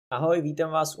Ahoj,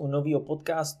 vítám vás u nového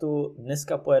podcastu.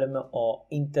 Dneska pojedeme o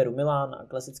Interu Milán a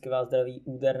klasicky vás zdraví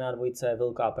úderná dvojice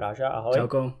Velká Práža. Ahoj.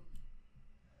 Čauko.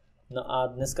 No a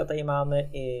dneska tady máme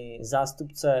i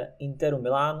zástupce Interu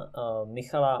Milán,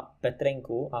 Michala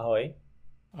Petrenku. Ahoj.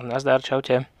 Nazdar,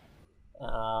 čaute.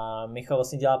 A Michal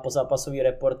vlastně dělá pozápasové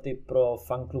reporty pro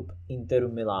fanklub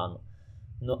Interu Milán.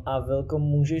 No a Velko,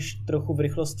 můžeš trochu v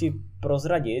rychlosti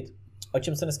prozradit, o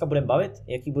čem se dneska budeme bavit?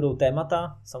 Jaký budou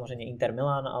témata? Samozřejmě Inter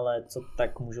Milán, ale co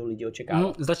tak môžu lidi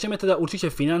očakávať? Začneme teda určite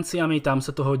financiami, tam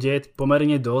sa toho deje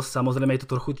pomerne dosť. Samozrejme je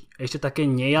to trochu ešte také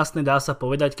nejasné, dá sa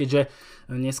povedať, keďže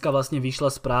dneska vlastne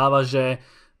vyšla správa, že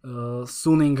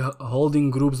Suning Holding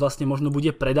Groups vlastne možno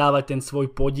bude predávať ten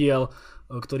svoj podiel,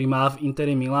 ktorý má v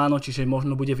Interi Miláno, čiže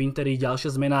možno bude v Interi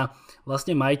ďalšia zmena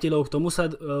vlastne majiteľov. K tomu sa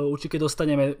určite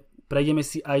dostaneme, prejdeme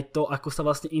si aj to, ako sa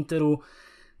vlastne Interu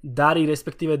darí,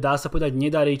 respektíve dá sa povedať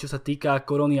nedarí, čo sa týka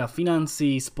korony a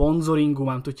financií, sponzoringu,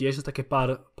 mám tu tiež také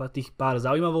pár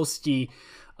zaujímavostí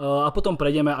a potom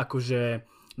prejdeme akože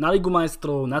na Ligu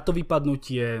majstrov, na to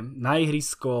vypadnutie, na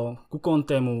ihrisko, ku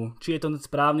Contému, či je to ten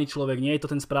správny človek, nie je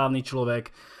to ten správny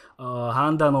človek,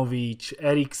 Handanovič,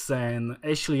 Eriksen,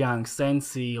 Ashley Young,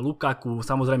 Sensi, Lukaku,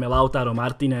 samozrejme Lautaro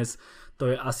Martinez, to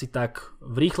je asi tak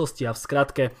v rýchlosti a v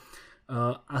skratke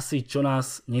asi čo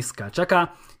nás dneska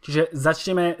čaká. Čiže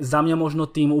začneme za mňa možno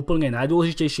tým úplne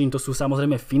najdôležitejším, to sú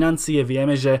samozrejme financie.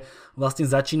 Vieme, že vlastne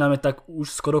začíname tak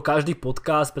už skoro každý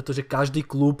podcast, pretože každý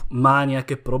klub má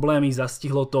nejaké problémy,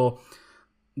 zastihlo to,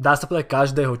 dá sa povedať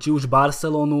každého, či už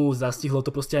Barcelonu, zastihlo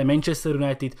to proste aj Manchester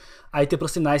United, aj tie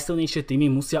proste najsilnejšie týmy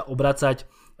musia obracať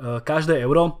každé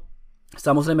euro.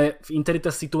 Samozrejme v Interi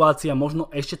tá situácia možno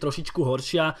ešte trošičku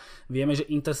horšia. Vieme, že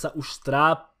Inter sa už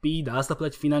trápi, dá sa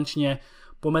povedať finančne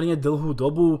pomerne dlhú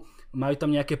dobu. Majú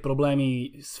tam nejaké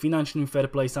problémy s finančným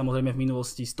fair play, samozrejme v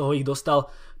minulosti. Z toho ich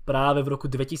dostal práve v roku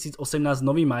 2018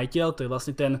 nový majiteľ, to je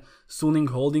vlastne ten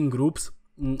Suning Holding Groups.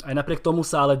 Aj napriek tomu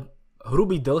sa ale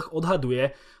hrubý dlh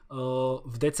odhaduje.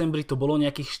 V decembri to bolo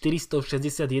nejakých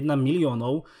 461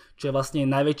 miliónov, čo je vlastne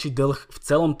najväčší dlh v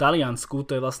celom Taliansku.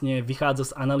 To je vlastne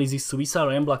vychádza z analýzy Swissa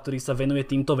Rambla, ktorý sa venuje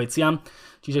týmto veciam.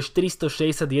 Čiže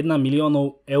 461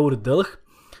 miliónov eur dlh.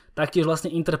 Taktiež vlastne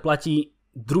Inter platí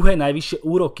druhé najvyššie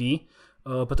úroky,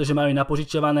 pretože majú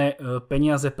napožičiavané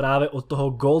peniaze práve od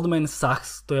toho Goldman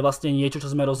Sachs. To je vlastne niečo, čo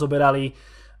sme rozoberali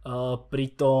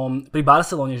pri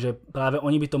Barcelone, že práve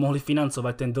oni by to mohli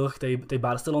financovať, ten dlh tej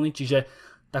Barcelony, čiže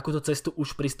takúto cestu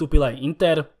už pristúpil aj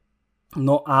Inter.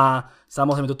 No a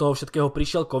samozrejme do toho všetkého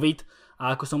prišiel COVID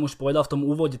a ako som už povedal v tom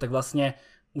úvode, tak vlastne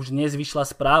už dnes vyšla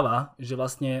správa, že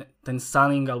vlastne ten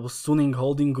Suning alebo Suning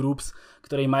Holding Groups,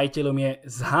 ktorej majiteľom je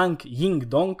Zhang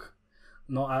Yingdong,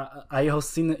 no a jeho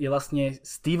syn je vlastne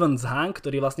Steven Zhang,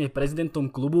 ktorý je vlastne prezidentom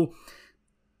klubu,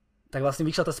 tak vlastne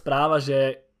vyšla tá správa,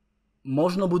 že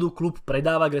možno budú klub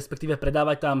predávať, respektíve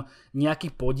predávať tam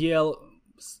nejaký podiel.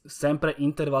 Sem pre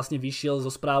Inter vlastne vyšiel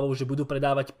so správou, že budú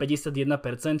predávať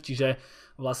 51%, čiže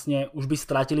vlastne už by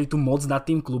stratili tú moc nad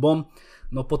tým klubom.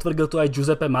 No potvrdil to aj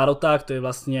Giuseppe Marotta, to je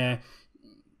vlastne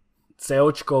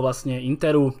CEOčko vlastne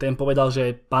Interu. Ten povedal,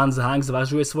 že pán Zhang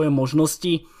zvažuje svoje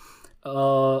možnosti.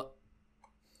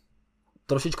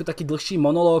 Trošičku taký dlhší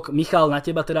monológ. Michal, na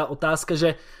teba teda otázka,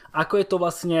 že ako je to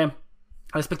vlastne,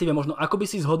 respektíve možno ako by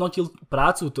si zhodnotil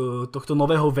prácu tohto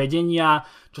nového vedenia,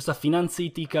 čo sa financií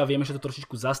týka. Vieme, že to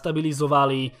trošičku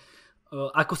zastabilizovali.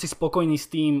 Ako si spokojný s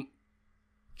tým,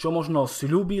 čo možno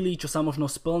sľúbili, čo sa možno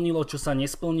splnilo, čo sa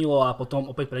nesplnilo a potom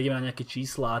opäť prejdeme na nejaké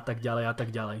čísla a tak ďalej a tak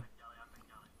ďalej.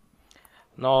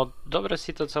 No, dobre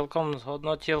si to celkom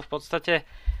zhodnotil. V podstate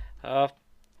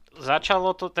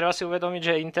začalo to, treba si uvedomiť,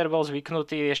 že Inter bol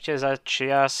zvyknutý ešte za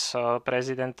čias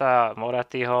prezidenta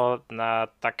Morattiho na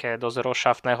také dosť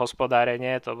rozšaftné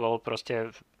hospodárenie. To bol proste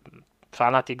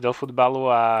fanatik do futbalu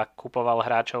a kupoval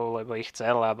hráčov, lebo ich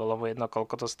chcel a bolo mu jedno,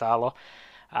 koľko to stálo.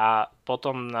 A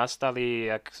potom nastali,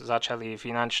 jak začali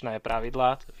finančné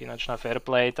pravidlá, finančná fair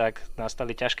play, tak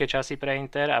nastali ťažké časy pre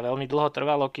Inter a veľmi dlho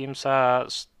trvalo, kým sa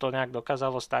to nejak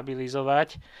dokázalo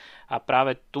stabilizovať. A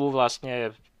práve tu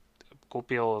vlastne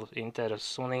kúpil Inter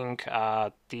Suning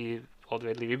a tí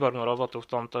odvedli výbornú robotu v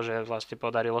tomto, že vlastne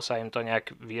podarilo sa im to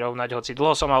nejak vyrovnať. Hoci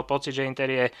dlho som mal pocit, že Inter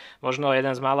je možno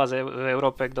jeden z mála v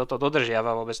Európe, kto to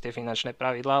dodržiava vôbec tie finančné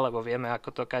pravidlá, lebo vieme,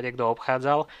 ako to kadekto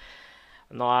obchádzal.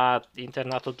 No a Inter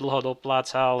na to dlho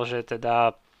doplácal, že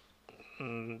teda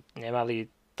nemali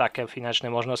také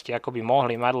finančné možnosti, ako by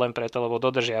mohli mať, len preto, lebo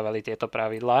dodržiavali tieto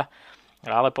pravidlá.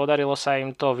 Ale podarilo sa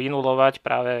im to vynulovať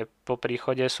práve po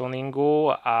príchode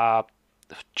Suningu a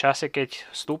v čase, keď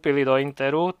vstúpili do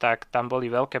Interu, tak tam boli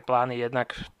veľké plány,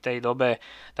 jednak v tej dobe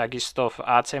takisto v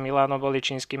AC Milano boli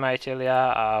čínsky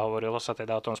majitelia a hovorilo sa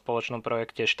teda o tom spoločnom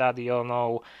projekte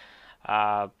štadiónov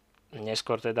a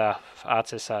neskôr teda v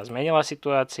AC sa zmenila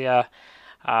situácia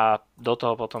a do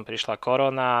toho potom prišla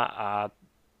korona a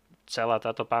celá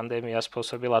táto pandémia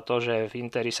spôsobila to, že v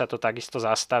Interi sa to takisto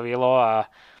zastavilo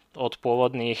a od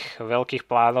pôvodných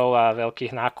veľkých plánov a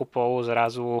veľkých nákupov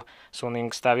zrazu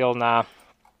Suning stavil na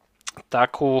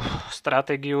takú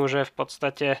stratégiu, že v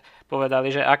podstate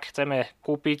povedali, že ak chceme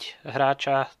kúpiť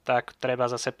hráča, tak treba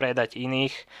zase predať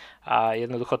iných a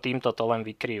jednoducho týmto to len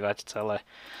vykrývať celé.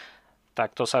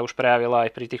 Tak to sa už prejavilo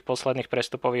aj pri tých posledných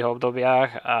prestupových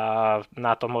obdobiach a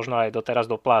na to možno aj doteraz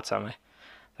doplácame.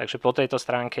 Takže po tejto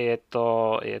stránke je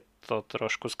to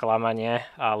trošku sklamanie,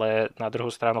 ale na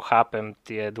druhú stranu chápem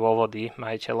tie dôvody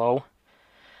majiteľov.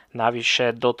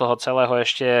 Navyše do toho celého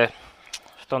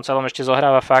v tom celom ešte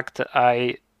zohráva fakt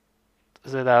aj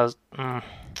teda,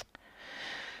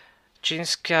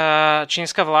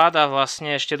 čínska vláda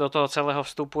vlastne ešte do toho celého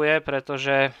vstupuje,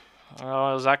 pretože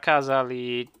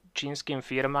zakázali čínskym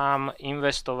firmám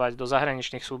investovať do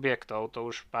zahraničných subjektov.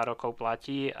 To už pár rokov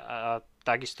platí a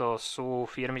takisto sú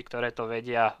firmy, ktoré to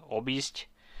vedia obísť,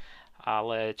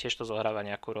 ale tiež to zohráva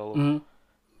nejakú rolu.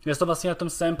 Ja som vlastne na tom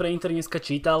Sam pre Inter dneska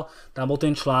čítal, tam bol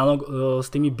ten článok s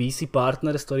tými BC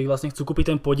Partners, ktorí vlastne chcú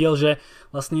kúpiť ten podiel, že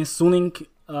vlastne Suning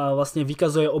vlastne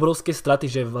vykazuje obrovské straty,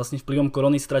 že vlastne vplyvom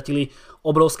korony stratili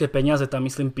obrovské peniaze, tam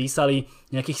myslím písali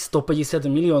nejakých 150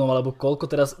 miliónov, alebo koľko,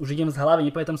 teraz už idem z hlavy,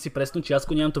 nepamätám si presnú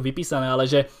čiastku, nemám to vypísané, ale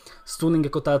že Suning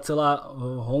ako tá celá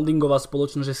holdingová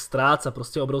spoločnosť, že stráca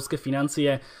proste obrovské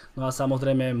financie, no a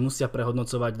samozrejme musia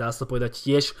prehodnocovať, dá sa povedať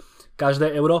tiež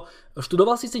každé euro.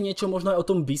 Študoval si niečo možno aj o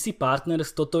tom BC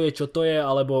Partners, toto je, čo to je,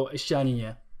 alebo ešte ani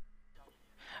nie?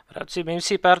 V rámci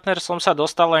BC Partners som sa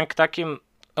dostal len k takým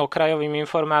okrajovým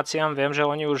informáciám. Viem, že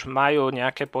oni už majú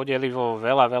nejaké podiely vo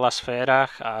veľa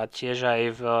sférach a tiež aj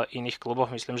v iných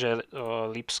kluboch. Myslím, že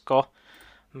Lipsko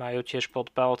majú tiež pod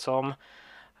palcom.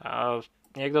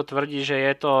 Niekto tvrdí, že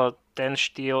je to ten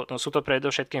štýl, no sú to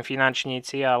predovšetkým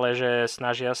finančníci, ale že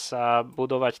snažia sa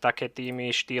budovať také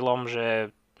týmy štýlom,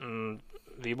 že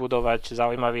vybudovať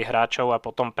zaujímavých hráčov a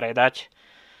potom predať,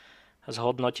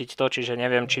 zhodnotiť to, čiže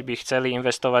neviem, či by chceli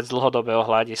investovať z dlhodobého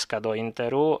hľadiska do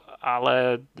Interu,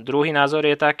 ale druhý názor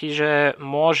je taký, že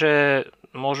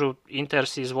môžu Inter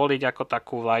si zvoliť ako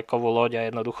takú vlajkovú loď a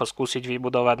jednoducho skúsiť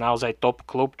vybudovať naozaj top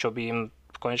klub, čo by im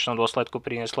v konečnom dôsledku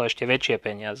prinieslo ešte väčšie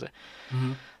peniaze.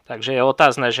 Takže je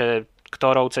otázne, že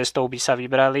ktorou cestou by sa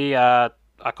vybrali a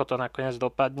ako to nakoniec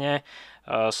dopadne.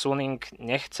 Suning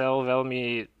nechcel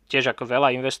veľmi, tiež ako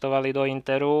veľa investovali do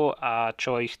Interu a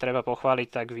čo ich treba pochváliť,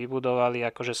 tak vybudovali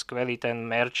akože skvelý ten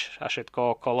merch a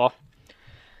všetko okolo.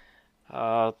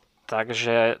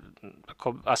 Takže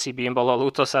ako asi by im bolo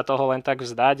ľúto sa toho len tak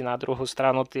vzdať. Na druhú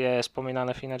stranu tie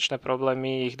spomínané finančné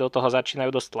problémy ich do toho začínajú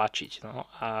dosť tlačiť. No.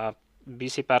 A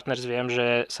BC Partners viem,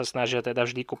 že sa snažia teda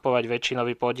vždy kupovať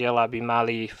väčšinový podiel, aby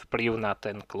mali vplyv na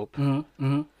ten klub.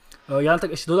 Ja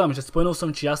tak ešte dodám, že spomenul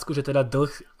som čiastku, že teda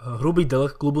hrubý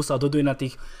dlh klubu sa odhoduje na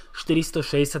tých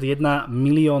 461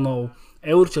 miliónov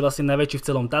eur, čo je vlastne najväčší v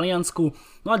celom Taliansku.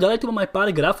 No a ďalej tu mám aj pár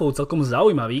grafov celkom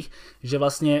zaujímavých, že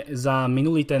vlastne za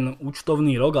minulý ten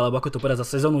účtovný rok, alebo ako to povedať,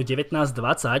 za sezónu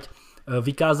 19-20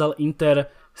 vykázal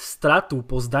Inter stratu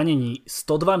po zdanení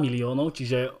 102 miliónov,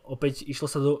 čiže opäť išlo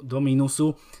sa do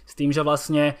mínusu, s tým, že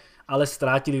vlastne ale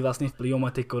strátili vlastne vplyvom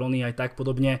aj tej korony aj tak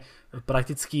podobne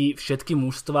prakticky všetky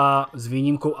mužstvá s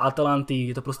výnimkou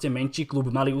Atalanty, je to proste menší klub,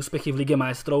 mali úspechy v Lige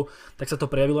majstrov, tak sa to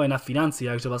prejavilo aj na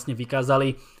financiách, že vlastne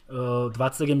vykázali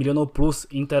 27 miliónov plus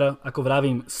Inter, ako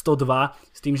vravím, 102,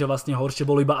 s tým, že vlastne horšie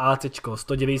bolo iba ACčko,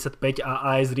 195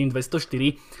 a AS Rím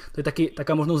 204. To je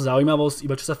taká možno zaujímavosť,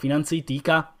 iba čo sa financií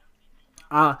týka.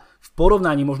 A v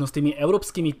porovnaní možno s tými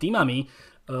európskymi tímami,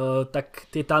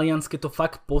 tak tie talianske to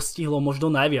fakt postihlo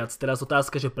možno najviac. Teraz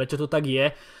otázka, že prečo to tak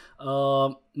je.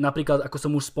 Napríklad, ako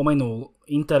som už spomenul,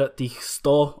 Inter tých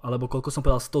 100, alebo koľko som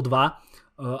povedal,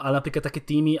 102, ale napríklad také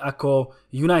týmy ako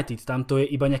United, tam to je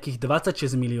iba nejakých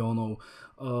 26 miliónov.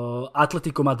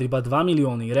 Atletico Madrid iba 2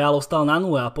 milióny, Real ostal na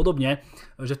nule a podobne,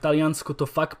 že v Taliansku to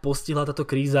fakt postihla táto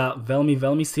kríza veľmi,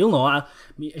 veľmi silno. A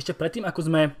my ešte predtým, ako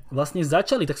sme vlastne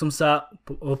začali, tak som sa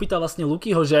opýtal vlastne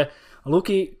Lukyho, že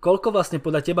Luky, koľko vlastne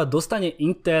podľa teba dostane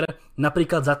Inter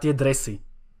napríklad za tie dresy?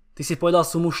 Ty si povedal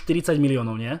sumu 40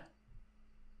 miliónov, nie?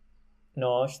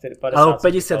 No, 50 alebo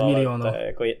 50 miliónov.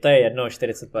 To je jedno,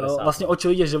 40-50. Vlastne o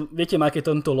čo ide, že viete, má aké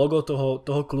tento logo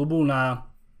toho klubu na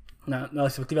na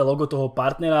respektíve logo toho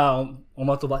partnera, on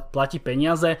ma to platí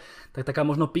peniaze, tak taká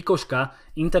možno pikoška,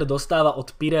 Inter dostáva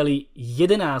od Pirelli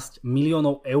 11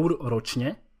 miliónov eur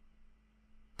ročne.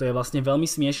 To je vlastne veľmi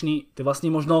smiešný, to je vlastne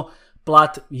možno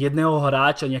plat jedného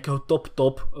hráča, nejakého top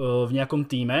v nejakom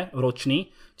týme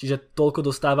ročný, čiže toľko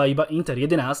dostáva iba Inter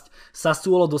 11,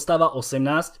 Sassuolo dostáva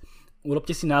 18.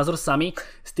 Urobte si názor sami,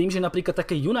 s tým, že napríklad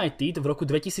také United v roku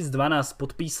 2012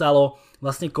 podpísalo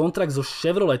vlastne kontrakt so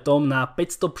Chevroletom na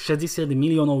 560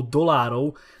 miliónov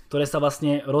dolárov, ktoré sa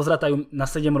vlastne rozratajú na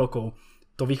 7 rokov.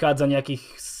 To vychádza nejakých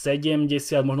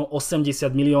 70, možno 80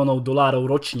 miliónov dolárov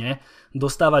ročne.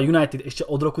 Dostáva United ešte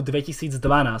od roku 2012.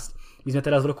 My sme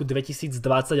teraz v roku 2020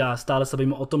 a stále sa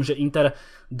bavíme o tom, že Inter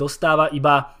dostáva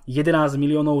iba 11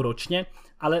 miliónov ročne.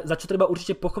 Ale za čo treba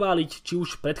určite pochváliť, či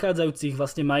už predchádzajúcich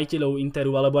vlastne majiteľov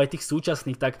Interu, alebo aj tých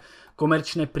súčasných, tak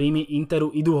komerčné príjmy Interu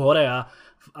idú hore a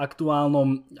v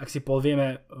aktuálnom, ak si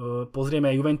pozrieme,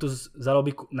 Juventus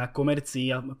zarobí na komercii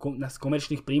a na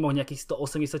komerčných príjmoch nejakých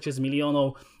 186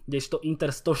 miliónov, kdežto Inter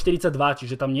 142,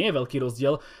 čiže tam nie je veľký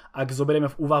rozdiel, ak zoberieme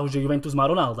v úvahu, že Juventus má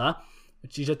Ronalda.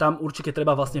 Čiže tam určite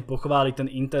treba vlastne pochváliť ten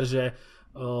Inter, že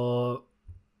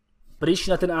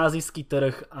prišli na ten ázijský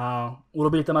trh a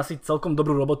urobili tam asi celkom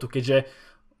dobrú robotu, keďže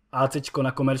ACčko na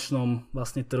komerčnom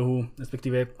vlastne trhu,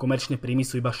 respektíve komerčné príjmy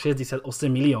sú iba 68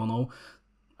 miliónov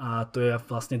a to je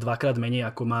vlastne dvakrát menej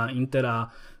ako má Inter a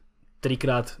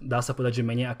trikrát dá sa povedať, že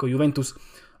menej ako Juventus.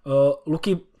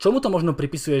 Luky, čomu to možno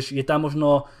pripisuješ? Je tam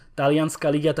možno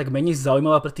talianská liga tak menej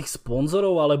zaujímavá pre tých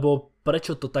sponzorov, alebo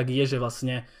prečo to tak je, že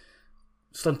vlastne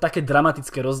sú tam také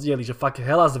dramatické rozdiely, že fakt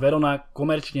Hellas Verona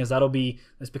komerčne zarobí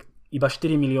iba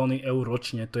 4 milióny eur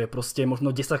ročne. To je proste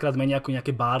možno 10-krát menej ako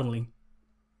nejaké Burnley.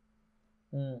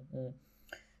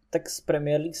 Tak z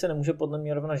Premier League se nemůže podle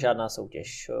mě rovnat žádná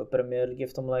soutěž. Premier League je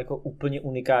v tomhle jako úplně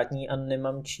unikátní a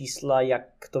nemám čísla, jak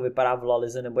to vypadá v La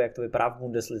Lize nebo jak to vypadá v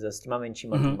Bundeslize s těma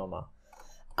menšíma týmama.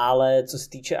 Ale co se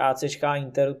týče ACčka a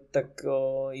Interu, tak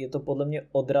je to podle mě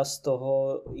odraz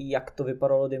toho, jak to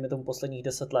vypadalo, dejme tomu posledních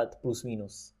 10 let, plus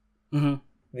minus.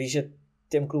 Víš, že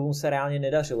těm klubům se reálně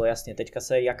nedařilo, jasně, teďka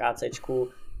se jak ACčku,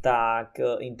 tak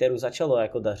Interu začalo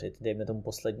jako dařit, dejme tomu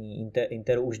poslední,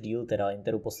 Interu už díl, teda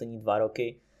Interu poslední 2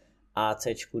 roky,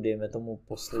 ACčku dejme tomu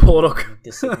poslední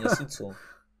 10 měsíců.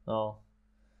 No.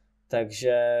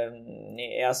 Takže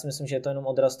já si myslím, že je to jenom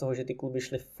odraz toho, že ty kluby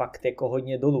šly fakt jako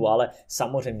hodně dolů, ale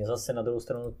samozřejmě zase na druhou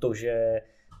stranu to, že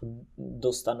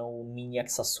dostanou míň jak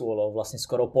Sassuolo, vlastně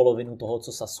skoro polovinu toho,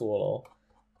 co Sassuolo,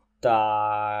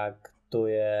 tak to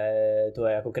je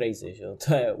jako crazy, že jo?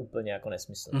 To je úplně jako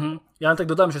nesmysl. Já jen tak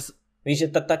dodám, že... Víš, že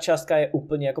ta částka je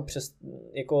úplně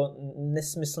jako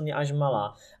nesmyslně až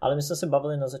malá, ale my jsme se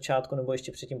bavili na začátku nebo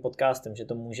ještě před tím podcastem, že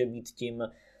to může být tím,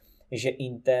 že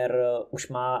Inter už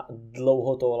má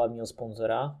dlouho toho hlavního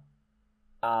sponzora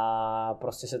a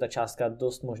prostě se ta částka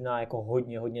dost možná jako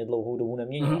hodně dlouhou dobu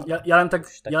neměnila. Ja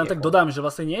len tak dodám, že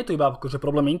vlastne nie je to iba akože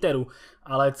problém Interu,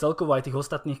 ale celkovo aj tých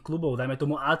ostatných klubov, dajme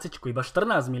tomu ACčku iba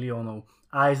 14 miliónov,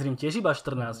 AS Rím tiež iba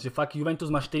 14, že fakt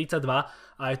Juventus má 42 a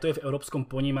aj to je v európskom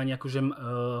ponímaní akože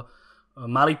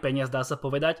malý peniaz, dá sa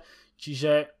povedať,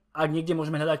 čiže ak niekde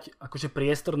môžeme hľadať akože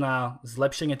priestor na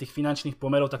zlepšenie tých finančných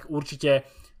pomerov, tak určite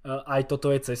aj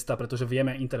toto je cesta, pretože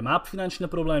vieme, Inter má finančné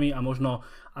problémy a možno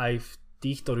aj v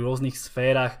týchto rôznych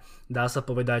sférach, dá sa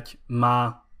povedať,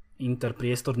 má Inter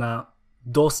priestor na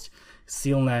dosť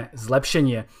silné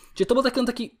zlepšenie. Čiže to bol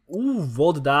taký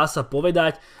úvod, dá sa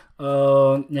povedať,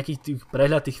 nejaký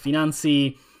prehľad tých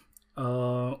financií.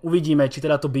 Uvidíme, či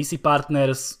teda to BC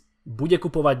Partners bude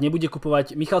kupovať, nebude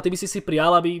kupovať. Michal, ty by si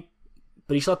prijal, aby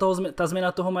prišla tá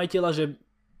zmena toho majiteľa, že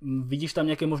vidíš tam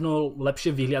nejaké možno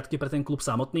lepšie vyhliadky pre ten klub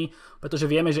samotný, pretože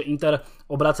vieme, že Inter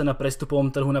obráca na prestupovom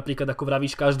trhu napríklad, ako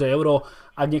vravíš, každé euro,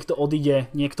 ak niekto odíde,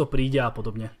 niekto príde a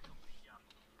podobne.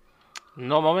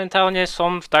 No momentálne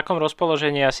som v takom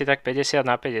rozpoložení asi tak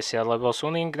 50/50, lebo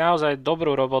Suning naozaj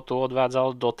dobrú robotu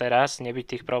odvádzal doteraz, nebyť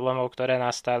tých problémov, ktoré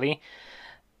nastali.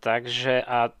 Takže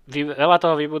a veľa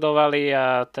toho vybudovali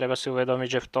a treba si uvedomiť,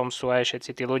 že v tom sú aj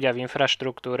všetci tí ľudia v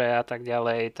infraštruktúre a tak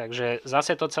ďalej. Takže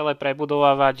zase to celé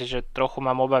prebudovávať, že trochu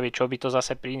mám obavy, čo by to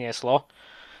zase prinieslo.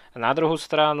 Na druhú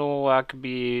stranu, ak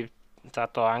by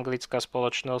táto anglická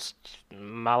spoločnosť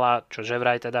mala, čo že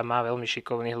vraj teda má veľmi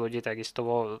šikovných ľudí, takisto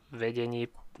vo vedení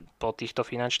po týchto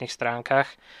finančných stránkach,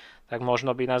 tak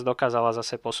možno by nás dokázala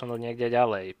zase posunúť niekde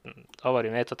ďalej.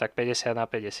 Hovorím, je to tak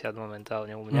 50/50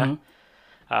 momentálne u mňa.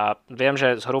 A viem,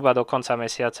 že zhruba do konca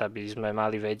mesiaca by sme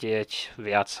mali vedieť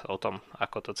viac o tom,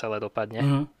 ako to celé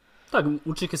dopadne. Tak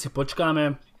určite si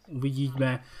počkáme,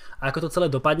 uvidíme, ako to celé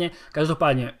dopadne.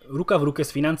 Každopádne, ruka v ruke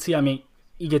s financiami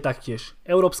ide taktiež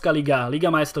Európska liga,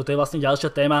 Liga majstrov, to je vlastne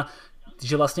ďalšia téma.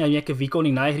 čiže vlastne aj nejaké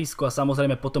výkony na ihrisku a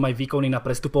samozrejme potom aj výkony na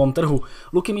prestupovom trhu.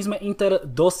 Luky, my sme Inter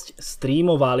dosť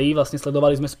streamovali, vlastne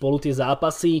sledovali sme spolu tie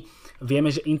zápasy.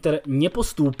 Vieme, že Inter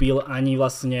nepostúpil ani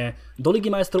vlastne do Ligy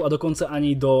majstrov a dokonca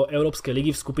ani do Európskej ligy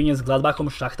v skupine s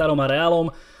Gladbachom, Šachtarom a Realom.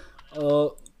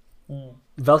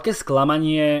 Veľké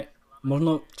sklamanie,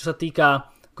 možno čo sa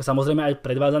týka ako samozrejme aj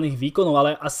predvádzaných výkonov,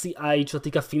 ale asi aj čo sa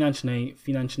týka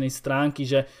finančnej stránky,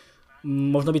 že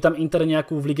možno by tam Inter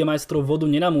nejakú v Lige majstrov vodu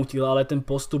nenamútil, ale ten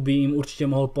postup by im určite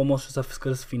mohol pomôcť, čo sa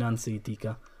skrz financií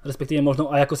týka. Respektíve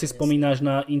možno aj ako si spomínaš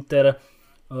na Inter,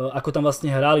 ako tam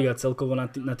vlastne hrali a celkovo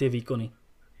na tie výkony.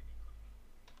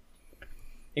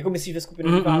 Jako myslíš ve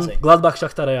skupinové fázi? Gladbach,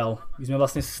 Šachtar, Real. My sme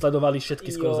vlastne sledovali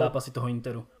všetky skoro zápasy toho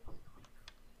Interu.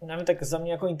 No, tak za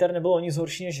mě jako Inter nebylo nic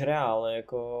horší než Real.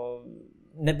 Jako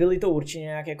nebyly to určitě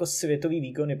nějak jako světový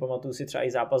výkony. Pamatuju si třeba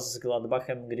i zápas s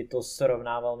Gladbachem, kdy to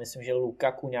srovnával, myslím, že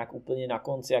Lukaku nějak úplně na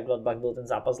konci a Gladbach byl ten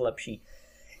zápas lepší.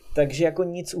 Takže jako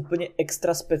nic úplně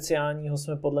extra speciálního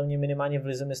jsme podle mě minimálně v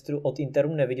Lize mistrů od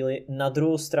Interu neviděli. Na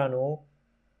druhou stranu,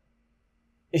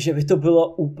 že by to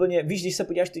bylo úplně, víš, když se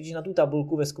podíváš teď na tu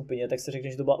tabulku ve skupině, tak se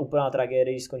řekne, že to byla úplná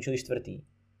tragédie, když skončili čtvrtý.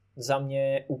 Za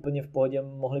mě úplně v pohodě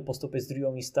mohli postupit z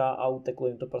druhého místa a uteklo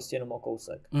jim to prostě jenom o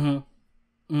kousek.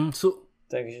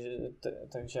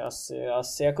 Takže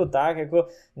asi jako tak, jako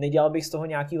nedělal bych z toho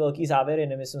nějaký velký závěry,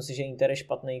 nemyslím si, že Inter je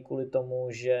špatný kvůli tomu,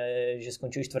 že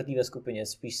skončili čtvrtý ve skupině,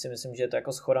 spíš si myslím, že je to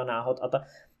jako shoda náhod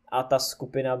a ta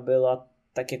skupina byla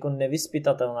tak jako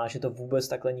nevyspytatelná, že to vůbec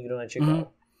takhle nikdo nečekal.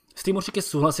 S tým určite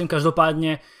súhlasím,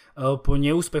 každopádne po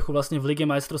neúspechu vlastne v Lige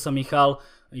majstrov sa Michal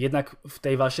jednak v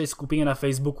tej vašej skupine na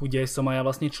Facebooku, kde som aj ja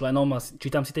vlastne členom a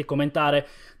čítam si tie komentáre,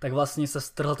 tak vlastne sa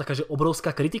strhla taká, že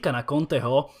obrovská kritika na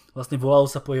Conteho, vlastne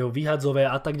volalo sa po jeho vyhadzové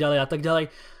a tak ďalej a tak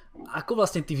ďalej. Ako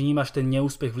vlastne ty vnímaš ten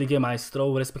neúspech v Lige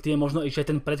majstrov, respektíve možno ešte aj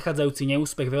ten predchádzajúci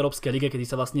neúspech v Európskej lige, kedy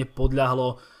sa vlastne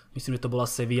podľahlo, myslím, že to bola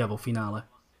Sevilla vo finále?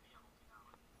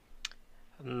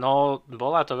 No,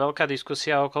 bola to veľká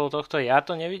diskusia okolo tohto. Ja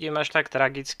to nevidím až tak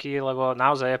tragicky, lebo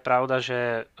naozaj je pravda,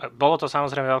 že bolo to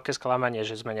samozrejme veľké sklamanie,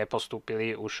 že sme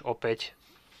nepostúpili už opäť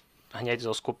hneď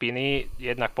zo skupiny,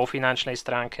 jednak po finančnej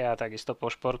stránke a takisto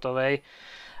po športovej.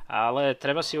 Ale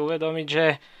treba si uvedomiť,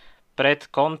 že pred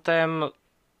Contem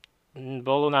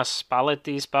bol u nás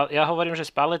Spalletti. Ja hovorím, že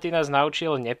Spalletti nás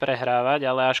naučil neprehrávať,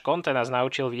 ale až Conte nás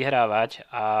naučil vyhrávať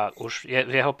a už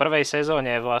v jeho prvej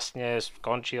sezóne vlastne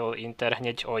skončil Inter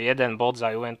hneď o 1 bod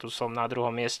za Juventusom na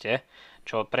druhom mieste,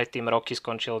 čo predtým roky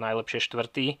skončil najlepšie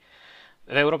štvrtý.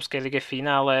 V Európskej lige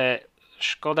finále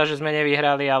škoda, že sme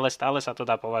nevyhrali, ale stále sa to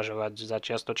dá považovať za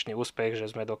čiastočný úspech,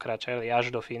 že sme dokračali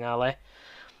až do finále.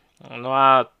 No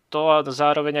a to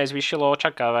zároveň aj zvýšilo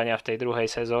očakávania v tej druhej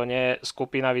sezóne.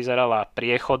 Skupina vyzerala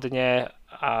priechodne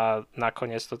a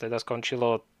nakoniec to teda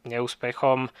skončilo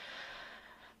neúspechom.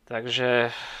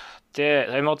 Takže tie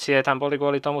emócie tam boli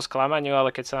kvôli tomu sklamaniu,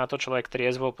 ale keď sa na to človek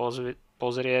triezvo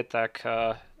pozrie, tak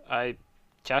aj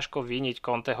ťažko viniť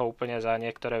Conteho úplne za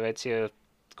niektoré veci.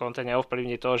 Conte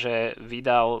neovplyvní to, že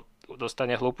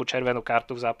dostane hlúpu červenú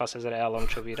kartu v zápase s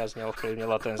Realom, čo výrazne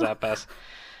ovplyvnilo ten zápas.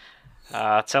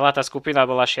 A celá tá skupina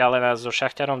bola šialená. So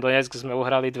Šachtarom Donetsk sme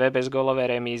uhrali 2 bezgólové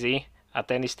remízy a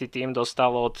ten istý tým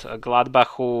dostal od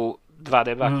Gladbachu 2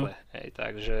 debakle.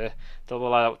 Takže to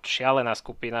bola šialená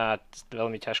skupina,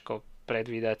 veľmi ťažko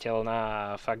predvídateľná a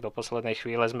fakt do poslednej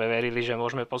chvíle sme verili, že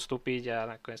môžeme postúpiť a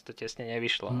nakoniec to tesne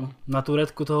nevyšlo. Na tú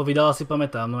redku toho vydala si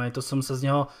pamätám, no aj to som sa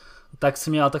z neho tak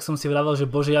smial, tak som si vravel,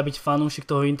 že bože, ja byť fanúšik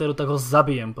toho Interu, tak ho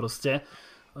zabijem proste,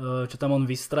 čo tam on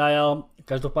vystrájal.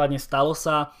 Každopádne stalo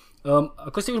sa.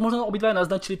 Ako si už možno obidvaja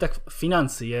naznačili, tak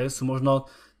financie sú možno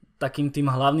takým tým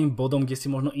hlavným bodom, kde si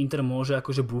možno Inter môže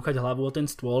akože búchať hlavu o ten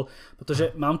stôl, pretože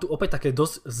mám tu opäť také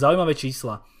dosť zaujímavé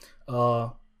čísla.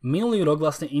 Minulý rok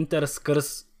vlastne Inter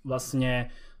skrz vlastne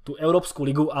tú Európsku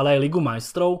ligu, ale aj Ligu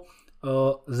majstrov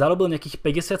zarobil nejakých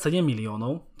 57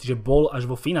 miliónov, čiže bol až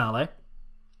vo finále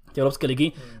tej Európskej ligy,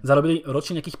 zarobili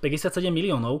ročne nejakých 57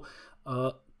 miliónov,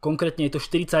 konkrétne je to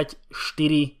 44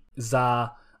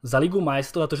 za Ligu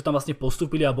majstrov, a to, že tam vlastne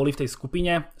postúpili a boli v tej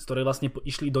skupine, z ktorej vlastne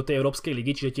išli do tej Európskej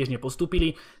ligy, čiže tiež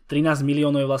nepostúpili. 13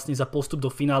 miliónov je vlastne za postup do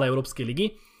finále Európskej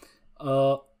ligy.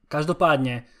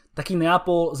 Každopádne, taký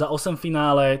Neapol za 8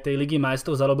 finále tej Ligy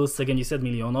majstrov zarobil 70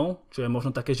 miliónov, čo je možno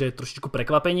také, že je trošičku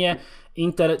prekvapenie.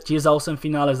 Inter tiež za 8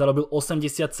 finále zarobil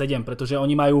 87, pretože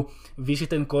oni majú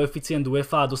vyšší ten koeficient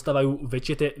UEFA a dostávajú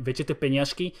väčšie tie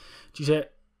peniažky. Čiže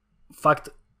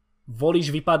fakt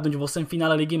volíš vypadnúť v 8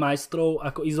 finále Ligy majstrov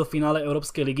ako ísť do finále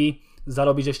Európskej ligy,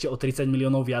 zarobíš ešte o 30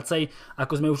 miliónov viacej.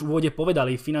 Ako sme už v úvode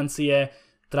povedali, financie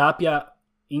trápia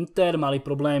Inter mali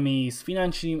problémy s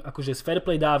finančným, akože s fair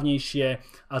play dávnejšie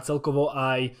a celkovo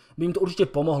aj by im to určite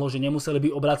pomohlo, že nemuseli by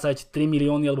obracať 3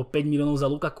 milióny alebo 5 miliónov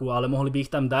za Lukaku, ale mohli by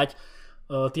ich tam dať.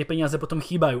 Tie peniaze potom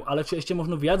chýbajú. Ale čo je ešte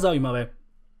možno viac zaujímavé,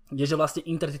 je, že vlastne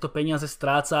Inter tieto peniaze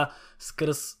stráca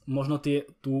skrz možno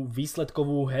tú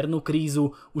výsledkovú hernú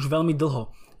krízu už veľmi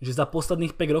dlho. Že za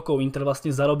posledných 5 rokov Inter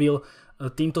vlastne zarobil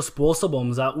týmto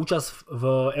spôsobom za účasť v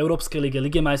Európskej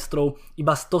lige majstrov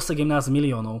iba 117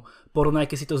 miliónov.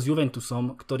 Porovnajte si to s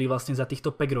Juventusom, ktorý vlastne za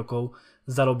týchto 5 rokov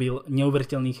zarobil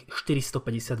neuveriteľných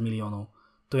 450 miliónov.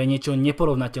 To je niečo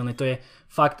neporovnateľné, to je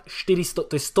fakt 400,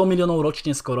 to je 100 miliónov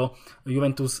ročne skoro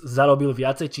Juventus zarobil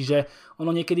viacej, čiže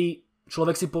ono niekedy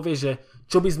človek si povie, že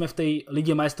čo by sme v tej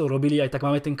Lige majstrov robili, aj tak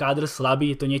máme ten káder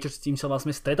slabý, je to niečo, s tým sa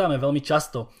vlastne stretáme veľmi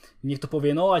často. Niekto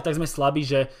povie, no aj tak sme slabí,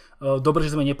 že dobre,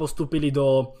 že sme nepostúpili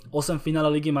do 8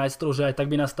 finále Ligy majstrov, že aj tak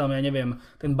by nás tam, ja neviem,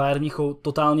 ten Bayern Mníchov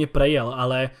totálne prejel,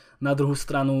 ale na druhú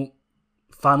stranu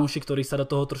fanúšik, ktorý sa do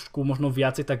toho trošku možno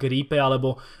viacej tak rípe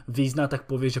alebo vyzná, tak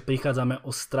povie, že prichádzame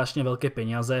o strašne veľké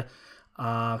peniaze,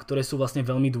 a ktoré sú vlastne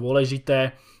veľmi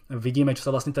dôležité. Vidíme, čo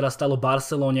sa vlastne teraz stalo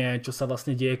Barcelone, čo sa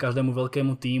vlastne deje každému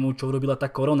veľkému tímu, čo urobila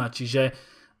tá korona, čiže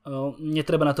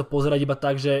netreba na to pozerať iba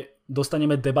tak, že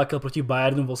dostaneme debakel proti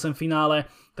Bayernu v 8 finále,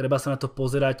 treba sa na to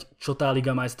pozerať, čo tá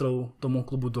Liga majstrov tomu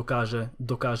klubu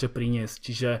dokáže priniesť.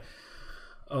 Čiže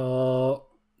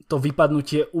to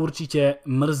vypadnutie určite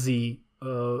mrzí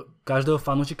každého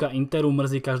fanúšika Interu,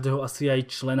 mrzí každého asi aj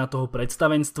člena toho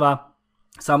predstavenstva.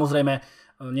 Samozrejme,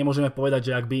 nemôžeme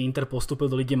povedať, že ak by Inter postúpil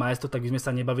do Ligy majstrov, tak by sme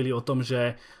sa nebavili o tom,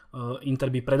 že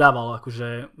Inter by predával,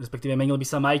 akože, respektíve menil by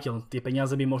sa majiteľ. Tie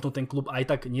peniaze by možno ten klub aj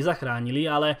tak nezachránili,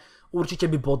 ale určite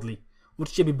by bodli.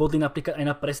 Určite by bodli napríklad aj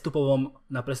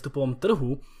na prestupovom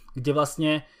trhu, kde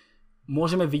vlastne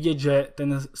môžeme vidieť, že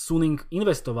ten Suning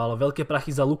investoval veľké prachy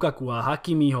za Lukaku a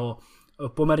Hakimiho,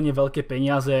 pomerne veľké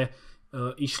peniaze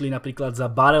išli napríklad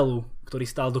za Barelu, ktorý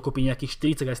stál dokopy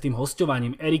nejakých 40 aj s tým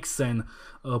hosťovaním, Eriksen,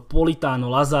 Politano,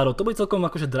 Lazaro, to boli celkom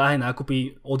akože drahé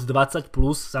nákupy od 20+,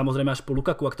 samozrejme až po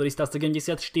Lukaku, a ktorý stál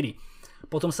 74.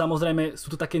 Potom samozrejme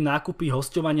sú tu také nákupy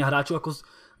hosťovania hráčov ako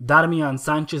Darmian,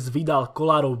 Sanchez, Vidal,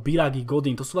 Kolarov, Biragi,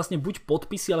 Godin, to sú vlastne buď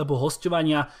podpisy alebo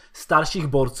hosťovania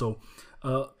starších borcov.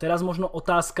 Teraz možno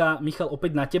otázka, Michal,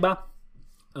 opäť na teba.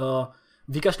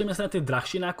 Vykašľujeme sa na tie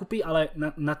drahšie nákupy, ale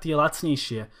na tie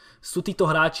lacnejšie. Sú títo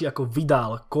hráči ako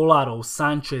Vidal, Kolarov,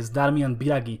 Sanchez, Darmian,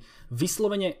 Biragi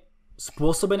vyslovene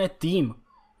spôsobené tým,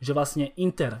 že vlastne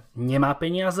Inter nemá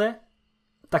peniaze,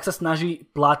 tak sa snaží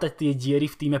plátať tie diery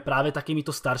v týme práve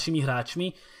takýmito staršími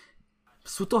hráčmi.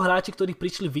 Sú to hráči, ktorí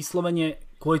prišli vyslovene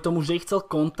kvôli tomu, že ich chcel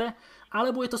Conte,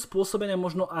 alebo je to spôsobené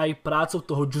možno aj prácou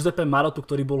toho Giuseppe Marotu,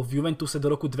 ktorý bol v Juventuse do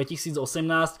roku 2018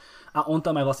 a on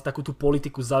tam aj vlastne takú tú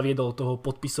politiku zaviedol toho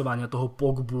podpisovania, toho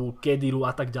Pogbu, Kediru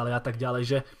a tak ďalej,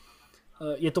 že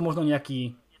je to možno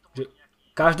nejaký, že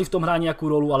každý v tom hrá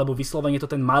nejakú rolu, alebo vyslovene je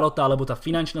to ten Marota, alebo tá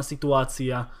finančná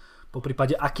situácia,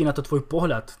 poprípade aký na to tvoj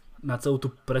pohľad na celú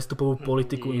tú prestupovú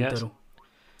politiku Interu?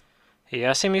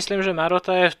 Ja si myslím, že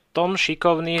Marota je v tom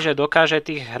šikovný, že dokáže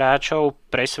tých hráčov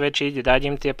presvedčiť, dať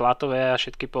im tie platové a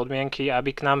všetky podmienky,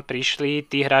 aby k nám prišli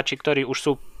tí hráči, ktorí už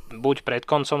sú buď pred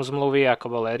koncom zmluvy,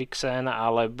 ako bol Eriksen,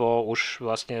 alebo už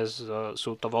vlastne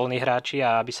sú to voľní hráči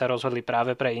a aby sa rozhodli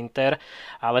práve pre Inter.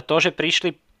 Ale to, že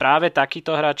prišli práve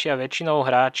takíto hráči a väčšinou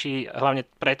hráči, hlavne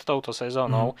pred touto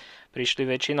sezónou, prišli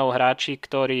väčšinou hráči,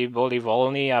 ktorí boli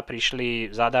voľní a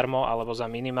prišli zadarmo alebo za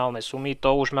minimálne sumy,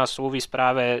 to už má súvis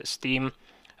práve s tým,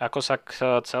 ako sa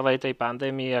k celej tej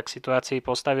pandémii a k situácii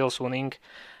postavil Suning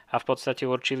a v podstate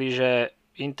určili, že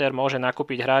Inter môže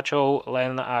nakúpiť hráčov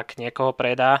len ak niekoho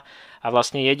predá a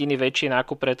vlastne jediný väčší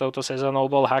nákup pre touto sezónou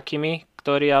bol Hakimi,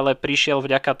 ktorý ale prišiel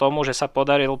vďaka tomu, že sa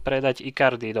podaril predať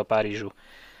Icardi do Parížu.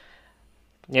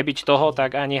 Nebyť toho,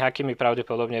 tak ani Hakimi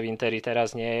pravdepodobne v Interi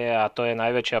teraz nie je a to je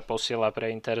najväčšia posila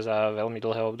pre Inter za veľmi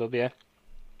dlhé obdobie.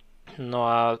 No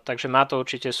a takže má to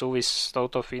určite súvis s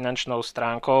touto finančnou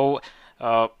stránkou.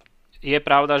 Je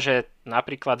pravda, že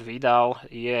napríklad Vidal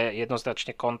je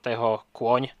jednoznačne Conteho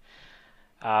kôň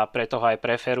a preto ho aj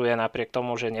preferuje napriek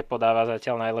tomu, že nepodáva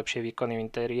zatiaľ najlepšie výkony v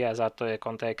Interi a za to je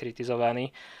Conte aj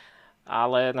kritizovaný.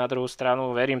 Ale na druhú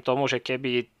stranu verím tomu, že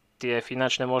keby tie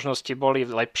finančné možnosti boli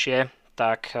lepšie,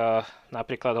 tak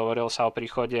napríklad hovoril sa o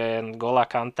príchode N'Gola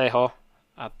Kanteho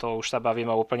a to už sa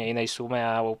bavíme o úplne inej sume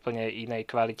a o úplne inej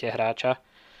kvalite hráča.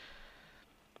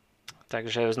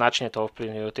 Takže značne to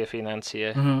ovplyvňujú tie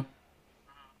financie.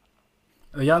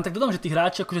 Ja len tak dodám, že tí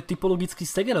hráči akože typologicky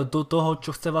sedia do toho,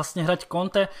 čo chce vlastne hrať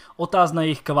Conte, otázna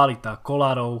je ich kvalita.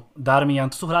 Kolarov, Darmian,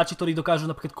 to sú hráči, ktorí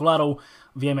dokážu, napríklad Kolarov,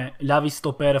 vieme, ľavý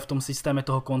stoper v tom systéme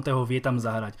toho Conteho vie tam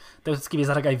zahrať. Teoreticky vie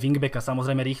zahrať aj wingbacka,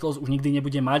 samozrejme rýchlosť už nikdy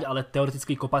nebude mať, ale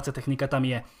teoreticky kopácia technika tam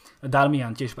je.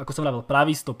 Darmian tiež, ako som vravel,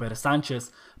 pravý stoper,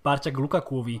 Sanchez, Párčak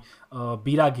Lukakuovi,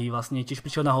 Biragi vlastne tiež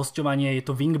prišiel na hosťovanie, je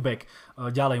to wingback,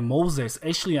 ďalej Moses,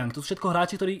 Ashley Young, to sú všetko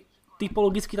hráči, ktorí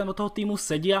typologicky tam do toho týmu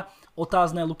sedia,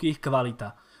 otázne Luky ich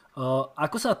kvalita.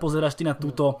 Ako sa pozeráš ty na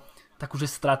túto takúže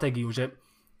stratégiu, že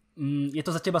je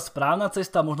to za teba správna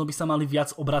cesta, možno by sa mali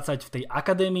viac obracať v tej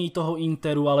akadémii toho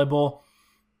Interu, alebo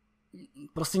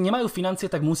proste nemajú financie,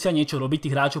 tak musia niečo robiť,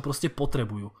 tých hráčov proste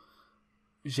potrebujú.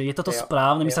 Že je toto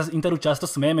správne, my sa z Interu často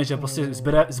smieme, že proste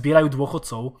zbierajú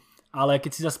dôchodcov, ale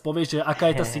keď si zase povieš, že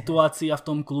aká je tá situácia v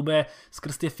tom klube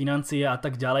skrz tie financie a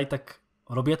tak ďalej, tak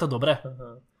robia to dobre?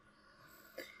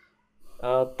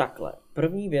 Takhle.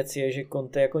 První věc je, že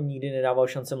Conte jako nikdy nedával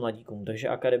šance mladíkům, takže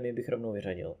akademii bych rovnou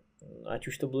vyřadil. Ať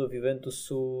už to bylo v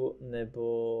Juventusu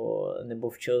nebo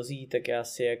v Chelsea, tak já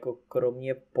si jako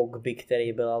kromě Pogby,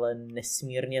 který byl ale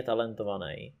nesmírně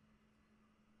talentovaný,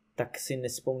 tak si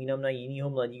nespomínám na jinýho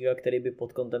mladíka, který by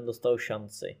pod Contem dostal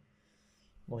šanci.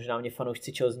 Možná mě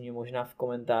fanoušci Chelsea možná v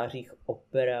komentářích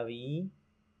opraví,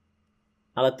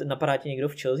 ale napadá ti někdo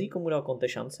v Chelsea, komu dal Conte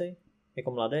šanci?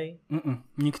 Jako mladý?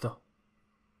 Nikto.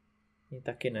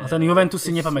 Taky ne. A ten Juventus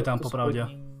si nepamätám popravdě.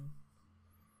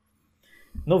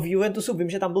 No v Juventusu vím,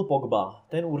 že tam byl Pogba,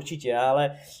 ten určitě,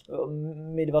 ale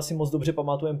my dva si moc dobře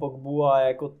pamatujeme Pogbu a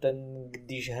jako ten,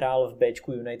 když hrál v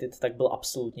Bčku United, tak byl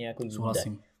absolutně jako jinde.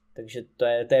 Súhlasím. Takže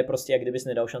to je prostě, jak kdybys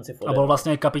nedal šanci Fodenu. A bol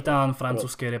vlastne kapitán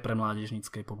francúzskej repre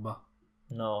mládežníckej Pogba.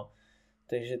 No,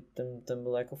 takže ten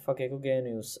byl jako fakt jako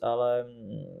genius, ale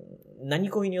na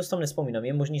nikoho jiného tam nespomínám.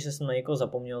 Je možný, že jsem na někoho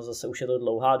zapomněl, zase už je to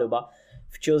dlouhá doba.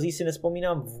 V Chelsea si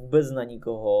nespomínám vůbec na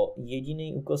nikoho.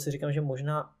 Jediný úkol si říkám, že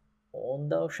možná on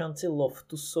dal šanci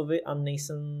Loftusovi a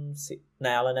nejsem si...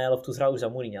 Ne, ale ne, Loftus hrál už za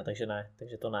Mourinha, takže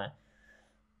to ne.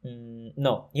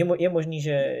 No, je možný,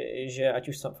 že ať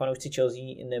už fanoušci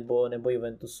Chelsea nebo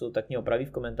Juventusu, tak mě opraví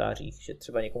v komentářích, že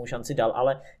třeba někomu šanci dal,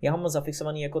 ale já ho mám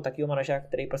zafixovaný jako takovýho manažera,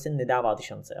 který prostě nedává ty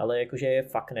šance, ale jakože je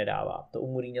fakt nedává. To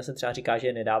u Mourinha se třeba říká, že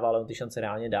je nedává, ale on ty šance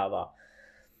reálně dává.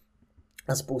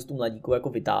 A spoustu mladíků jako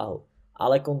vytáhl.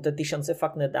 Ale Conte ty šance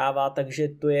fakt nedává, takže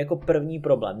to je jako první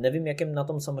problém. Nevím, jak je na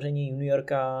tom samozřejmě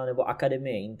juniorka nebo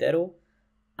akademie Interu,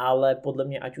 ale podle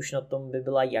mě, ať už na tom by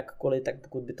byla jakkoliv, tak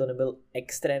pokud by to nebyl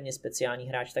extrémně speciální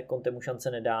hráč, tak Conte mu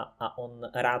šance nedá a on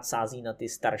rád sází na ty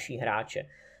starší hráče.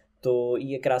 To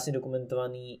je krásně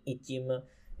dokumentovaný i tím,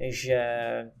 že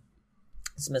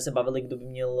jsme se bavili, kdo by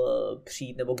měl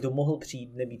přijít, nebo kdo mohl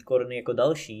přijít nebýt Korny jako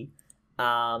další,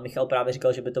 a Michal právě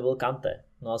říkal, že by to byl Kante.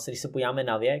 No asi když se podíváme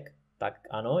na věk, tak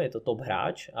ano, je to top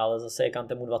hráč, ale zase je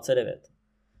Kante mu 29.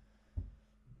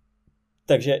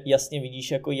 Takže jasně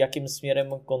vidíš, jako jakým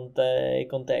směrem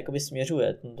Conte jakoby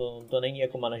směřuje. To není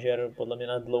jako manažer podle mě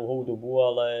na dlouhou dobu,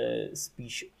 ale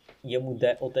spíš jemu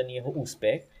jde o ten jeho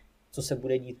úspěch. Co se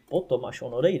bude dít potom, až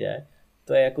on odejde,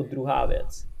 to je jako druhá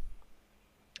věc.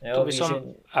 Jo,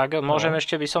 ak môžem,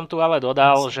 ešte by som tu ale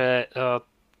dodal, že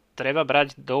treba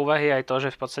brať do úvahy aj to, že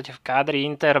v podstate v kádri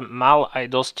Inter mal aj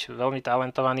dosť veľmi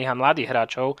talentovaných a mladých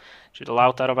hráčov. Čiže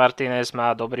Lautaro Martinez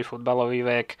má dobrý futbalový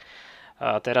vek,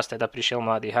 a teraz teda prišiel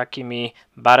mladý Hakimi,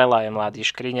 Barella je mladý,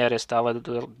 Škriniar je stále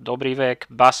dobrý vek,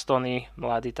 Bastoni,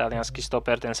 mladý taliansky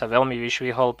stoper, ten sa veľmi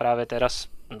vyšvihol práve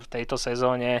teraz v tejto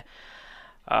sezóne.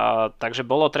 Takže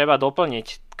bolo treba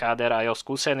doplniť káder aj o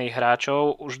skúsených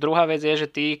hráčov. Už druhá vec je, že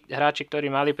tí hráči,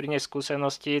 ktorí mali priniesť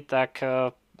skúsenosti, tak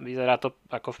vyzerá to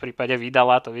ako v prípade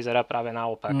Vidala, to vyzerá práve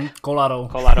naopak.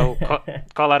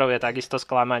 Kolarov je takisto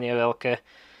sklamanie veľké.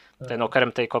 Ten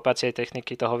okrem tej kopacej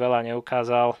techniky toho veľa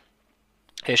neukázal.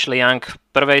 Ashley Young v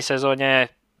prvej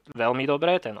sezóne veľmi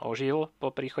dobre, ten ožil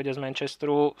po príchode z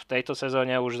Manchesteru. V tejto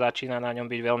sezóne už začína na ňom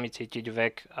byť veľmi cítiť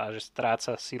vek a že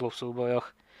stráca silu v súbojoch.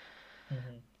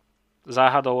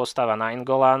 Záhadou ostáva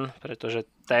Nainggolan, pretože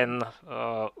ten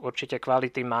určite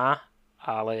kvality má,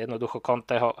 ale jednoducho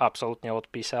Conte ho absolútne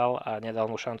odpísal a nedal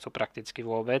mu šancu prakticky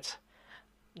vôbec.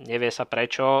 Nevie sa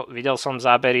prečo. Videl som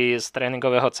zábery z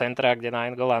tréningového centra, kde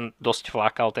Nainggolan dosť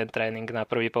flákal ten tréning na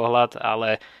prvý pohľad,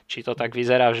 ale či to tak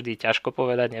vyzerá vždy, ťažko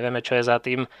povedať, nevieme, čo je za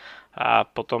tým. A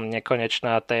potom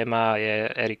nekonečná téma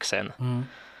je Eriksen.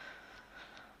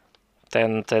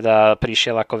 Ten teda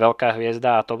prišiel ako veľká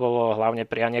hviezda a to bolo hlavne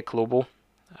prianie klubu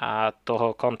a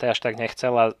toho Conte až tak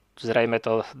nechcel a zrejme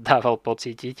to dával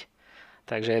pocítiť.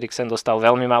 Takže Eriksen dostal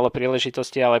veľmi málo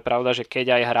príležitosti, ale pravda, že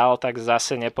keď aj hral, tak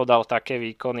zase nepodal také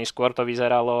výkony. Skôr to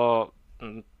vyzeralo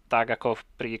tak ako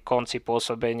pri konci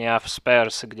pôsobenia v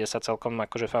Spurs, kde sa celkom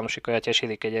akože fanúšikovia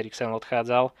tešili, keď Eriksen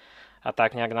odchádzal a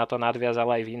tak nejak na to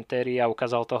nadviazal aj v Interi a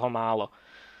ukázal toho málo.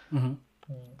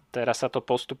 Teraz sa to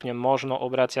postupne možno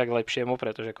obracia k lepšiemu,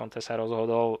 pretože Conte sa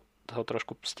rozhodol ho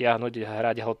trošku stiahnuť,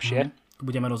 hrať hlbšie.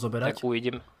 Budeme rozoberať. Tak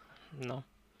uvidím. No.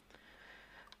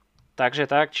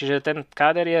 Takže tak, čiže ten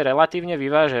káder je relatívne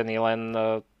vyvážený, len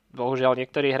bohužiaľ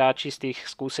niektorí hráči z tých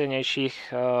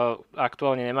skúsenejších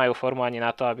aktuálne nemajú formu ani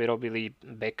na to, aby robili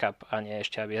backup a nie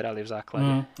ešte, aby hrali v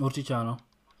základe. Určite áno.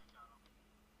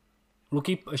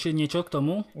 Luky, ešte niečo k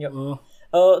tomu? Jo.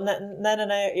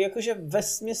 Ne, jakože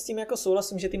vesměs s tím jako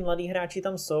souhlasím, že ty mladí hráči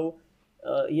tam jsou,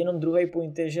 jenom druhý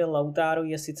point je, že Lautaro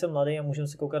je sice mladý a můžeme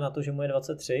si koukat na to, že mu je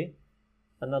 23,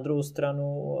 a na druhou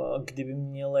stranu, kdyby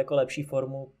měl jako lepší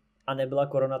formu a nebyla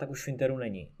korona, tak už v Interu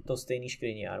není. To stejný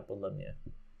Škriniar, podle mě.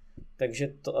 Takže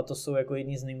to jsou jako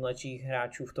jedni z nejmladších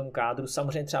hráčů v tom kádru.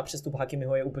 Samozřejmě třeba přestup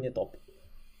Hakimiho je úplně top.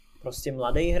 Prostě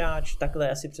mladý hráč, takhle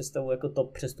asi představuji jako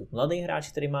top přestup. Mladý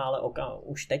hráč, který má ale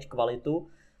už teď kvalitu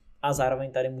a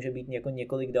zároveň tady může být jako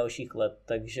několik dalších let.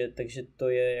 Takže to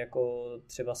je jako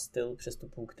třeba styl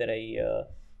přestupů,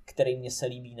 který mne se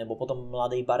líbí, nebo potom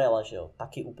mladý Barella, že jo,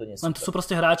 taky úplně super. To sú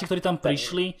proste hráči, ktorí tam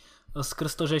prišli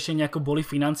skrz to, že ešte nejako boli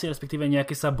financie, respektíve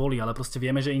nejaké sa boli, ale proste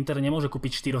vieme, že Inter nemôže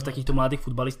kúpiť 4 takýchto mladých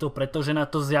futbalistov, pretože na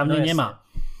to zjavne nemá.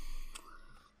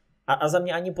 A za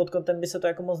mě ani pod kontem by se to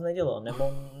jako moc nedělo,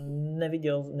 nebo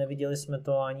neviděli jsme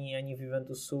to ani v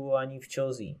Juventusu, ani v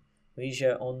Chelsea. Víš,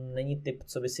 že on není typ,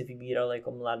 co by si vybíral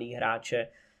jako mladý hráče,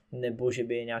 nebo že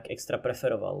by je nějak extra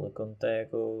preferoval. Conte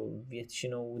jako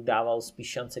většinou dával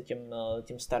spíš šance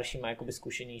těm starším a jakoby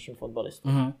zkušenějším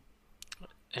fotbalistům.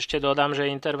 Ešte dodám,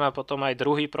 že Inter má potom aj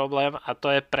druhý problém a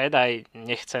to je predaj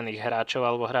nechcených hráčov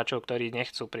alebo hráčov, ktorí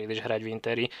nechcú príliš hrať v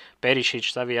Interi.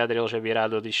 Perišič sa vyjadril, že by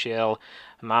rád odišiel.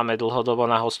 Máme dlhodobo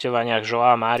na hosťovaniach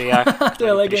Joao Mária,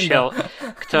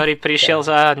 ktorý prišiel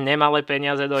za nemalé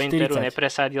peniaze do Interu, 40.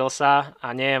 Nepresadil sa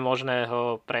a nie je možné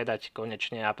ho predať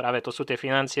konečne. A práve to sú tie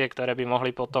financie, ktoré by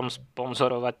mohli potom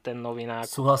sponzorovať ten nový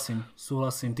nákup.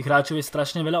 Súhlasím. Tých hráčov je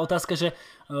strašne veľa. Otázka, že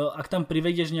ak tam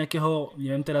privedieš nejakého,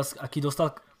 neviem teraz, aký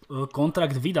dostal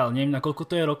kontrakt Vidal, neviem na koľko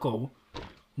to je rokov,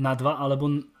 na 2 alebo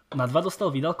na 2 dostal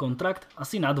Vidal kontrakt?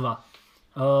 Asi na 2.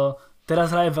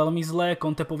 Teraz hraje veľmi zle,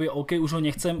 Conte povie OK, už ho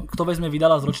nechcem, kto vezme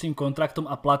Vidala s ročným kontraktom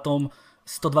a platom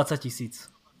 120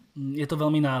 000. Je to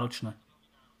veľmi náročné.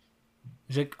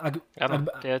 Že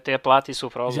tie platy sú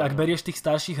problém. Že ak berieš tých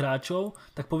starších hráčov,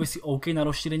 tak povie si OK, na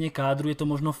rozšírenie kádru je to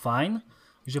možno fajn,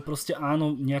 že proste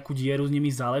áno, nejakú dieru s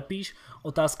nimi zalepíš.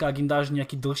 Otázka, ak im dáš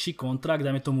nejaký dlhší kontrakt,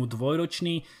 dajme tomu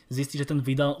 2-ročný, zistíš, že ten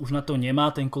Vidal už na to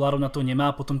nemá, ten Kolarov na to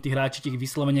nemá, potom tí hráči ich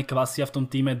vyslovene kvasia v tom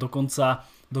týme do konca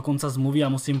zmluvy a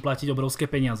musím platiť obrovské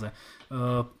peniaze.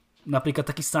 Napríklad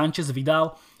taký Sanchez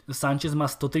má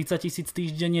 130 000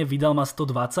 týždenne, Vidal má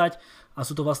 120 a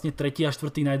sú to vlastne tretí a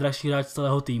štvrtý najdražší hráč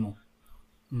celého týmu.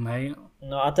 Hej.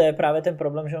 No a to je právě ten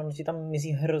problém, že on ti tam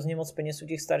mizí hrozně moc peněz u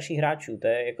těch starších hráčů. To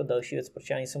je jako další věc, proč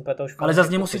já nejsem úplně toho špatný. Ale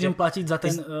zase nemusíš im platiť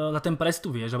za ten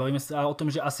prestup, vieš. Bavíme sa o tom,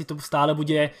 že asi to stále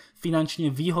bude finančne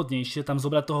výhodnejšie tam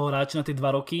zobrať toho hráča na tie 2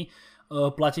 roky,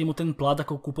 platiť mu ten plat,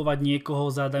 ako kupovať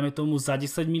niekoho za, dajme tomu, za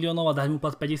 10 miliónov a dať mu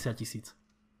plat 50 000.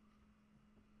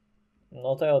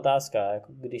 No to je otázka,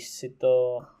 jako když si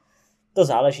to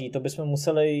záleží, to bychom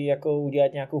museli jako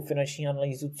udělat nějakou finanční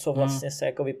analýzu, co vlastně se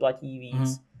jako vyplatí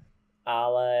víc.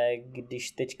 Ale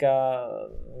když teďka,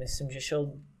 myslím, že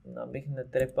šel, abych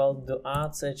netrepal do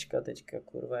ACčka teďka,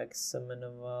 kurva, jak se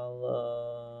jmenoval,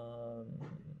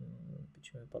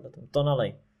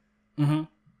 Tonali.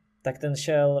 Tak ten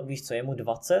šel, víš co, je mu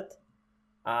 20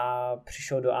 a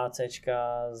přišel do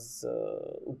ACčka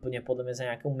úplně podle mě za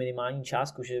nějakou minimální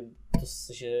částku,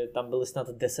 že tam byly snad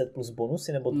 10 plus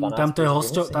bonusy nebo 12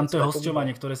 Tam to je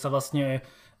hosťovanie, ktoré sa vlastne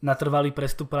na trvalý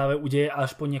prestup práve udeje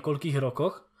až po niekoľkých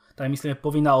rokoch. To je, myslím,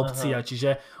 povinná opcia,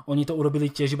 čiže oni to urobili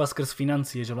tiež iba skrz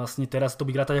financie, že vlastne teraz to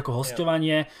by rátať ako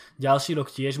hosťovanie, ďalší rok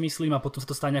tiež myslím a potom sa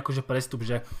to stane akože prestup,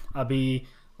 že aby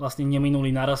vlastne neminuli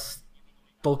naraz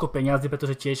toľko peňazí,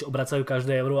 pretože tiež obracajú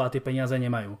každé euro a tie peniaze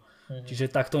nemajú.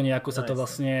 Čiže takto nejako sa to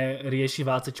vlastne rieši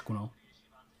v ACčku, no.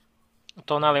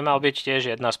 Tonali mal byť tiež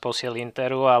jedna z posiel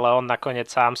Interu, ale on nakoniec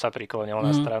sám sa priklonil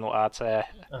na stranu AC.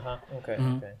 Aha, okay.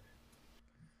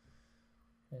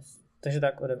 Takže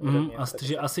tak ode mňa.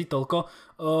 Takže asi toľko.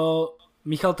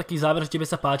 Michal, taký záver, že tebe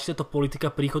sa páči táto politika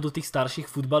príchodu tých starších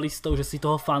futbalistov, že si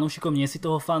toho fanúšikom, nie si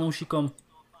toho fanúšikom?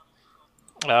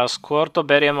 Skôr to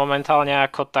berie momentálne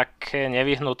ako také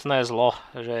nevyhnutné zlo,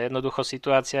 že jednoducho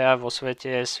situácia vo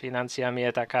svete s financiami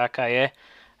je taká, aká je.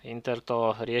 Inter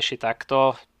to rieši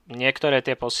takto. Niektoré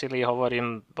tie posily,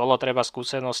 hovorím, bolo treba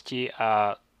skúsenosti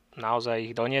a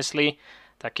naozaj ich doniesli.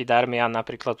 Taký Darmian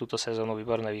napríklad túto sezónu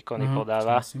výborné výkony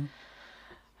podáva.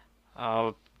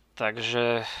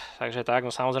 Takže tak,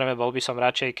 no samozrejme bol by som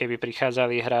radšej, keby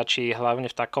prichádzali hráči hlavne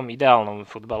v takom ideálnom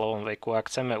futbalovom veku. Ak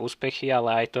chceme úspechy,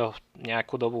 ale aj to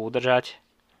nejakú dobu udržať,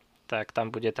 tak tam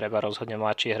bude treba rozhodne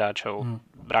mladších hráčov.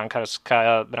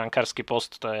 Brankársky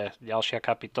post, to je ďalšia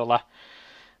kapitola,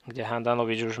 kde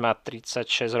Handanovič už má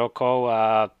 36 rokov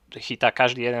a chytá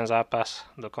každý jeden zápas.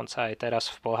 Dokonca aj teraz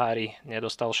v pohári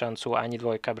nedostal šancu ani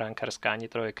dvojka brankárska, ani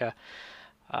trojka.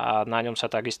 A na ňom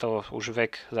sa takisto už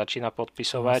vek začína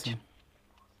podpisovať.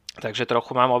 Takže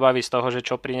trochu mám obavy z toho, že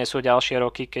čo prinesú ďalšie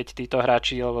roky, keď títo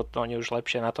hráči, lebo oni už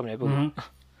lepšie na tom nebudú.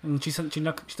 Či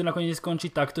to nakoniec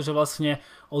skončí takto, že vlastne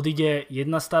odíde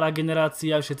jedna stará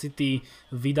generácia, všetci tí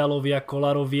Vidalovia,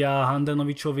 Kolarovia,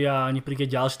 Handanovičovia a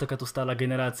nepríde ďalšia takáto stará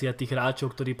generácia tých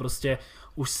hráčov, ktorí proste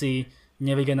už si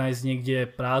nevedia nájsť niekde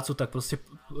prácu, tak proste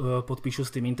podpíšu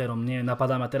s tým Interom. Nie,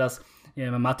 napadá ma teraz,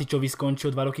 neviem, Matičovi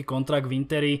skončil 2 roky kontrakt v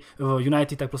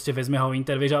United, tak proste vezme ho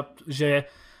Inter. Vieš, že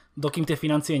dokým tie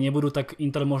financie nebudú, tak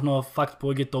Inter možno fakt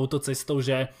pôjde touto cestou,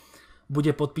 že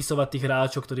bude podpisovať tých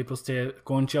hráčov, ktorí proste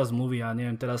končia zmluvy. Ja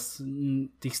neviem, teraz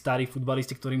tých starých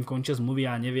futbalisti, ktorým končia zmluvy,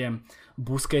 ja neviem,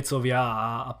 Busquetsovia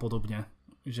a podobne.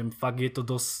 Že fakt je to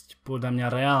dosť podľa mňa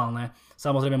reálne.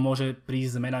 Samozrejme môže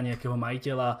prísť zmena nejakého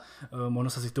majiteľa,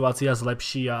 možno sa situácia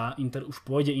zlepší a Inter už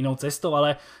pôjde inou cestou,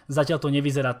 ale zatiaľ to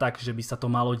nevyzerá tak, že by sa to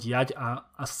malo diať a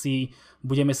asi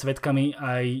budeme svedkami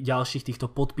aj ďalších týchto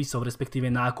podpisov,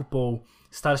 respektíve nákupov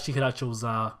starších hráčov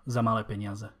za malé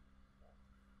peniaze.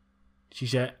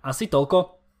 Čiže asi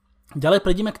toľko. Ďalej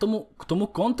prejdeme k tomu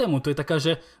Contemu. To je taká,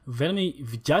 že veľmi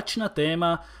vďačná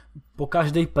téma. Po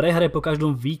každej prehre, po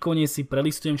každom výkone si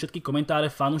prelistujem všetky komentáre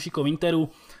fanúšikov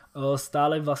Interu.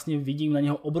 Stále vlastne vidím na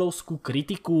neho obrovskú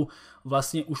kritiku.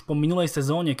 Vlastne už po minulej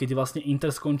sezóne, keď vlastne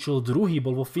Inter skončil druhý,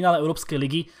 bol vo finále Európskej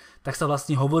ligy, tak sa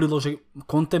vlastne hovorilo, že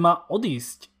Conte má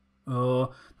odísť.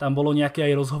 Tam bolo nejaké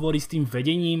aj rozhovory s tým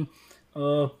vedením.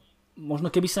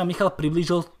 Možno keby sa Michal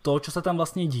priblížil to, čo sa tam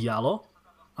vlastne dialo,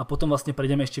 a potom vlastne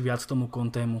prejdeme ešte viac k tomu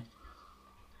Contemu.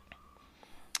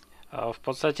 V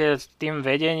podstate s tým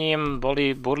vedením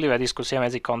boli burlivé diskusie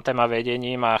medzi Contem a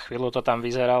vedením a chvíľu to tam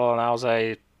vyzeralo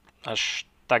naozaj až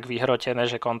tak vyhrotené,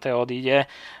 že Conte odíde,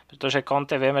 pretože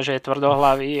Conte vieme, že je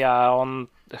tvrdohlavý a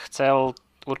on chcel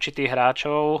určitých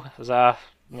hráčov za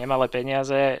nemalé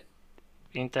peniaze.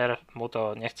 Inter mu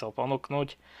to nechcel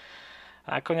ponúknuť.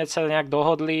 Nakoniec sa nejak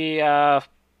dohodli a v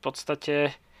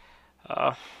podstate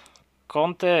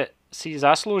Conte si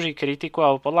zaslúži kritiku,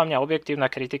 ale podľa mňa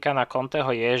objektívna kritika na Conteho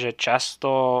je, že často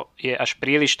je až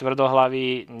príliš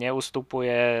tvrdohlavý,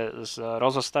 neustupuje z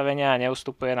rozostavenia a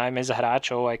neustupuje najmä z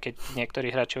hráčov, aj keď niektorí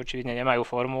hráči očividne nemajú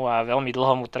formu a veľmi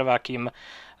dlho mu trvá, kým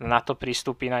na to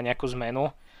pristúpi na nejakú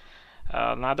zmenu.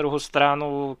 A na druhú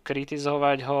stranu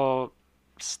kritizovať ho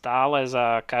stále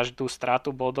za každú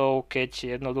stratu bodov,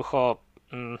 keď jednoducho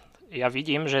ja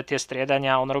vidím, že tie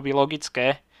striedania on robí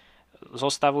logické,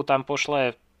 zostavu tam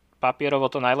pošle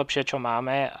papierovo to najlepšie, čo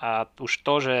máme a už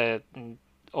to, že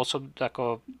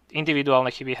ako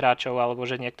individuálne chyby hráčov alebo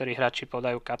že niektorí hráči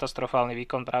podajú katastrofálny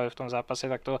výkon práve v tom zápase,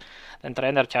 tak to ten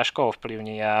tréner ťažko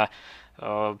ovplyvní a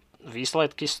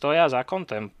výsledky stoja za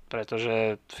Contem,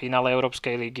 pretože v finále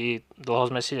Európskej ligy dlho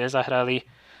sme si nezahrali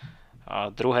a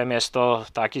druhé miesto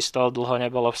takisto dlho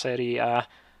nebolo v sérii a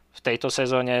v tejto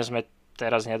sezóne sme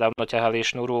teraz nedávno ťahali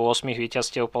šnúru 8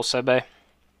 víťazstiev po sebe.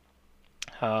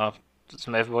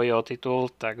 Sme v boji o titul,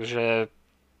 takže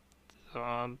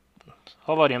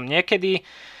hovorím, niekedy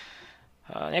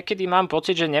mám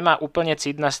pocit, že nemá úplne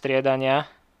cít na striedania,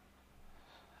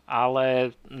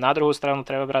 ale na druhú stranu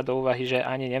treba brať do úvahy, že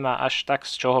ani nemá až tak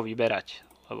z čoho vyberať,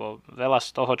 lebo veľa z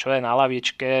toho, čo je na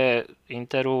lavičke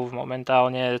Interu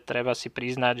momentálne, treba si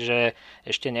priznať, že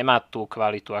ešte nemá tú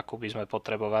kvalitu, akú by sme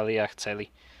potrebovali a chceli.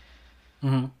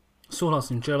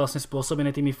 Súhlasím, čo je vlastne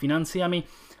spôsobené tými financiami.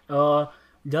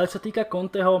 Ďalej sa týka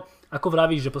Conteho, ako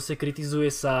vravíš, že proste kritizuje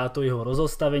sa to jeho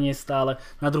rozostavenie stále.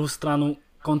 Na druhú stranu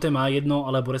Conte má jedno,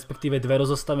 alebo respektíve dve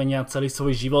rozostavenia celý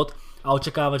svoj život a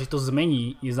očakáva, že to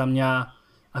zmení, je za mňa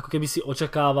ako keby si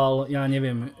očakával, ja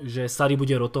neviem, že Sarri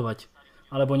bude rotovať.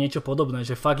 Alebo niečo podobné,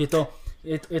 že fakt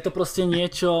je to proste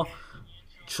niečo,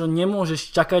 čo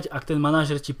nemôžeš čakať, ak ten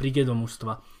manažer ti príde do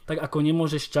mužstva. Tak ako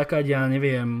nemôžeš čakať, ja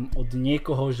neviem, od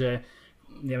niekoho, že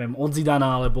neviem, od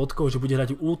Zidana alebo od koho, že bude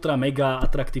hrať ultra mega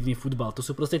atraktívny futbal. To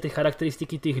sú proste tie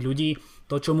charakteristiky tých ľudí,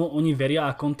 to čomu oni veria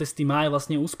a kontesty má aj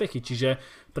vlastne úspechy. Čiže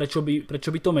prečo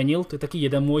by to menil? To je taký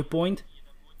jeden môj point.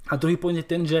 A druhý point je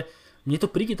ten, že mne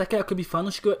to príde také, ako by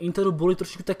fanúšikovia Interu boli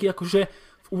trošku takí akože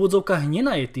v úvodzovkách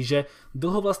nenajetí, že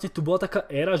dlho vlastne tu bola taká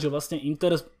éra, že vlastne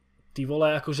Inter ty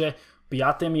vole, akože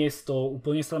 5. miesto,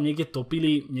 úplne sa tam niekde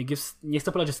topili,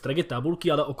 nechcem povedať, že v strede tabulky,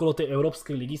 ale okolo tej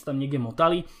Európskej ligy sa tam niekde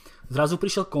motali. Zrazu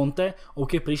prišiel Conte,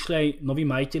 OK, prišli aj noví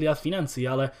majitelia financií,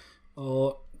 ale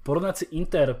porovnať si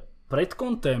Inter pred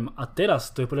Contem a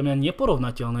teraz, to je podľa mňa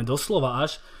neporovnateľné, doslova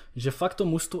až, že fakt to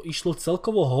mužstvo išlo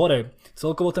celkovo hore,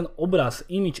 celkovo ten obraz,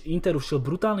 image Interu šiel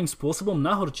brutálnym spôsobom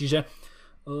nahor, čiže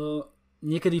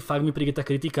niekedy fakt mi príde tá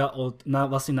kritika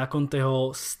vlastne na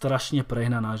Conteho strašne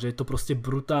prehnaná, že je to proste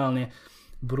brutálne,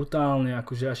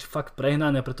 akože až fakt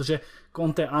prehnané, pretože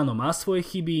Conte áno, má svoje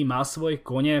chyby, má svoje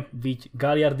kone, viď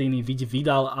Gagliardini, viď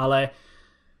Vidal, ale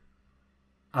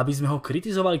aby sme ho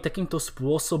kritizovali takýmto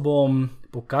spôsobom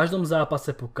po každom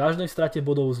zápase, po každej strate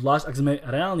bodov, zvlášť ak sme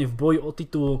reálne v boji o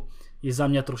titul, je za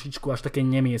mňa trošičku až také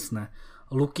nemiestne.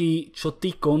 Luky, čo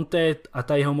ty Conte a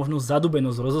tá jeho možnosť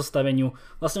zadubenosť v rozostaveniu,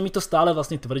 vlastne my to stále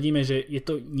vlastne tvrdíme, že je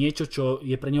to niečo, čo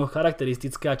je pre neho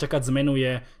charakteristické a čakať zmenu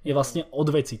je vlastne od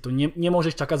veci. To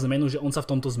nemôžeš čakať zmenu, že on sa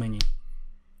v tomto zmení.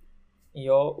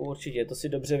 Jo, určitě, to si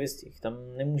dobře vystihl. Tam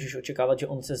nemůžeš očekávat, že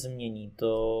on se změní.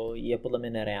 To je podle mě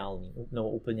nereálný, no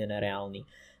úplně nereálný.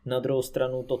 Na druhou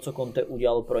stranu to, co Conte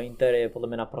udělal pro Inter, je podle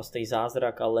mě naprostý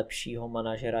zázrak a lepšího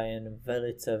manažera jen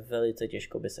velice, velice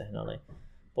těžko by sehnali.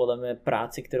 Podle mě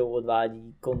práci, kterou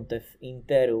odvádí Conte v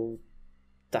Interu,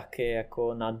 tak je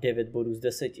jako na 9 bodů z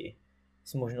 10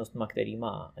 s možnostma, který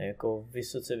má. Je jako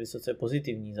vysoce, vysoce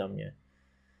pozitivní za mě.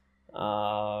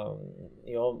 A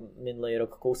jo, minulý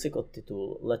rok kousek od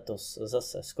titul, letos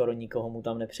zase skoro nikoho mu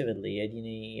tam nepřivedli.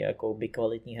 Jediný jako by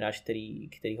kvalitní hráč,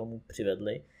 který ho mu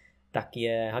přivedli, tak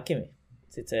je Hakimi.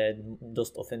 Sice je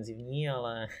dost ofenzivní,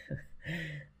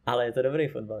 ale je to dobrý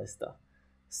fotbalista.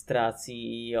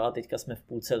 Ztrácí, jo, a teďka jsme v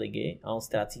půlce ligy a on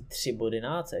ztrácí 3 body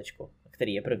na ACčko,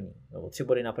 který je první, nebo 3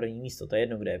 body na první místo, to je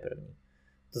jedno, kde je první.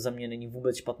 To za mě není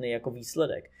vůbec špatný jako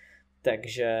výsledek.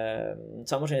 Takže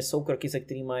samozřejmě jsou kroky, se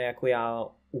kterými jako já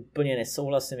úplně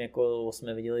nesouhlasím, jako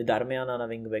jsme viděli Darmiana na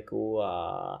wingbacku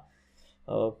a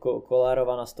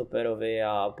Kolarova na stoperovi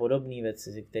a podobné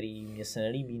věci, které mě se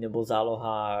nelíbí, nebo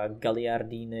záloha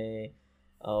Gagliardini,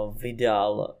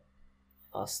 Vidal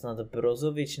a snad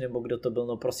Brozovič, nebo kdo to byl,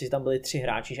 no prostě tam byli 3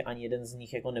 hráči, že ani jeden z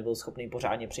nich jako nebyl schopný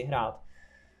pořádně přihrát.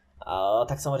 A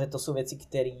tak samozřejmě to jsou věci,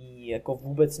 které jako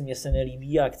vůbec mě se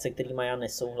nelíbí a se kterými já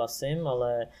nesouhlasím,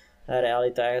 ale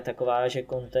realita je taková, že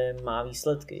Conte má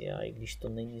výsledky a i když to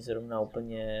není zrovna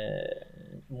úplně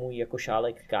můj jako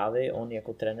šálek kávy, on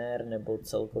jako trenér nebo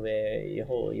celkově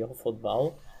jeho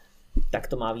fotbal, tak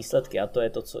to má výsledky a to je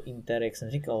to, co Inter, jak jsem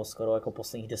říkal, skoro jako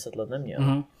posledních 10 let neměl.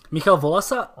 Mm-hmm. Michal,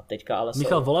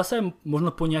 volá sa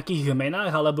možno po nejakých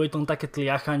menách, alebo je to také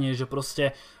tliachanie, že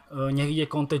proste nech ide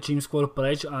Conte čím skôr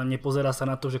preč a nepozerá sa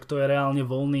na to, že kto je reálne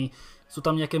voľný. Sú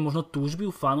tam nejaké možno túžby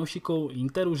u fanúšikov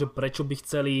Interu, že prečo by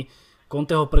chceli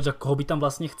Conteho preč a koho by tam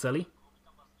vlastne chceli?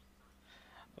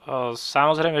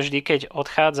 Samozrejme vždy, keď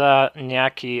odchádza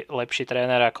nejaký lepší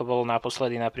tréner, ako bol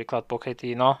naposledy napríklad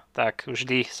Pochettino, tak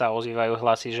vždy sa ozývajú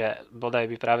hlasy, že bodaj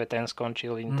by práve ten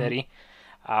skončil v Interi.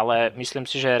 Ale myslím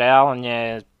si, že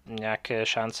reálne nejaké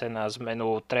šance na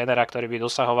zmenu trénera, ktorý by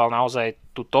dosahoval naozaj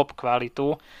tú top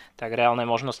kvalitu, tak reálne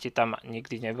možnosti tam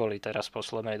nikdy neboli teraz v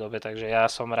poslednej dobe. Takže ja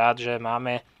som rád, že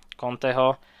máme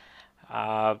Conteho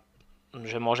a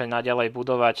že môže naďalej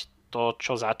budovať to,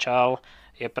 čo začal.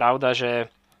 Je pravda, že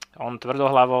on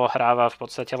tvrdohlavo hráva v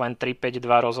podstate len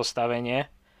 3-5-2 rozostavenie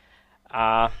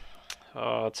a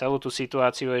celú tú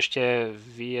situáciu ešte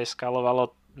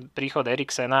vyeskalovalo príchod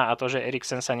Eriksena a to, že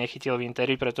Eriksen sa nechytil v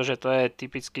Interi, pretože to je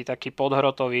typicky taký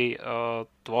podhrotový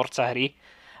tvorca hry,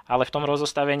 ale v tom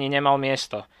rozostavení nemal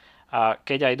miesto. A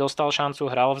keď aj dostal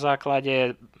šancu, hral v základe,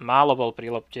 málo bol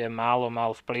pri lopte, málo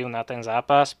mal vplyv na ten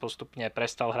zápas, postupne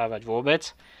prestal hrávať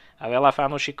vôbec a veľa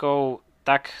fanúšikov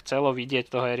tak chcelo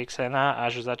vidieť toho Eriksena,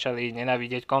 až začali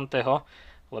nenávidieť Conteho,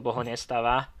 lebo ho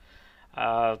nestáva.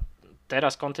 A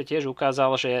teraz Conte tiež ukázal,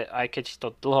 že aj keď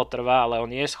to dlho trvá, ale on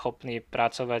je schopný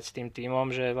pracovať s tým tímom,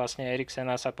 že vlastne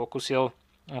Eriksena sa pokusil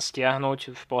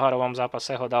stiahnuť, v pohárovom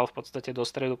zápase ho dal v podstate do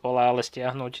stredu pola, ale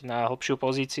stiahnuť na hlbšiu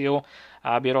pozíciu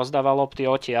a aby rozdával lopty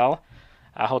odtiaľ.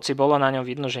 A hoci bolo na ňom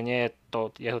vidno, že nie je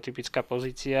to jeho typická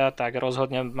pozícia, tak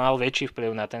rozhodne mal väčší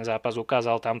vplyv na ten zápas.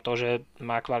 Ukázal tam to, že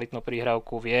má kvalitnú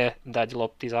prihrávku, vie dať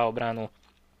lopty za obranu.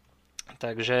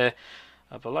 Takže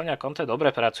podľa mňa Conte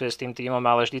dobre pracuje s tým tímom,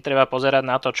 ale vždy treba pozerať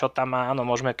na to, čo tam má. Áno,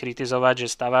 môžeme kritizovať,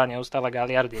 že stavá neustále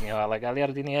Gagliardiniho, ale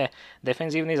Gagliardini je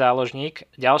defenzívny záložník.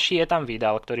 Ďalší je tam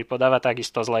Vidal, ktorý podáva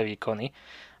takisto zlé výkony.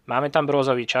 Máme tam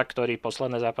Brozoviča, ktorý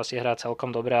posledné zápasy hrá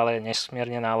celkom dobre, ale je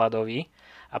nesmierne náladový.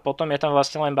 A potom je tam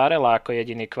vlastne len Barella ako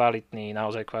jediný kvalitný,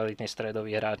 naozaj kvalitný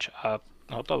stredový hráč. A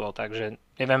hotovo, takže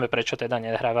nevieme, prečo teda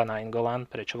nehráva na Nainggolan,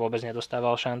 prečo vôbec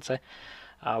nedostával šance,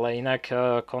 ale inak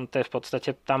Conte v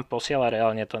podstate tam posiela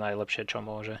reálne to najlepšie, čo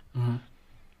môže.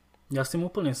 Já s tím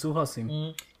úplně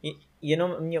souhlasím.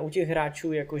 Jenom mě u těch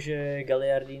hráčů, jakože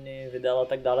Gagliardini vydal a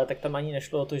tak dále, tak tam ani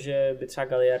nešlo o to, že by třeba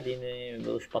Gagliardini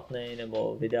byl špatný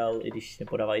nebo vydal, i když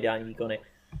nepodával ideální výkony,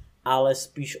 ale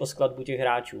spíš o skladbu těch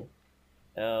hráčů.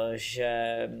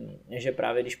 Že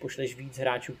právě když pošleš víc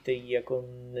hráčů, kteří jako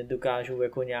nedokážou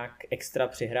jako nějak extra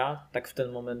přihrát, tak v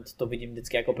ten moment to vidím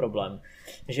vždycky jako problém.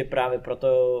 Že právě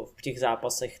proto v těch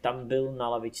zápasech tam byl na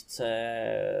lavičce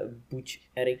buď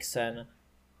Eriksen,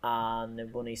 a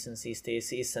nebo nejsem si jistý,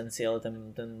 jestli i Sensi, ale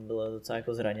ten byl docela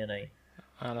jako zraněný.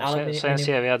 Áno,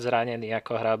 Sensi je viac zranený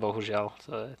ako hrá, bohužiaľ,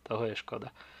 toho je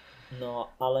škoda. No,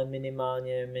 ale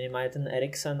minimálně ten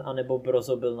Eriksen anebo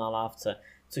Brozo byl na lávce,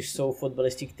 což jsou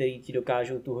fotbalisti, kteří ti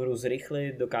dokážou tu hru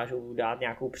zrychlit, dokážou dát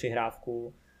nějakou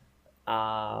přihrávku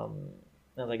a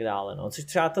tak dále. No. Což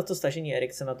třeba toto stažení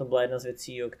Eriksena, to byla jedna z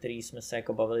věcí, o které jsme se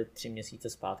jako bavili 3 měsíce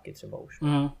zpátky třeba už.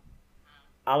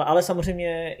 Ale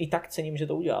samozřejmě i tak cením, že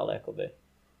to udělal, jakoby.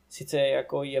 Sice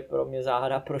jako je pro mě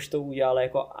záhada, proč to udělal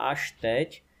jako až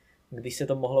teď, když se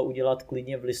to mohlo udělat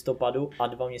klidně v listopadu a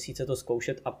 2 měsíce to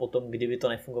zkoušet a potom, kdyby to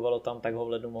nefungovalo tam, tak ho v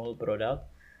lednu mohl prodat.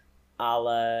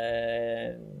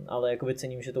 Ale jakoby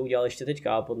cením, že to udělal ještě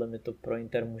teďka a podle mě to pro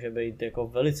Inter může být jako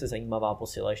velice zajímavá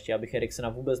posila ještě, abych Eriksena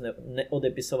vůbec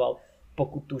neodepisoval,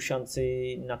 pokud tu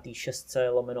šanci na té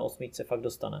 6/8 fakt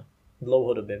dostane.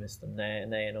 Dlouhodobě myslím,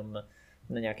 nejenom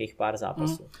na nejakých pár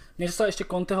zápasov. Než sa ešte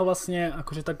Conteho vlastne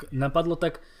akože tak napadlo,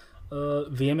 tak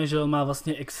vieme, že on má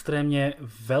vlastne extrémne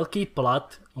veľký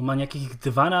plat, on má nejakých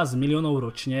 12 miliónov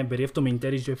ročne, berie v tom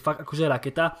Interi, že fakt akože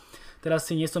raketa. Teraz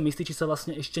si nie som istý, či sa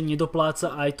vlastne ešte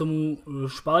nedopláca aj tomu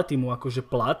Spallettimu akože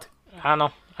plat.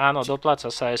 Áno,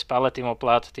 dopláca sa aj Spallettimu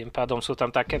plat, tým pádom sú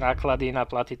tam také náklady na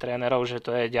platy trénerov, že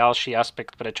to je ďalší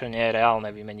aspekt, prečo nie je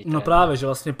reálne vymeniť No práve, že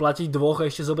vlastne platiť dvoch a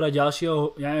ešte zobrať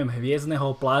ďalšieho, ja neviem,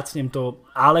 hviezdneho, plácnem to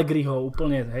Allegriho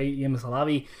úplne, hej, jem z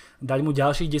hlavy, dať mu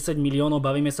ďalších 10 miliónov,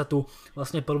 bavíme sa tu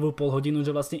vlastne prvú pol hodinu, že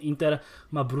vlastne Inter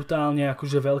má brutálne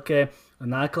akože veľké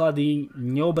náklady,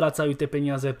 neobracajú tie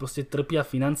peniaze, proste trpia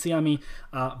financiami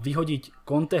a vyhodiť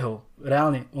Conteho,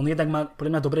 reálne, on jednak má pre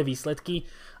mňa dobré výsledky,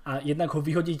 a jednak ho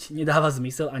vyhodiť nedáva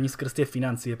zmysel ani skrz tie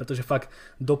financie, pretože fakt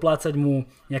doplácať mu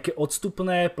nejaké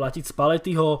odstupné, platiť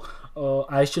Spallettiho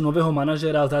a ešte nového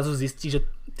manažéra a zrazu zistí, že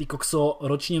ty kokso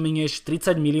ročne minieš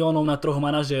 30 miliónov na 3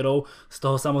 manažérov, z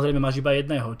toho samozrejme máš iba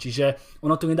jedného, čiže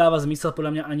ono tu nedáva zmysel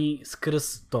podľa mňa ani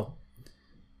skrz to.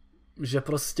 Že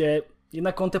proste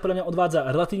jednak Conte podľa mňa odvádza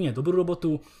relatívne dobrú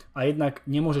robotu a jednak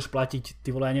nemôžeš platiť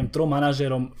ty vole, ja neviem, 3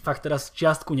 manažérom, fakt teraz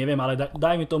čiastku neviem, ale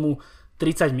dajme tomu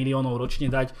 30 miliónov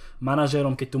ročne dať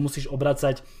manažérom, keď tu musíš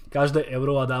obracať každé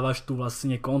euro a dávaš tu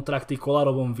vlastne kontrakty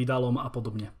Kolárovom, Vidalom a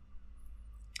podobne.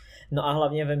 No a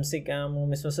hlavně vem si, kámo,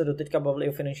 my jsme se doteďka bavili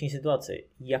o finanční situaci.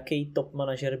 Jaký top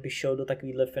manažer by šel do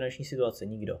takovéhle finanční situace?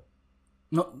 Nikdo.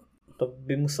 No, to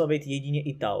by musel být jedině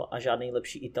Ital a žádný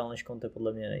lepší Ital než Conte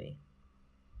podle mě není.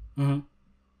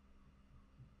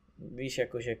 Víš,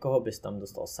 jakože koho bys tam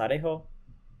dostal? Sarriho?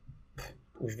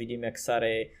 Už vidím, jak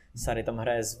Sarri tam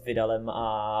hraje s Vidalem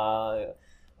a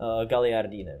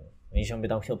Gagliardinem. Víš, on by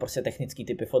tam chtěl prostě technický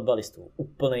typy fotbalistů.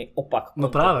 Úplný opak. No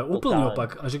právě, úplný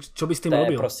opak. A že, čo bys tím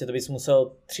robil? Prostě to bys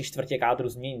musel 3/4 kádru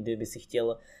změnit, kdyby si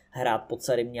chtěl hrát pod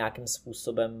Sarrim nějakým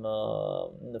způsobem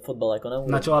fotbal jako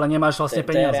neumím. Na čo ale nemáš vlastně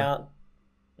peníze.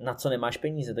 Na co nemáš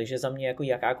peníze, takže za mě jako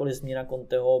jakákoliv změna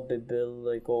Conteho by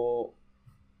byl jako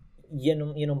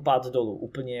jenom pád dolů.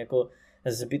 Úplně jako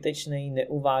zbytečný,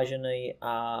 neuvážený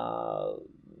a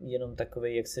jenom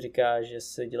takový, jak se říká, že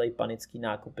se dělají panický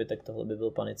nákupy, tak tohle by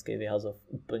byl panický vyhazov.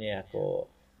 Úplně jako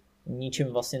ničím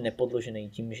vlastně nepodložený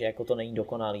tím, že jako to není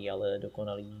dokonalý, ale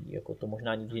dokonalý jako to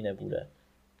možná nikdy nebude.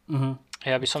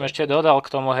 Ja by som ešte dodal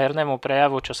k tomu hernému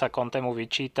prejavu, čo sa Contemu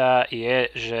vyčíta, je,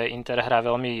 že Inter hrá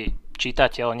veľmi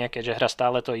čitateľne, keďže hrá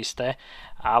stále to isté,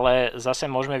 ale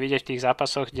zase môžeme vidieť v tých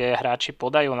zápasoch, kde hráči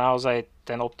podajú naozaj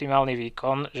ten optimálny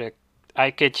výkon, že aj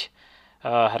keď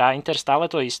hrá Inter stále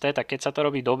to isté, tak keď sa to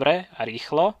robí dobre a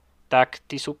rýchlo, tak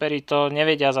tí superi to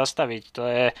nevedia zastaviť. To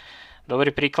je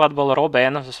dobrý príklad bol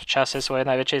Robben, v čase svojej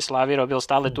najväčšej slávy robil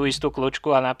stále tú istú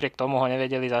kľúčku a napriek tomu ho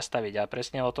nevedeli zastaviť. A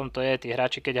presne o tom to je. Tí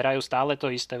hráči, keď hrajú stále to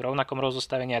isté v rovnakom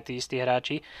rozostavení a tí istí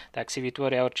hráči, tak si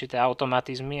vytvoria určité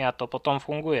automatizmy a to potom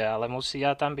funguje. Ale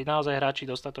musia tam byť naozaj hráči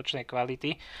dostatočnej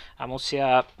kvality a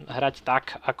musia hrať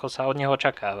tak, ako sa od neho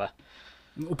očakáva.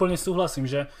 Úplne súhlasím,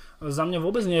 že za mňa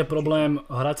vôbec nie je problém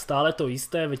hrať stále to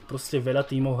isté, veď proste veľa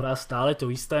tímov hrá stále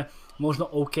to isté. Možno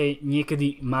OK,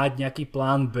 niekedy mať nejaký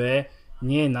plán B,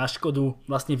 nie je na škodu.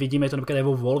 Vlastne vidíme to napríklad aj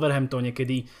vo Wolverhamptone,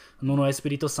 kedy Nuno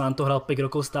Espirito Santo hral 5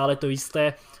 rokov stále to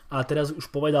isté a teraz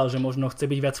už povedal, že možno chce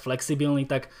byť viac flexibilný,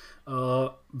 tak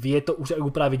vie to už aj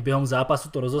upraviť behom zápasu,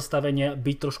 to rozostavenie,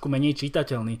 byť trošku menej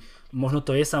čitateľný. Možno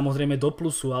to je samozrejme do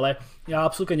plusu, ale ja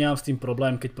absolútne nemám s tým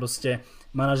problém, keď proste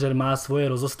manažer má svoje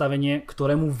rozostavenie,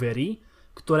 ktorému verí,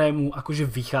 ktorému akože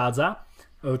vychádza,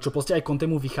 čo proste aj Conte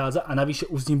mu vychádza a navyše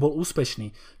už s ním bol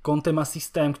úspešný. Conte má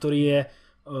systém, ktorý je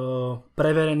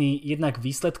preverený jednak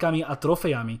výsledkami a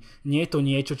trofejami. Nie je to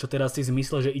niečo, čo teraz si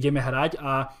zmyslel, že ideme hrať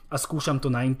a skúšam to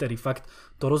na Interi. Fakt,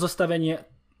 to rozostavenie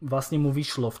vlastne mu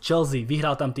vyšlo v Chelsea,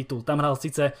 vyhral tam titul. Tam hral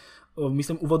síce,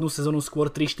 myslím, úvodnú sezónu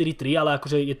skôr 3-4-3, ale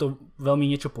akože je to veľmi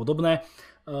niečo podobné.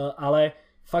 Ale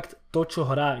fakt to, čo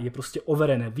hrá, je proste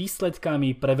overené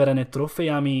výsledkami, preverené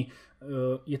trofejami.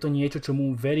 Je to niečo, čo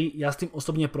mu verí. Ja s tým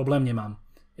osobne problém nemám.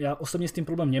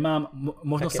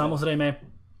 Možno také samozrejme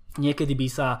niekedy by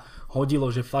sa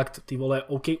hodilo, že fakt, ty vole,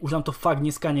 OK, už nám to fakt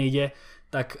dneska nejde,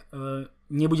 tak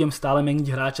nebudem stále meniť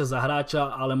hráča za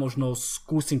hráča, ale možno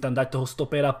skúsim tam dať toho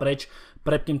stopera preč,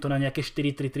 prepnem to na nejaké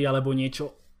 4-3-3 alebo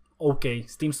niečo. OK,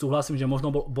 s tým súhlasím, že možno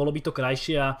bolo by to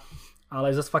krajšie,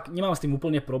 ale zase fakt nemám s tým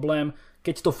úplne problém,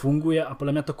 keď to funguje a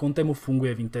podľa mňa to Contemu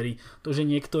funguje v Interi. To, že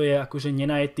niekto je akože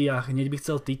nenajetý a hneď by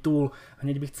chcel titul,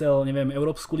 hneď by chcel, neviem,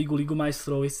 Európsku ligu, Ligu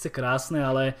majstrov, je síce krásne,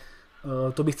 ale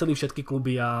to by chceli všetky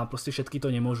kluby a proste všetky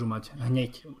to nemôžu mať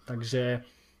hneď. Takže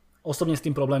osobne s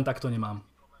tým problém takto nemám.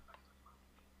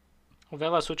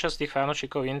 Veľa súčasných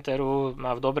fanúšikov Interu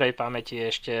má v dobrej pamäti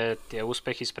ešte tie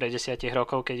úspechy spred 10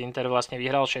 rokov, keď Inter vlastne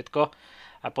vyhral všetko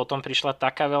a potom prišla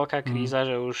taká veľká kríza,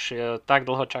 že už tak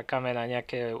dlho čakáme na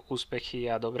nejaké úspechy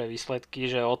a dobré výsledky,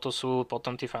 že o to sú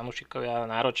potom tí fanúšikovia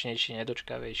náročnejší,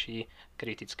 nedočkavejší,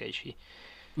 kritickejší.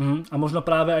 A možno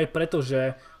práve aj preto,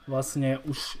 že vlastne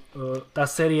už tá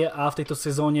série A v tejto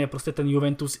sezóne, proste ten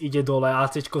Juventus ide dole,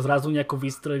 ACčko zrazu nejako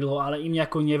vystrelilo, ale im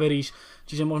nejako neveríš.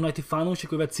 Čiže možno aj tí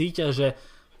fanúšikovia cítia, že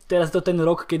teraz je to ten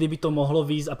rok, kedy by to mohlo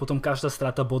výjsť a potom každá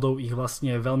strata bodov ich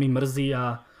vlastne veľmi mrzí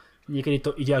a niekedy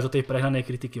to ide až do tej prehnanej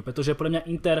kritiky. Pretože pre mňa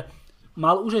Inter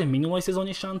mal už aj v minulej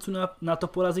sezóne šancu na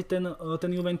to poraziť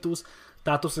ten Juventus.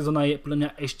 Táto sezóna je pre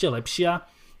mňa ešte lepšia,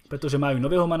 pretože majú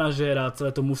nového manažéra,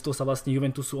 celé to mužstvo sa vlastne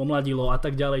Juventusu omladilo a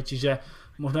tak ďalej, čiže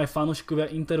možno aj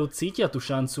fanúšikovia Interu cítia tú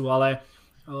šancu, ale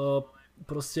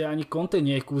proste ani Conte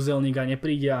nie je kúzelník a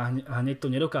nepríde a hneď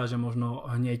to nedokáže možno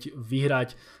hneď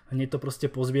vyhrať, hneď to proste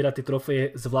pozbierať tie trofeje,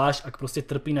 zvlášť ak proste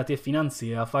trpí na tie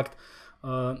financie a fakt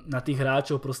na tých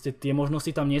hráčov proste tie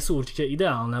možnosti tam nie sú určite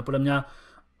ideálne a podľa mňa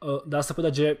dá sa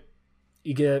povedať, že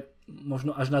ide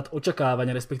možno až nad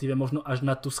očakávania, respektíve možno až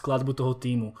na tú skladbu toho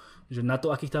tímu. Že na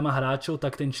to, akých tam má hráčov,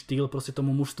 tak ten štýl proste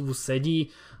tomu mužstvu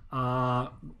sedí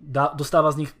a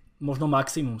dostáva z nich možno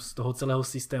maximum z toho celého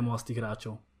systému a z tých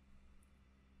hráčov.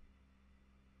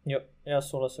 Jo, ja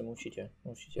súhlasím určite.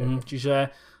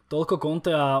 Čiže toľko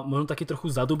Conte a možno taký trochu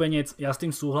zadubenec, ja s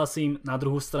tým súhlasím. Na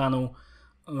druhú stranu,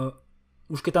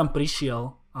 už keď tam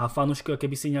prišiel a fanúškovia,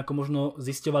 keby si nejako možno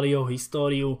zisťovali jeho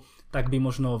históriu, tak by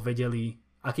možno vedeli,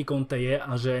 aký Conte je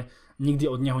a že nikdy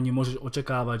od neho nemôžeš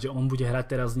očakávať, že on bude hrať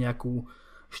teraz nejakú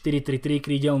 4-3-3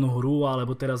 krídelnú hru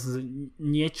alebo teraz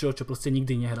niečo, čo proste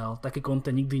nikdy nehral. Také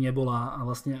Conte nikdy nebola a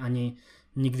vlastne ani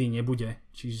nikdy nebude.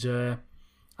 Čiže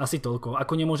asi toľko.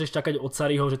 Ako nemôžeš čakať od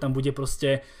Sarriho, že tam bude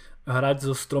proste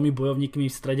hrať so 3 bojovníkmi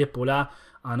v strede poľa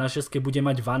a na šeske bude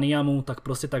mať Vaniamu, tak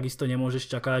proste takisto nemôžeš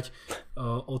čakať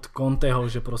od Conteho,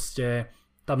 že proste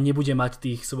tam nebude mať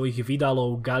tých svojich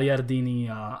Vidalov, Gagliardini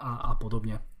a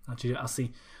podobne. Čiže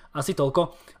asi toľko.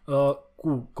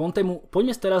 Ku Contemu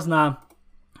poďme teraz na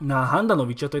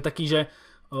Handanoviča. To je taký, že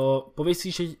povie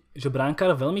si, že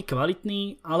brankár veľmi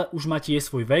kvalitný, ale už má tiež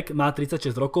svoj vek, má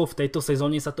 36 rokov, v tejto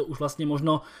sezóne sa to už vlastne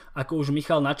možno, ako už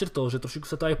Michal načrtol, že trošku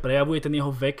sa to aj prejavuje, ten jeho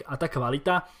vek a tá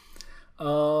kvalita.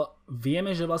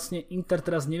 Vieme, že vlastne Inter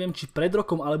teraz neviem, či pred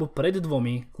rokom alebo pred 2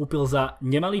 kúpil za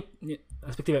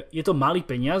respektíve je to malý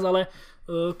peniaz, ale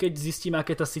keď zistíme,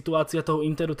 aká je tá situácia toho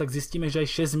Interu, tak zistíme, že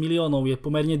aj 6 miliónov je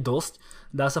pomerne dosť.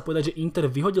 Dá sa povedať, že Inter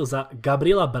vyhodil za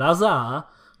Gabriela Brazaa,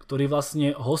 ktorý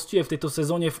vlastne hostuje v tejto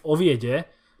sezóne v Oviede,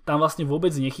 tam vlastne vôbec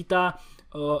nechytá.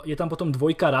 Je tam potom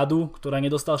 2 Radu, ktorá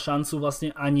nedostal šancu vlastne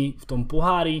ani v tom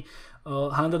pohári.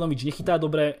 Handanovič nechytá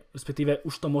dobre, respektíve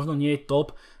už to možno nie je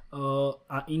top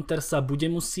a Inter sa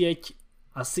bude musieť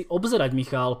asi obzerať,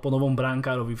 Michal, po novom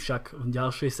brankárovi však v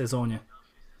ďalšej sezóne.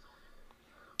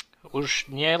 Už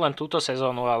nie len túto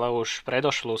sezónu, ale už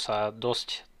predošlu sa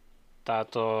dosť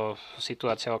táto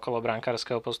situácia okolo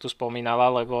brankárskeho postu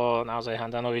spomínala, lebo naozaj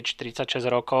Handanovič 36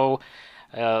 rokov.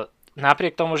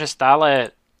 Napriek tomu, že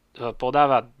stále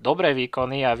podáva dobré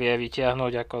výkony a vie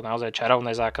vytiahnuť ako naozaj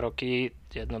čarovné zákroky.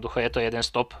 Jednoducho je to jeden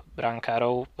z top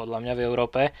brankárov podľa mňa v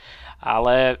Európe,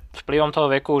 ale vplyvom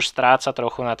toho veku už stráca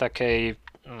trochu na takej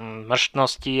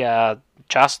mrštnosti a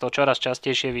čoraz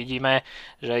častejšie vidíme,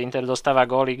 že Inter dostáva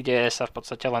góly, kde sa v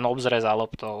podstate len obzre za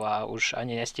loptou a už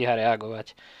ani nestíha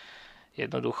reagovať.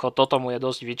 Jednoducho toto mu je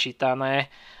dosť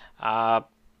vyčítané a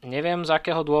neviem z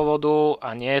akého dôvodu,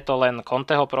 a nie je to len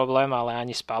Conteho problém, ale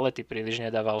ani Spalletti príliš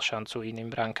nedával šancu iným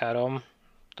brankárom.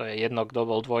 To je jedno, kto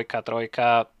bol 2,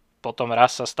 3. Potom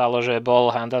raz sa stalo, že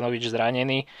bol Handanovič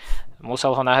zranený.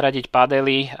 Musel ho nahradiť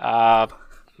Padeli a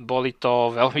boli to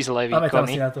veľmi zlé výkony. Pamätám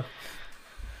si na to.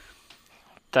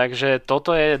 Takže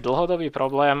toto je dlhodobý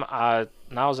problém a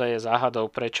naozaj je záhadou,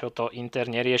 prečo to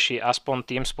Inter nerieši aspoň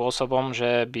tým spôsobom,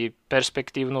 že by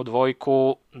perspektívnu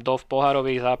dvojku do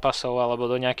pohárových zápasov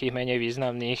alebo do nejakých menej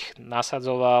významných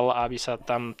nasadzoval, aby sa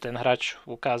tam ten hráč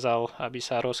ukázal, aby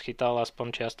sa rozchytal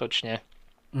aspoň čiastočne.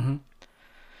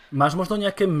 Máš možno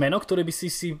nejaké meno, ktoré by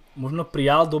si možno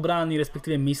prijal do brány,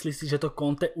 respektíve myslíš si, že to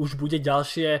Conte už bude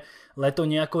ďalšie leto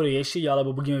nejako riešiť,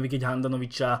 alebo budeme vidieť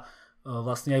Handanoviča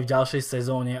vlastne aj v ďalšej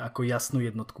sezóne ako jasnú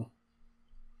jednotku?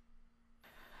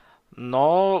 No,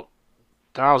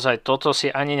 naozaj, toto si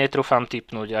ani netrúfam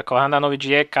tipnúť. Ako Handanovič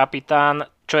je kapitán,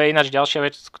 čo je ináč ďalšia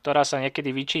vec, ktorá sa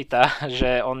niekedy vyčíta,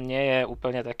 že on nie je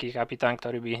úplne taký kapitán,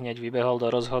 ktorý by hneď vybehol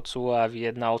do rozhodcu a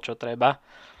vyjednal, čo treba.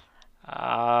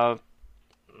 A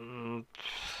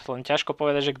len ťažko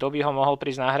povedať, že kto by ho mohol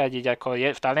prísť nahradiť. Ako je,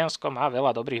 v Taliansku má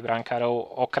veľa dobrých brankárov.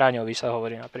 O Kráňovi sa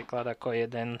hovorí napríklad ako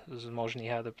jeden z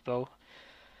možných adeptov.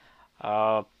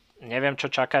 Neviem, čo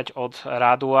čakať od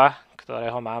Radua,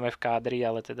 ktorého máme v kádri,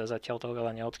 ale teda zatiaľ toho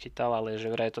veľa neodchytal, ale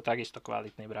že vraj je to takisto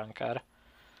kvalitný brankár.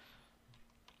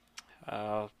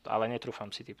 Ale netrúfam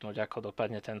si tipnúť, ako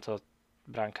dopadne tento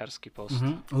brankársky post.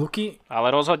 Luky? Ale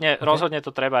rozhodne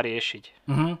to treba riešiť.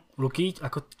 Luky,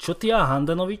 ako čo ty a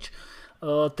Handanovič?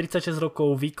 36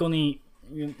 rokov, výkony,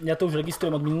 ja to už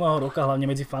registrujem od minulého roka, hlavne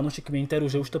medzi fanúšikmi Interu,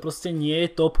 že už to proste nie je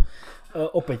top.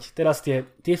 Opäť, teraz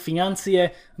tie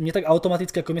financie, mne tak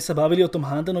automaticky, ako my sa bavili o tom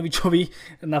Handanovičovi,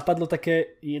 napadlo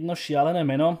také jedno šialené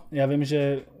meno. Ja viem,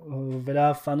 že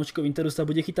veľa fanúšikov Interu sa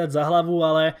bude chytať za hlavu,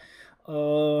 ale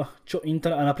čo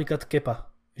Inter a napríklad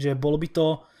Kepa. Že bol by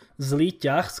to zlý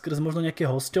ťah skrz možno nejaké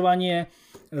hosťovanie,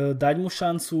 dať mu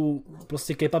šancu,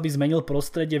 proste Kepa by zmenil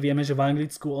prostredie, vieme, že v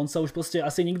Anglicku on sa už proste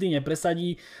asi nikdy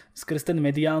nepresadí skrz ten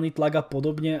mediálny tlak a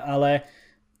podobne, ale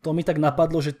to mi tak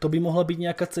napadlo, že to by mohla byť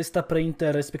nejaká cesta pre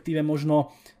Inter, respektíve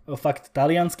možno fakt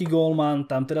taliansky gólman,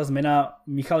 tam teraz mená,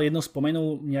 Michal jedno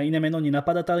spomenul, mňa iné meno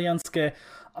nenapadá talianské,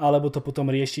 alebo to potom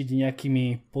riešiť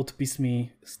nejakými podpismi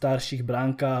starších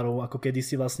brankárov, ako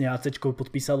kedysi vlastne ACčko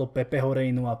podpísalo Pepeho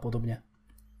Reinu a podobne.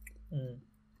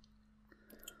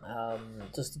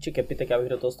 Co se týče Kepy, tak já bych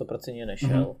do toho 100%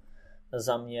 nešel.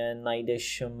 Za mě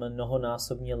najdeš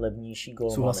mnohonásobně levnější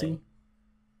golmany. Souhlasím.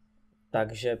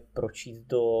 Takže proč jít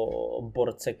do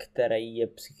borce, který je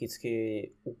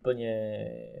psychicky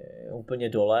úplně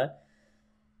dole,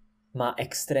 má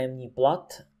extrémní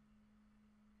plat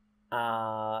a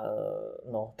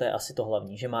no, to je asi to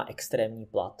hlavní, že má extrémní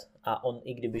plat a on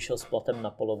i kdyby šel s platem na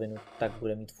polovinu, tak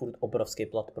bude mít furt obrovský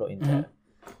plat pro Inter.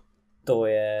 To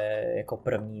je jako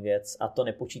první věc a to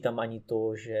nepočítám ani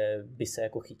to, že by se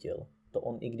jako chytil. To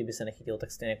on i kdyby se nechytil,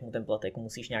 tak stejně jak mu ten platek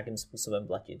musíš nějakým způsobem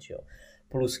platit, že jo.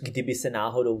 Plus kdyby se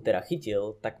náhodou teda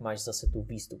chytil, tak máš zase tu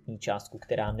výstupní částku,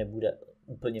 která nebude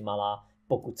úplně malá,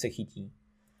 pokud se chytí.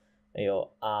 Jo,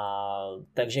 a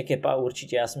takže Kepa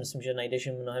určitě, já si myslím, že najdeš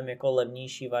mnohem jako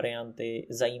levnější varianty,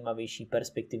 zajímavější,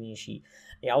 perspektivnější.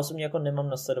 Já osobně jako nemám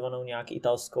nasledovanou nějak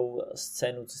italskou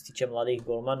scénu, co se týče mladých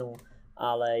golmanů,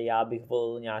 ale já bych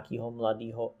volil nějakého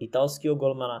mladého italského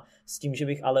golmana s tím, že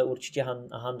bych ale určitě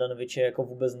Handanoviče jako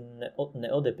vůbec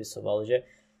neodepisoval, že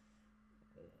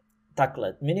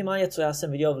takhle, minimálně co já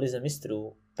jsem viděl v Lize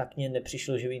mistrů, tak mně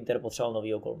nepřišlo, že by Inter potřeboval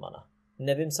novýho golmana.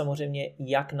 Nevím samozřejmě,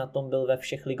 jak na tom byl ve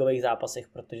všech ligových zápasech,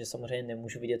 protože samozřejmě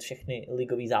nemůžu vidět všechny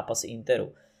ligové zápasy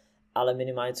Interu, ale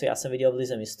minimálně co já jsem viděl v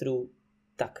Lize mistrů,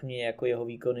 tak mě jako jeho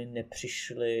výkony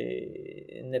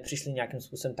nepřišly nějakým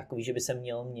způsobem takový, že by se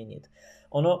měl měnit.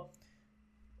 Ono,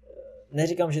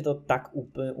 neříkám, že to tak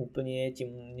úplně je, tím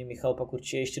mě Michal pak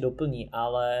určitě ještě doplní,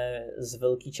 ale z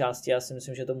velké části já si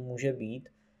myslím, že to může být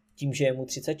tím, že je mu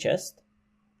 36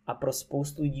 a pro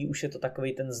spoustu lidí už je to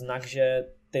takový ten znak, že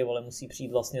ty vole musí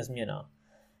přijít vlastně změna.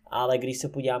 Ale když se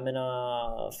podíváme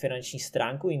na finanční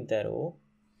stránku Interu,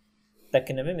 tak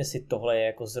nevím, jestli tohle je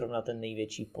jako zrovna ten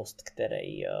největší post,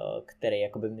 který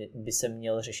jako by se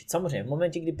měl řešit. Samozřejmě v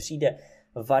momentě, kdy přijde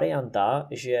varianta,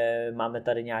 že máme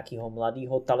tady nějakého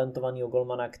mladého, talentovaného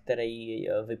golmana, který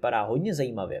vypadá hodně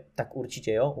zajímavě, tak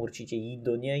určitě jo, určitě jít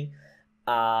do něj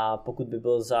a pokud by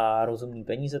byl za rozumný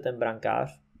peníze ten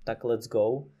brankář, tak let's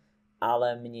go,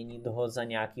 ale měnit ho za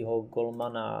nějakého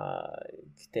golmana,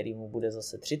 který mu bude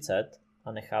zase 30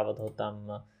 a nechávat ho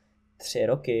tam 3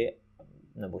 roky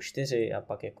nebo 4 a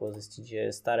pak jako zjistit, že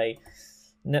je starý.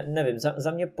 Nevím,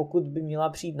 za mě pokud by měla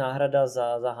přijít náhrada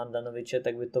za Handanoviče,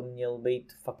 tak by to měl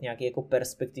být fakt nějaký jako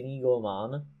perspektivní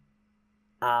golman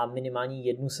a minimálně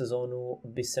 1 sezónu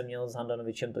by se měl s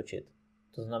Handanovičem točit.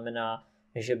 To znamená,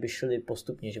 že by šli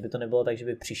postupně, že by to nebylo tak, že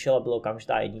by přišel a bylo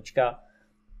okamžitá 1,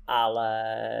 ale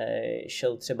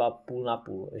šel třeba půl na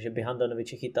půl, že by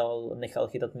Handanoviče nechal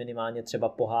chytat minimálně třeba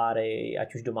poháry,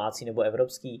 ať už domácí nebo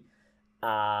evropský,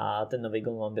 a ten nový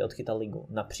golman by odchytal ligu,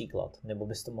 například. Nebo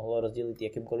bys to mohlo rozdělit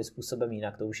jakýmkoliv způsobem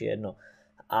jinak, to už je jedno.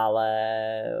 Ale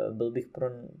byl bych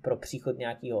pro příchod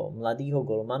nějakého mladého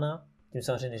golmana, tím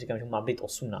samozřejmě neříkám, že má být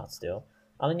 18, jo?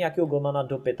 Ale nějakého golmana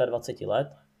do 25 let,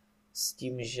 s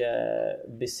tím, že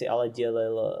by si ale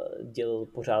dělil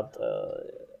pořád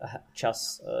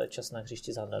čas na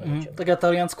hřišti s Handanovičem. Tak ja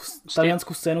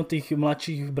taliansku scénu tých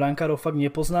mladších brankárov fakt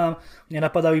nepoznám. Mne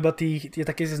napadajú iba tie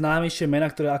také známejšie mená,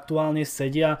 ktoré aktuálne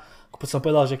sedia. Ako som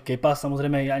povedal, že Kepa,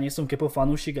 samozrejme ja nie som Kepov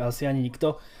fanúšik, asi ani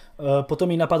nikto.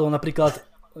 Potom mi napadol napríklad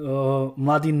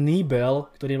mladý Nibel,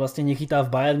 ktorý vlastne nechytá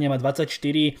v Bayerne, má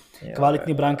 24,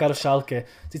 kvalitný brankár v Schalke.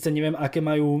 Sice neviem, aké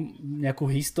majú nejakú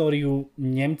históriu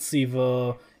Nemci v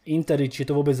Interi, či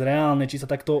je to vôbec reálne, či sa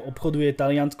takto obchoduje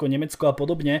Taliansko, Nemecko a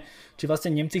podobne. Či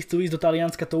vlastne Nemci chcú ísť do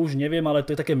Talianska, to už neviem, ale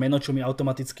to je také meno, čo mi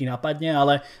automaticky napadne,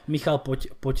 ale Michal,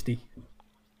 poď ty.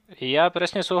 Ja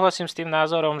presne súhlasím s tým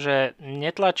názorom, že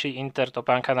netlačí Inter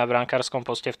Topánka na brankárskom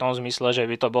poste v tom zmysle, že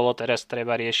by to bolo teraz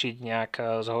treba riešiť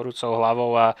nejak s horúcou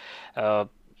hlavou a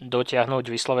dotiahnuť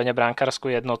vyslovene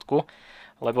brankárskú jednotku.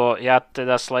 Lebo ja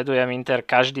teda sledujem Inter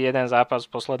každý jeden zápas,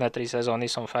 posledné 3 sezóny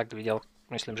som fakt videl,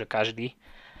 myslím, že každý.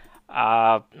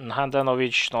 A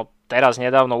Handanovič teraz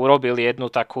nedávno urobil jednu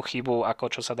takú chybu,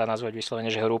 ako čo sa dá nazvať vyslovene,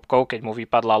 že hrúbkou, keď mu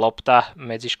vypadla lopta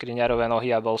medzi Škriňarové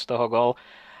nohy a bol z toho gól.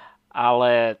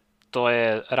 Ale to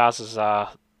je raz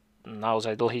za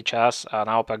naozaj dlhý čas a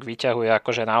naopak vyťahuje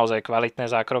akože naozaj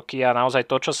kvalitné zákroky a naozaj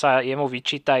to, čo sa jemu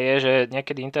vyčíta, je, že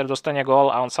niekedy Inter dostane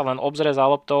gól a on sa len obzrie za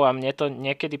loptou a mne to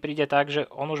niekedy príde tak, že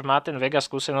on už má ten Vega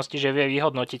skúsenosti, že vie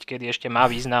vyhodnotiť, kedy ešte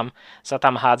má význam sa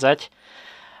tam hádzať.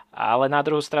 Ale na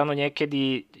druhú stranu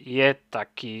niekedy je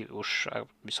taký, už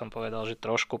by som povedal, že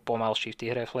trošku pomalší v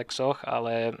tých reflexoch,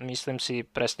 ale myslím si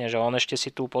presne, že on ešte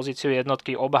si tú pozíciu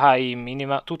jednotky obhájí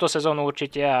túto sezónu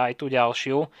určite a aj tú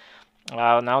ďalšiu.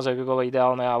 A naozaj by bolo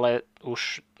ideálne, ale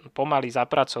už pomaly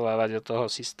zapracovávať do toho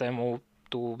systému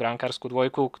tú brankárskú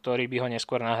dvojku, ktorý by ho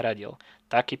neskôr nahradil.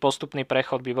 Taký postupný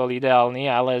prechod by bol ideálny,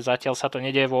 ale zatiaľ sa to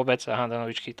nedieje vôbec a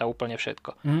Handanovič chytá úplne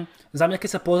všetko. Za mňa, keď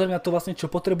sa pozriem na to vlastne,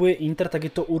 čo potrebuje Inter, tak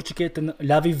je to určite ten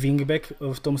ľavý wingback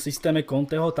v tom systéme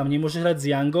Conteho, tam nemôže hrať s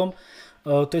Youngom.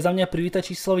 To je za mňa priorita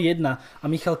číslo 1. A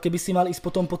Michal, keby si mal ísť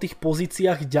potom po tých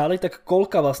pozíciách ďalej, tak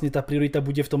koľka vlastne tá priorita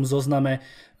bude v tom zozname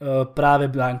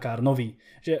práve brankár nový?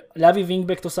 Že ľavý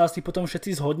wingback, to sa asi potom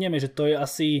všetci zhodneme, že to je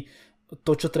asi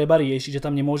to, čo treba riešiť, že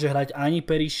tam nemôže hrať ani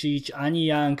Perišič,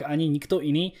 ani Young, ani nikto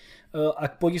iný.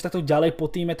 Ak pôjdeš takto ďalej po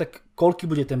týme, tak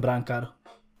koľký bude ten brankár?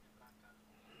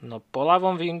 No po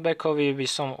ľavom wingbackovi by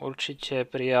som určite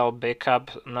prijal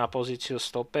backup na pozíciu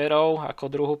stoperov ako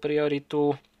druhú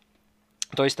prioritu.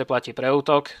 To isté platí pre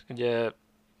útok, kde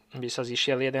by sa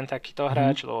zišiel jeden takýto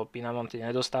hráč, lebo Pinamonti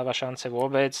nedostáva šance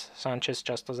vôbec, Sanchez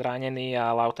často zranený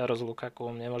a Lautaro s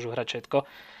Lukaku nemôžu hrať všetko.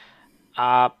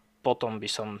 A potom by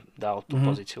som dal tú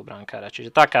pozíciu brankára. Čiže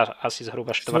taká asi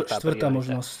zhruba štvrtá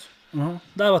možnosť.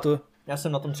 Dáva to. Ja som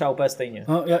na tom třeba úplne stejne.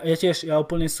 Ja tiež, ja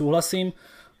úplne súhlasím.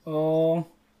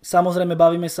 Samozrejme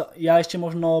bavíme sa, ja ešte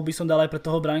možno by som dal aj pre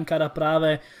toho brankára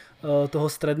práve toho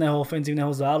stredného ofenzívneho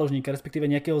záložníka, respektíve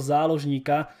nejakého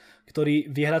záložníka,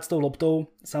 ktorý vie hrať s tou loptou.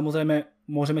 Samozrejme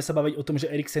môžeme sa baviť o tom, že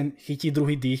Eriksen chytí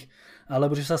druhý dých,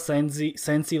 alebo že sa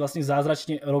Sensi vlastne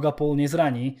zázračne rok a pol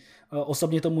nezraní.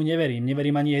 Osobne tomu neverím.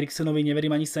 Neverím ani Eriksenovi,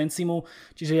 neverím ani Sensimu,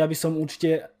 čiže ja by som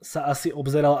určite sa asi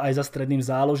obzeral aj za stredným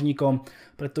záložníkom,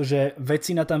 pretože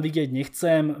Vecina tam vidieť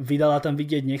nechcem, Vidala tam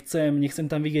vidieť nechcem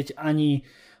tam vidieť ani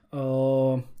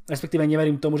respektíve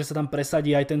neverím tomu, že sa tam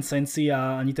presadí aj ten Sensi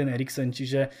a ani ten Eriksen,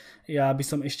 čiže ja by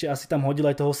som ešte asi tam hodil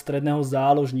aj toho stredného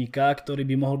záložníka, ktorý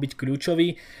by mohol byť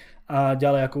kľúčový. A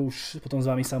ďalej, ako už potom s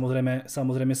vami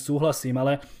samozrejme súhlasím,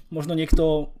 ale možno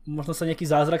sa nejaký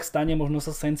zázrak stane, možno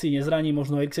sa Sensi nezraní,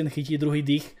 možno Eriksen chytí druhý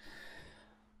dých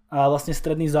a vlastne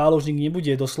stredný záložník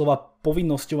nebude doslova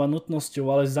povinnosťou a nutnosťou,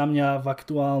 ale za mňa v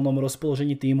aktuálnom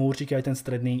rozpoložení týmu určite aj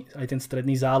ten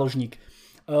stredný záložník.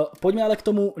 Poďme ale k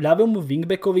tomu ľavému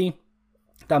wingbackovi.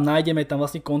 Tam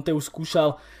vlastne Conte už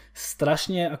skúšal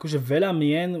strašne akože veľa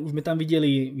mien, už sme tam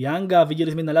videli Younga,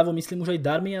 videli sme na ľavo, myslím už aj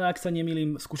Darmiana, ak sa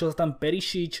nemýlim, skúšal sa tam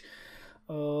Perisic,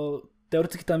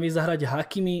 teoreticky tam vie zahrať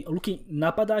Hakimi. Luky,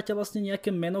 napadá ťa vlastne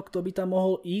nejaké meno, kto by tam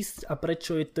mohol ísť a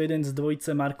prečo je to jeden z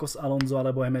dvojice Marcos Alonso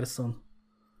alebo Emerson?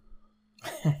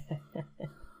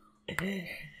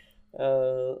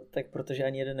 Tak protože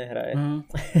ani jeden nehraje.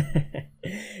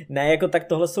 Ne, jako tak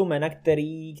tohle jsou jména,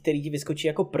 který ti vyskočí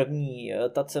jako první.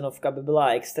 Ta cenovka by byla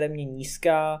extrémně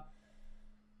nízká,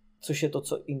 což je to,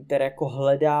 co Inter jako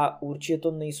hledá. Určitě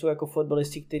to nejsou jako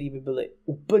fotbalisti, kteří by byli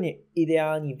úplně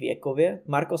ideální věkově.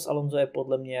 Marcos Alonso je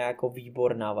podle mě jako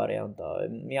výborná varianta.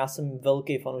 Já jsem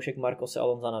velký fanoušek Marcose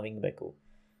Alonsa na wingbacku.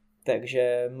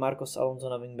 Takže Marcos Alonso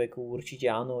na wingbacku určitě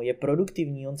ano, je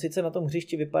produktivní, on sice na tom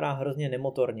hřišti vypadá hrozně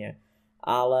nemotorně,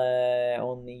 ale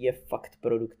on je fakt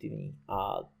produktivní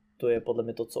a to je podle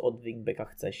mě to, co od wingbacka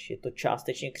chceš. Je to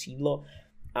částečně křídlo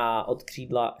a od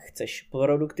křídla chceš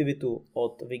produktivitu,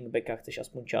 od wingbacka chceš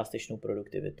aspoň částečnou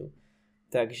produktivitu.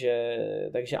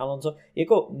 Takže Alonso,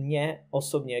 jako mě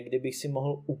osobně, kdybych si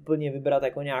mohl úplně vybrat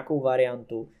jako nějakou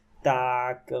variantu,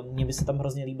 tak mně by se tam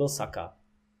hrozně líbil Saka.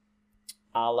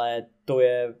 Ale to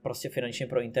je prostě finančně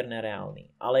pro Inter nereálný.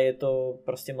 Ale je to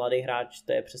prostě mladý hráč,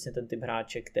 to je přesně ten typ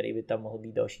hráče, který by tam mohl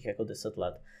být dalších jako 10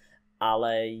 let.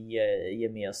 Ale je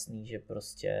mi jasný, že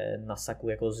prostě na Saku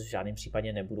jako v žádném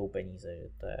případě nebudou peníze, že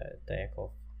to je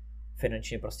jako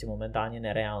finančně prostě momentálně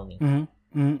nereálný.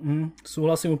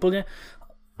 Souhlasím úplně.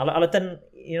 Ale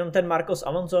jenom ten Marcos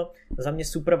Alonso za mě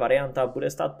super varianta, bude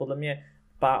stát podle mě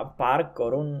pár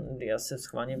korun. Já se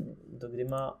schválně, dokdy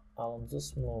má Alonso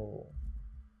smlouvu.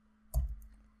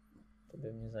 To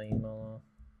by mě zajímalo.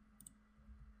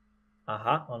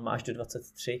 Aha, on má až do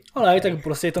 23. Ale aj tak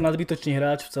prostě je to nadbytočný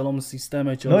hráč v celom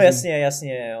systéme. No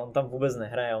jasně, on tam vůbec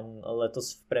nehraje. On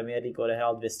letos v Premier League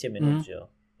odehrál 200 minut, že jo?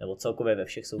 Nebo celkově ve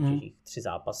všech soutěžích 3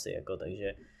 zápasy, jako,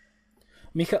 takže...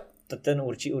 Ten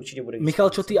určite bude...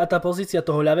 Michal, čo ty a tá pozícia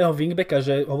toho ľavého wingbacka,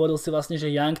 že hovoril si vlastne,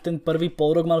 že Young ten prvý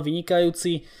polrok mal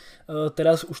vynikajúci,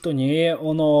 teraz už to nie je,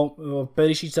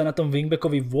 Perisic sa na tom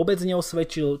wingbackovi vôbec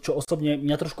neosvedčil, čo osobne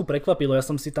mňa trošku prekvapilo, ja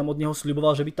som si tam od neho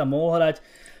sľuboval, že by tam mohol hrať,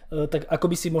 tak ako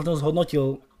by si možno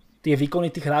zhodnotil tie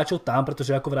výkony tých hráčov tam,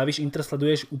 pretože ako vravíš, Inter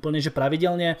sleduješ úplne že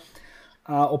pravidelne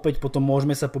a opäť potom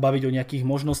môžeme sa pobaviť o nejakých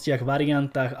možnostiach,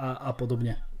 variantách a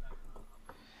podobne.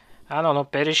 Áno, no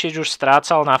Perisic už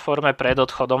strácal na forme pred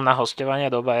odchodom na hosťovanie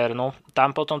do Bayernu.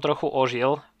 Tam potom trochu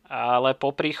ožil, ale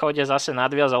po príchode zase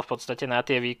nadviazal v podstate na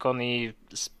tie výkony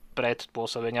pred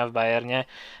pôsobenia v Bayerne.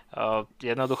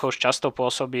 Jednoducho už často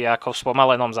pôsobí ako v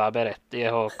spomalenom zábere.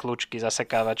 Jeho kľúčky,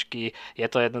 zasekávačky, je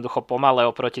to jednoducho pomalé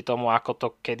oproti tomu, ako to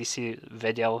kedysi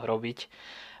vedel robiť.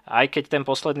 Aj keď ten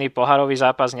posledný pohárový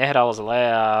zápas nehral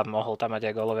zle a mohol tam mať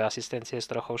aj gólové asistencie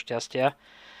s trochou šťastia.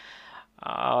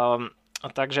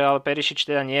 Takže ale Perisic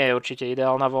teda nie je určite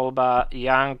ideálna voľba.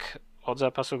 Young od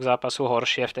zápasu k zápasu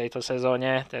horšie v tejto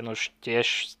sezóne. Ten už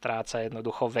tiež stráca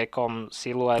jednoducho vekom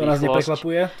silu a rýchlosť. To nás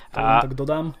neprekvapuje, to tak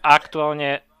dodám.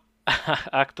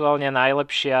 Aktuálne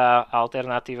najlepšia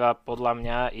alternatíva podľa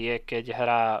mňa je, keď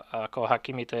hrá ako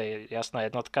Hakimi, to je jasná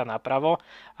jednotka napravo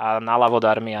a naľavo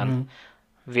Darmian.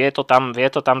 Vie to tam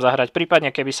zahrať,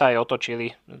 prípadne keby sa aj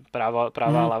otočili pravá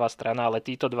a ľavá strana, ale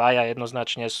títo dvaja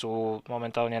jednoznačne sú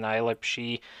momentálne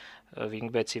najlepší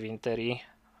wingbacki v Interi.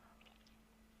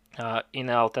 A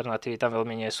iné alternatívy tam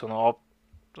veľmi nie sú. No,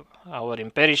 a hovorím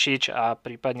Perisic a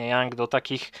prípadne Young do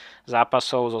takých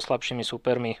zápasov so slabšími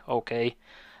supermi, OK,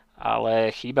 ale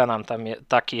chýba nám tam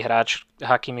taký hráč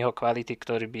Hakimiho kvality,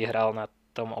 ktorý by hral na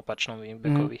tom opačnom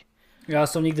wingbackovi. Ja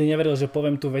som nikdy neveril, že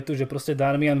poviem tú vetu, že proste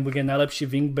Darmian bude najlepší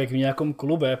wingback v nejakom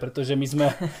klube, pretože my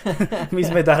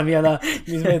sme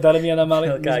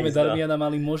Darmiana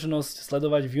mali možnosť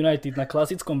sledovať v United na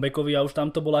klasickom backovi a už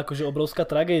tam to bola akože obrovská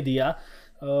tragédia.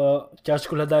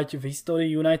 Ťažko hľadať v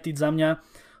histórii United za mňa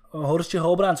horšieho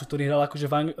obráncu, ktorý hral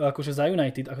akože za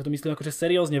United. Ako to myslím akože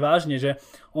seriózne vážne, že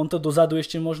on to dozadu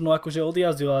ešte možno akože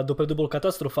odjazdil a dopredu bol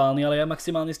katastrofálny, ale ja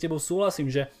maximálne s tebou súhlasím,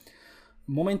 že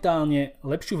momentálne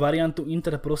lepšiu variantu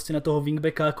Inter proste na toho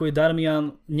wingbacka ako je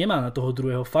Darmian nemá na toho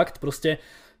druhého. Fakt proste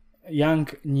Young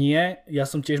nie. Ja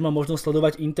som tiež mal možnosť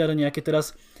sledovať Inter nejaké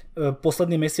teraz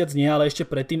posledný mesiac nie, ale ešte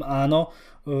predtým áno.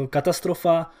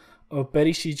 Katastrofa.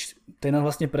 Perisic, ten nás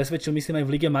vlastne presvedčil, myslím aj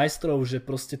v Lige majstrov, že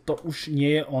proste to už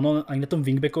nie je ono ani na tom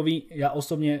wingbackovi. Ja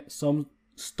osobne som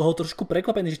z toho trošku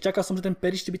prekvapený, že čakal som, že ten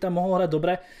Perisic by tam mohol hrať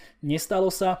dobre. Nestalo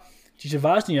sa. Čiže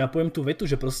vážne, ja poviem tú vetu,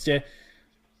 že proste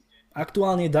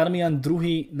aktuálne Darmian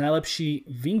druhý najlepší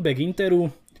wingback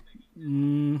Interu.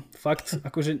 Fakt,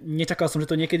 akože nečakal som,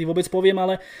 že to niekedy vôbec poviem,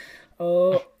 ale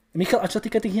Michal, a čo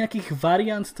týka tých nejakých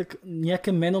variant, tak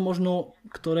nejaké meno možno,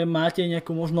 ktoré máte,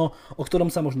 nejako možno, o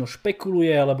ktorom sa možno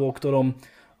špekuluje, alebo o ktorom,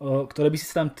 ktoré by si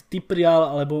sa tam ty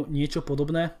prijal, alebo niečo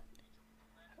podobné?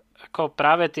 Ako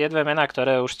práve tie dve mená,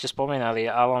 ktoré už ste spomínali,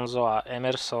 Alonso a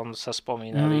Emerson sa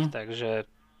spomínali, takže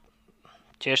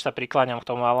tiež sa prikláňam k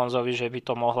tomu Alonsovi, že by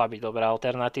to mohla byť dobrá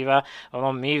alternatíva.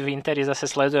 My v Interi zase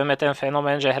sledujeme ten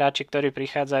fenomén, že hráči, ktorí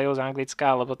prichádzajú z Anglicka,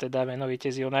 alebo teda menovite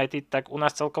z United, tak u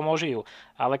nás celkom ožijú.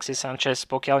 Alexis Sanchez,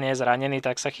 pokiaľ nie je zranený,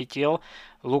 tak sa chytil.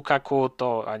 Lukaku,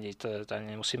 to ani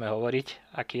nemusíme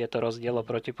hovoriť, aký je to rozdiel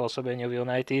oproti pôsobeniu v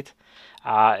United.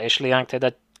 A Ashley Young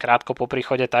teda krátko po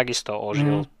príchode takisto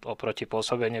ožil oproti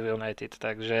pôsobeniu v United.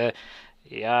 Takže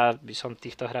ja by som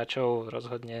týchto hráčov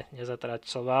rozhodne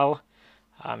nezatracoval.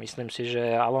 A myslím si,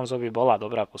 že Alonso by bola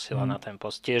dobrá posila na ten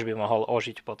post. Tiež by mohol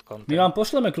ožiť pod kontent. My vám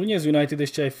pošleme kľudne z United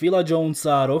ešte aj Phila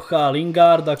Jonesa, Rocha,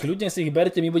 Lingarda. Kľudne si ich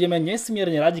berte, my budeme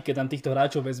nesmierne radi, keď tam týchto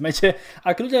hráčov vezmete.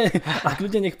 A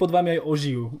kľudne nech pod vami aj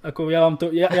ožijú. Ako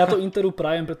ja to Interu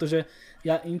prajem, pretože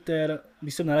ja Inter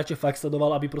by som najradšej fakt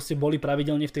sledoval, aby proste boli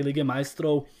pravidelne v tej Lige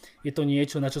majstrov. Je to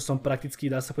niečo, na čo som prakticky,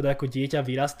 dá sa povedať, ako dieťa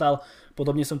vyrastal.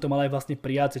 Podobne som to mal aj vlastne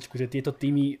pri ACčku, že tieto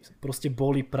týmy proste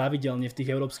boli pravidelne v tých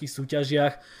európskych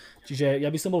súťažiach. Čiže ja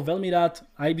by som bol veľmi rád,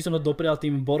 aj by som to doprial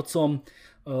tým borcom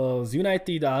z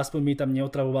United a aspoň mi tam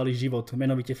neotravovali život.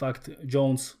 Menovite fakt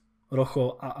Jones,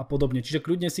 Rocho a podobne. Čiže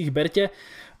kľudne si ich berte.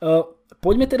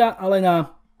 Poďme teda ale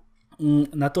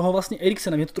na toho vlastne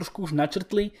Eriksena. Mne to trošku už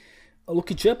načrtli.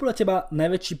 Luky, čo je podľa teba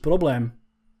najväčší problém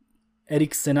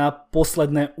Eriksena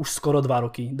posledné už skoro 2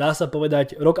 roky? Dá sa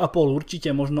povedať rok a pol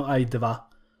určite, možno aj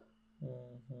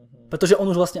 2. Pretože on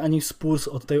už vlastne ani v Spurs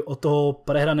od toho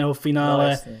prehraného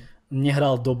finále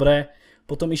nehral dobre.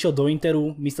 Potom išiel do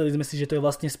Interu, mysleli sme si, že to je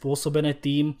vlastne spôsobené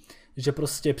tým, že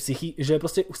proste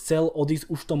chcel odísť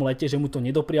už v tom lete, že mu to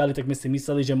nedopriali, tak sme si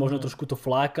mysleli, že možno trošku to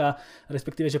fláka,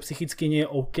 respektíve, že psychicky nie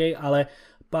je OK, ale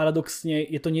paradoxne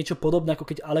je to niečo podobné, ako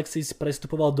keď Alexis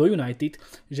prestupoval do United,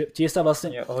 že tiež sa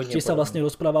vlastne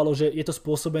rozprávalo, že je to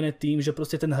spôsobené tým, že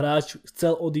proste ten hráč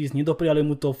chcel odísť, nedopriali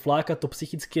mu to, fláka to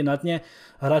psychicky na dne,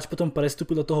 hráč potom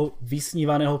prestúpil do toho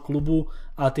vysnívaného klubu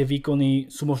a tie výkony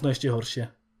sú možno ešte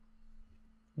horšie.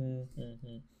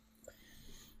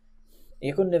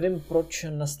 Jako nevím, proč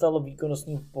nastal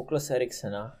výkonnostní pokles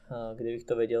Eriksena. Kdybych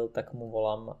to věděl, tak mu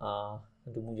volám a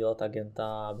jdu mu dělat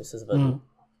agenta, aby se zvedl.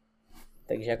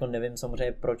 Takže jako nevím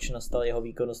samozřejmě, proč nastal jeho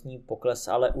výkonnostní pokles,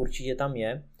 ale určitě tam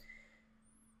je.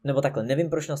 Nebo takhle, nevím,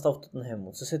 proč nastal v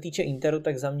Tottenhamu. Co se týče Interu,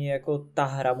 tak za mě jako ta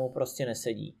hra mu prostě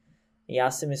nesedí.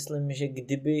 Já si myslím, že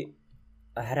kdyby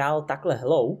hrál takhle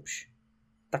hloubš,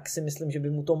 tak si myslím, že by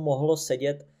mu to mohlo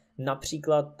sedět.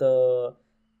 Například,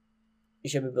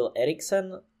 že by byl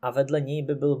Eriksen a vedle něj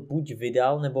by byl buď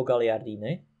Vidal nebo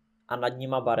Gagliardini a nad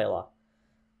nima Barella.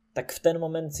 Tak v ten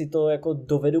moment si to jako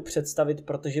dovedu představit,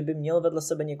 protože by měl vedle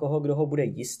sebe někoho, kdo ho bude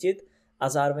jistit a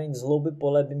zároveň z hlouby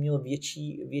pole by měl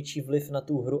větší vliv na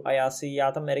tu hru a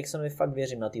já tam Eriksenovi fakt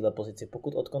věřím na téhle pozici.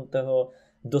 Pokud od Conteho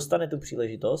dostane tu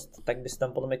příležitost, tak by se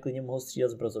tam podle mě klidně mohl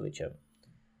střídat s Brozovičem.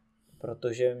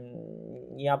 Protože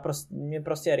mně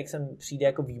prostě Eriksen přijde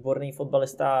jako výborný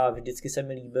fotbalista, vždycky se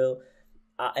mi líbil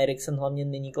a Eriksen hlavně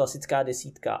není klasická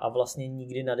desítka a vlastně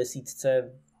nikdy na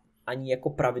desítce ani jako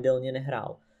pravidelně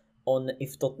nehrál. On i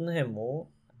v Tottenhamu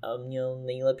měl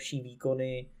nejlepší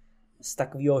výkony z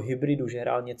takového hybridu, že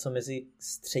hrál něco mezi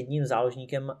středním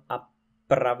záložníkem a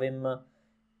pravým,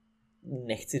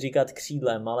 nechci říkat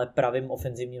křídlem, ale pravým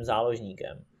ofenzivním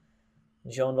záložníkem.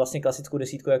 Že on vlastně klasickou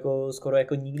desítku jako skoro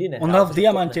jako nikdy nehrál. On hrál v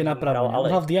diamante napravo, ale... On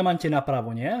hrál v diamante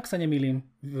napravo, nie? Ak sa nemýlim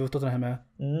v Tottenhame.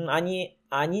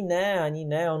 Ani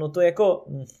ne, ono to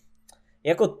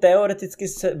jako teoreticky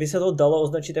by se to dalo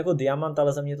označit jako diamant,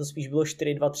 ale za mě to spíš bylo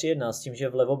 4-2-3-1 s tím, že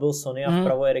vlevo byl Sonny a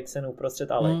vpravo Eriksen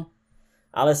uprostřed Ale.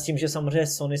 Ale s tím, že samozřejmě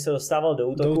Sonny se dostával do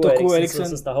útoku Eriksen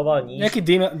se stahoval níž.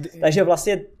 Takže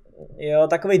vlastně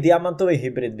takový diamantový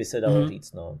hybrid by se dalo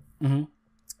říct. No.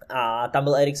 A tam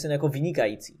byl Eriksen jako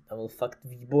vynikající, tam byl fakt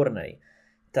výborný.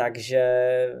 Takže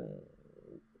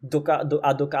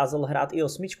dokázal hrát i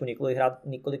osmičku,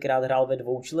 několikrát hrál ve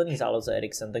dvoučlenný záloze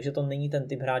Eriksen, takže to není ten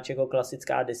typ hráč jako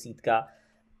klasická desítka,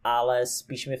 ale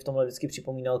spíš mi v tomhle vždycky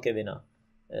připomínal Kevina,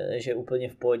 že úplně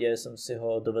v pohodě jsem si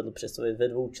ho dovedl představit ve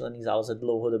dvoučlenný záloze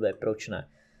dlouhodobě, proč ne.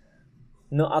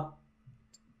 No a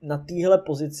na téhle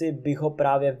pozici bych ho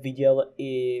právě viděl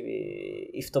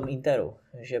i v tom Interu,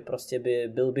 že prostě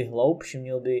byl by hloubší,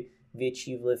 měl by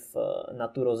větší vliv na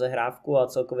tu rozehrávku a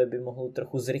celkově by mohl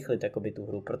trochu zrychlit jakoby tu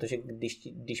hru, protože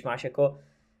když máš jako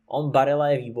On Barella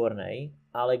je výborný,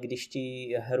 ale když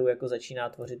ti hru jako začíná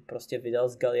tvořit prostě Vidal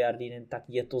s Gagliardinem, tak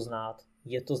je to znát.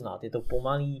 Je to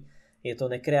pomalý, je to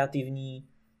nekreativní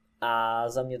a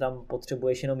za mě tam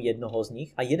potřebuješ jenom jednoho z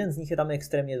nich a jeden z nich je tam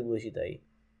extrémně důležitý.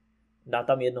 Dá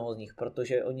tam jednoho z nich,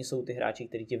 protože oni jsou ty hráči,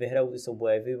 kteří ti vyhrajou ty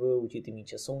souboje, vybojují ti ty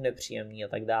míče, jsou nepříjemní a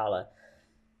tak dále.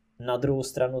 Na druhou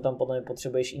stranu tam podle mě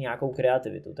potřebuješ i nějakou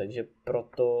kreativitu, takže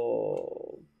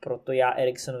proto já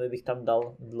Eriksenovi bych tam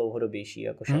dal dlouhodobější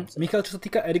jako šanci. Michal, čo sa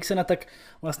týka Eriksena, tak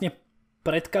vlastne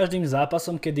pred každým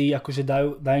zápasom, kedy akože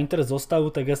dá Inter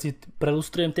zostavu, tak ja si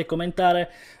prelustrujem tie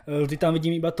komentáre. Vždy tam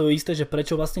vidím iba to isté, že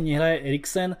prečo vlastne nehraje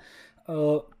Eriksen.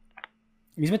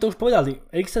 My sme to už povedali,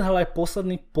 Eriksen hral aj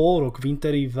posledný pol rok v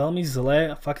Interi veľmi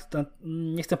zle. Fakt,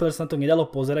 nechcem povedať, že sa na to nedalo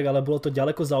pozerať, ale bolo to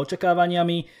ďaleko za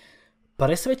očakávaniami.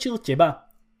 Presvedčil teba?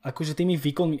 Akože tými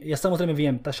výkonmi, ja samozrejme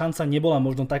viem, tá šanca nebola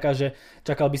možno taká, že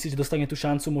čakal by si, že dostane tú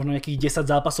šancu možno nejakých 10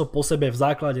 zápasov po sebe v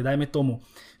základe, dajme tomu.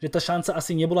 Že tá šanca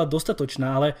asi nebola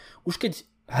dostatočná, ale už keď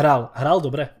hral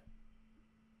dobre?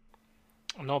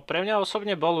 No pre mňa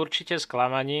osobne bol určite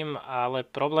sklamaním, ale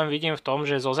problém vidím v tom,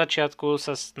 že zo začiatku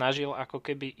sa snažil ako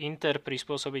keby Inter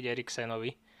prispôsobiť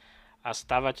Eriksenovi a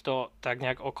stavať to tak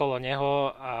nejak okolo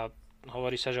neho a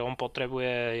hovorí sa, že on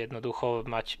potrebuje jednoducho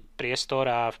mať priestor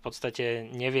a v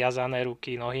podstate neviazané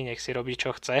ruky, nohy, nech si robí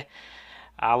čo chce.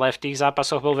 Ale v tých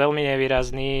zápasoch bol veľmi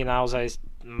nevýrazný, naozaj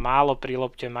málo pri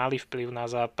lopte, malý vplyv na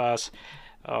zápas.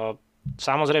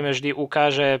 Samozrejme vždy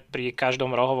ukáže pri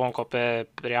každom rohovom kope,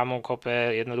 priamom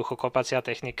kope, jednoducho kopacia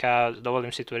technika,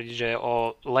 dovolím si tvrdiť, že je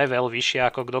o level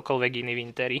vyššia ako kdokoľvek iný v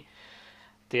Interi.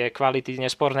 Tie kvality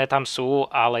nesporné tam sú,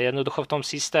 ale jednoducho v tom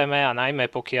systéme a najmä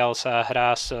pokiaľ sa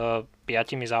hrá s 5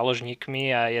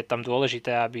 záložníkmi a je tam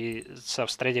dôležité, aby sa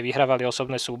v strede vyhrávali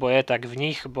osobné súboje, tak v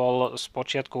nich bol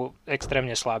spočiatku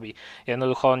extrémne slabý.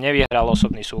 Jednoducho nevyhral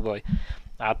osobný súboj.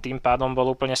 A tým pádom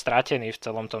bol úplne stratený v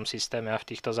celom tom systéme a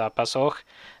v týchto zápasoch.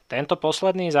 Tento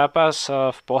posledný zápas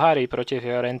v pohári proti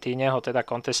Fiorentíne ho teda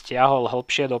Conte stiahol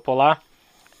hlbšie do pola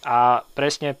a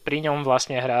presne pri ňom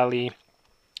vlastne hráli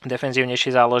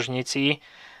defenzívnejší záložníci.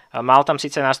 Mal tam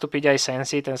síce nastúpiť aj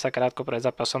Sensi, ten sa krátko pred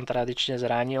zápasom tradične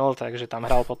zranil, takže tam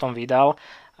hral potom Vidal,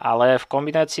 ale v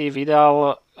kombinácii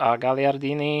Vidal a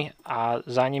Gagliardini a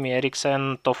za nimi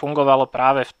Eriksen to fungovalo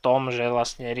práve v tom, že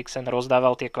vlastne Eriksen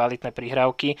rozdával tie kvalitné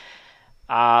prihrávky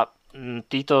a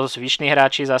títo zvyšní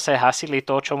hráči zase hasili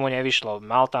to, čo mu nevyšlo.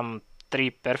 Mal tam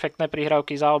 3 perfektné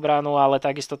prihrávky za obranu, ale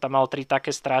takisto tam mal 3 také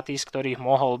straty, z ktorých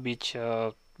mohlo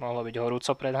byť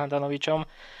horúco pred Handanovičom,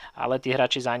 ale tí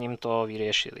hráči za ním to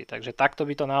vyriešili. Takže takto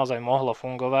by to naozaj mohlo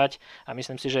fungovať a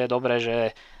myslím si, že je dobré,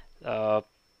 že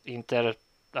Inter,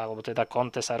 alebo teda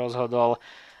Conte sa rozhodol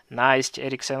nájsť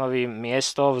Eriksenovi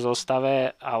miesto v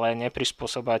zostave, ale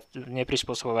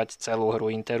neprispôsobovať celú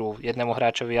hru Interu jednému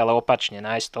hráčovi, ale opačne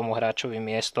nájsť tomu hráčovi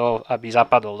miesto, aby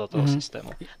zapadol do toho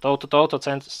systému.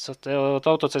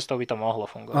 Touto cestou by to mohlo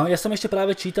fungovať. Ja som ešte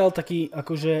práve čítal taký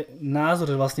akože názor,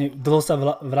 že vlastne dlho sa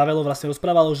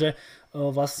rozprávalo, že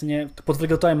vlastne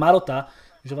potvrdil to aj Marota,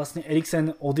 že vlastne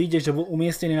Eriksen odíde, že bol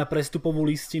umiestnený na prestupovú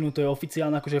listinu, to je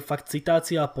oficiálna akože fakt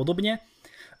citácia a podobne.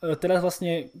 Teraz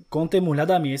vlastne Conte mu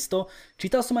hľadá miesto.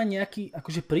 Čítal som aj nejaký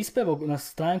akože príspevok na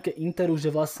stránke Interu, že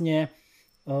vlastne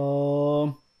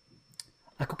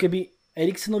ako keby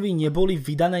Eriksenovi neboli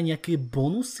vydané nejaké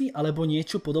bonusy alebo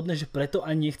niečo podobné, že preto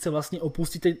ani nechce vlastne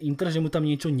opustiť ten Inter, že mu tam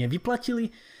niečo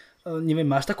nevyplatili. Neviem,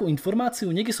 máš takú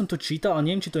informáciu? Niekde som to čítal, ale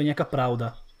neviem, či to je nejaká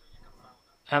pravda.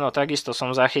 Áno, takisto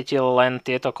som zachytil len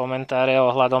tieto komentáre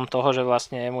ohľadom toho, že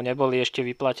vlastne mu neboli ešte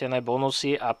vyplatené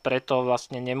bonusy a preto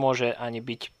vlastne nemôže ani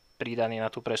byť pridaný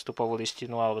na tú prestupovú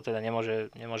listinu, alebo teda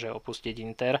nemôže opustiť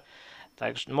Inter.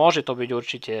 Takže môže to byť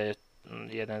určite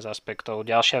jeden z aspektov.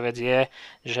 Ďalšia vec je,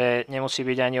 že nemusí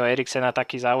byť ani o Eriksena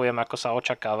taký záujem, ako sa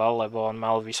očakával, lebo on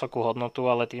mal vysokú hodnotu,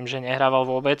 ale tým, že nehrával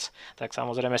vôbec, tak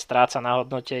samozrejme stráca na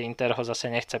hodnote. Inter ho zase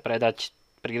nechce predať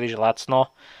príliš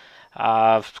lacno.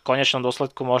 A v konečnom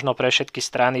dôsledku možno pre všetky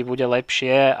strany bude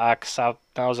lepšie, ak sa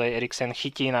naozaj Eriksen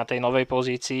chytí na tej novej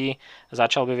pozícii,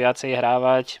 začal by viacej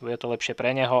hrávať, bude to lepšie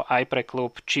pre neho aj pre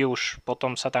klub, či už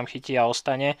potom sa tam chytí a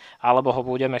ostane, alebo ho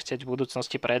budeme chcieť v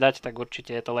budúcnosti predať, tak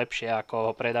určite je to lepšie,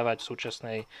 ako ho predávať v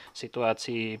súčasnej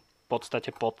situácii v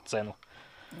podstate pod cenu.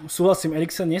 Súhlasím,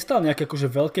 Eriksen nestal nejaké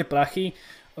akože veľké prachy,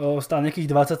 stál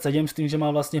nejakých 27 s tým, že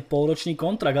mal vlastne polročný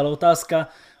kontrakt, ale otázka,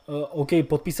 OK,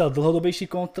 podpísal dlhodobejší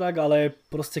kontrakt, ale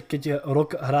proste keď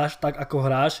rok hráš tak, ako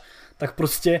hráš, tak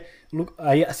proste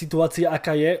a je situácia,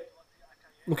 aká je.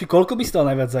 Luky, koľko by stal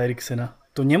najviac za Eriksena?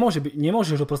 to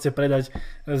nemôžeš ho proste predať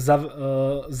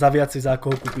za viacej, za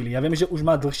ako ho kúpili. Ja viem, že už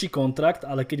má dlhší kontrakt,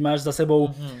 ale keď máš za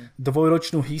sebou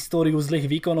dvojročnú históriu zlých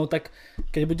výkonov, tak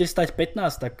keď bude stať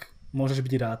 15, tak môžeš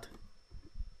byť rád.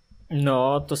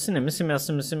 No, to si nemyslím. Já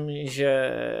si myslím, že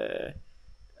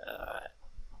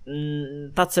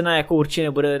ta cena jako určitě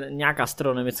nebude nějak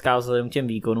astronomická vzhledem těm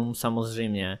výkonům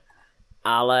samozřejmě,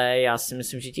 ale já si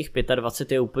myslím, že těch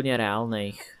 25 je úplně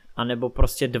reálných, anebo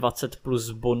prostě 20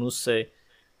 plus bonusy,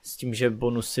 s tím, že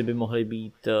bonusy by mohly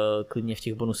být, klidně v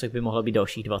těch bonusech by mohlo být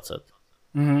dalších 20.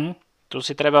 Mhm. Tu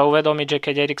si treba uvedomiť, že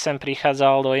keď Eriksen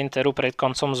prichádzal do Interu pred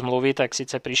koncom zmluvy, tak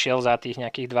síce prišiel za tých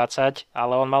nejakých 20,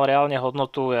 ale on mal reálne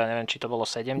hodnotu, ja neviem, či to bolo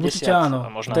 70,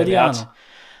 áno, možno aj viac. Áno.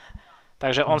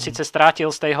 Takže on síce strátil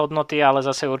z tej hodnoty, ale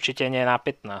zase určite nie na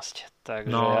 15.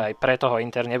 Takže aj preto ho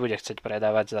Inter nebude chcieť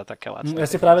predávať za také lacné. Ja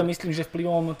si práve myslím, že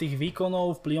vplyvom tých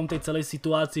výkonov, vplyvom tej celej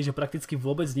situácii, že prakticky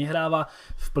vôbec nehráva,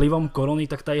 vplyvom korony,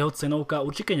 tak tá jeho cenovka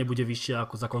určite nebude vyššia,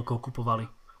 ako za koľko ho kupovali.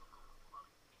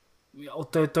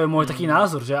 To je môj taký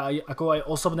názor, že ako aj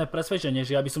osobné presvedčenie,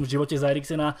 že ja by som v živote za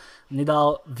Eriksena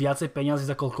nedal viacej peniazy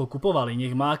za koľko kupovali.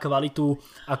 Nech má kvalitu,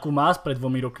 akú má pred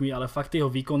 2 rokmi, ale fakt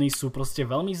jeho výkony sú proste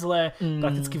veľmi zlé,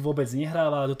 prakticky vôbec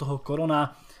nehráva, do toho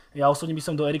korona. Ja osobne by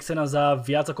som do Eriksena za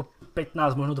viac ako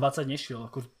 15, možno 20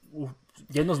 nešiel, ako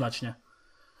jednoznačně.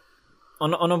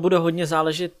 Ono bude hodně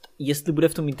záležet, jestli bude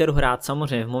v tom Interu hrát.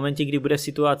 Samozřejmě v momentě, kdy bude v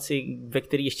situaci, ve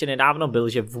které ještě nedávno byl,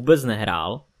 že vůbec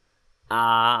nehrál,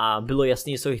 a bylo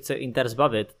jasný, že se ho chce Inter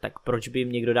zbavit, tak proč by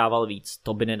jim někdo dával víc?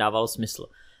 To by nedávalo smysl.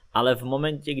 Ale v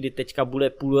momentě, kdy teďka bude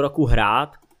půl roku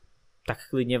hrát, tak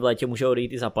klidně v létě může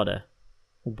odejít i zapade.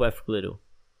 Úplně v klidu.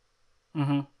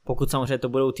 Mm-hmm. Pokud samozřejmě to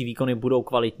budou, ty výkony budou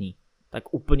kvalitní,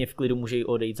 tak úplně v klidu může i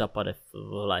odejít zapade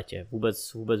v létě.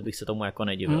 Vůbec bych se tomu jako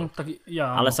nedivil. Tak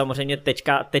já, ale samozřejmě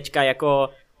teďka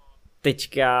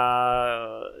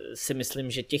si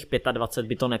myslím, že těch 25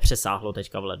 by to nepřesáhlo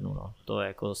teďka v lednu. No. To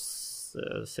jako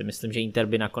si myslím, že Inter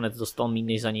by nakonec dostal míň,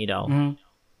 než za něj dal. Mm.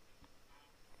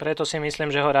 Preto si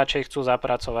myslím, že ho radšej chcú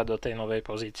zapracovať do tej novej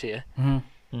pozície.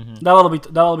 Mm-hmm.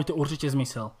 Dávalo by to určite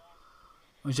zmysel.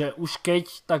 Že už keď,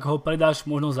 tak ho predáš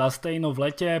možno za stejno v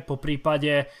lete, po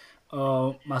prípade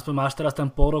aspoň máš teraz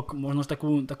ten pol rok možno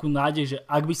takú nádej, že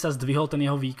ak by sa zdvihol ten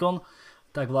jeho výkon,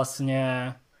 tak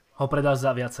vlastne ho predáš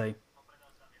za viacej.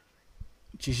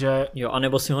 Čiže... Jo,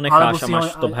 anebo si ho necháš a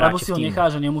máš top hráče v týmu. Alebo si ho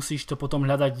necháš a nemusíš to potom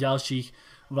hľadať ďalších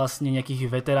vlastne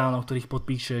nejakých veteránov, ktorých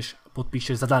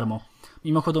podpíšeš zadarmo.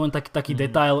 Mimochodom taký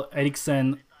detail,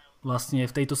 Eriksen vlastne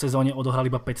v tejto sezóne odohral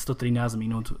iba 513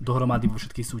 minút dohromady vo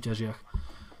všetkých súťažiach.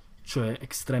 Čo je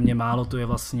extrémne málo, to je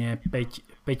vlastne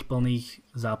 5 plných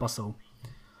zápasov.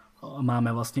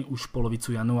 Máme vlastne už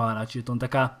polovicu januára, čiže to je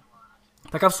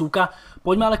taká vsúka.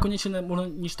 Poďme ale konečne možno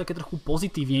niečo také trochu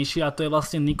pozitívnejšie a to je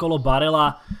vlastne Nicolo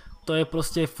Barella. To je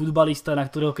proste futbalista, na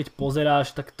ktorého keď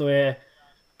pozeráš, tak to je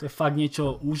fakt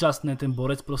niečo úžasné. Ten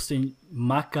borec proste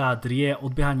maká, drie,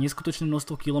 odbieha neskutočné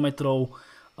množstvo kilometrov,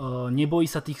 nebojí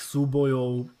sa tých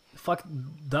súbojov. Fakt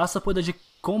dá sa povedať, že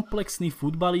komplexný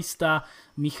futbalista.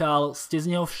 Michal, ste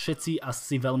z neho všetci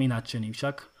asi veľmi nadšení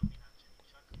však?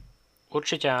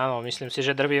 Určite áno, myslím si,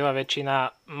 že drvivá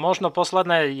väčšina. Možno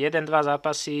posledné 1-2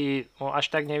 zápasy mu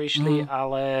až tak nevyšli,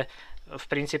 ale v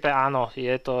princípe áno,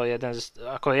 je to jeden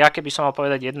ako ja keby som mal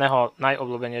povedať jedného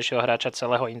najobľúbenejšieho hráča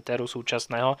celého Interu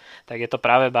súčasného, tak je to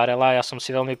práve Barella. Ja som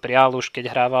si veľmi prial už keď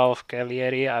hrával v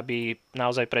Cagliari, aby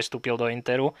naozaj prestúpil do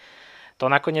Interu. To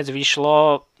nakoniec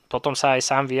vyšlo, potom sa aj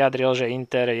sám vyjadril, že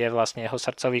Inter je vlastne jeho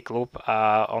srdcový klub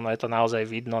a ono je to naozaj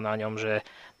vidno na ňom, že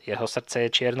jeho srdce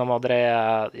je čiernomodré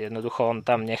a jednoducho on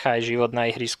tam nechá aj život na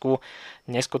ihrisku.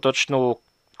 Neskutočnú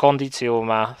kondíciu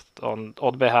má, on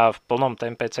odbehá v plnom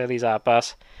tempe celý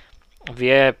zápas,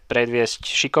 vie predviesť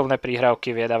šikovné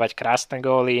prihrávky, vie dávať krásne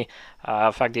góly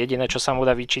a fakt jediné, čo sa mu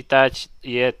dá vyčítať,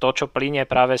 je to, čo plynie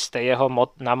práve z tej jeho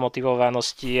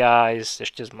namotivovanosti a aj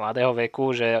ešte z mladého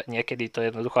veku, že niekedy to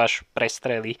jednoducho až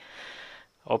prestrelí.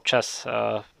 Občas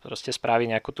proste spraví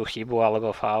nejakú tú chybu alebo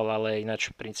faul, ale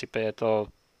ináč v princípe je to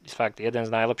fakt jeden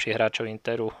z najlepších hráčov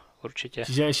Interu, určite.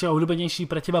 Čiže ešte obľúbenejší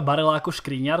pre teba Barella ako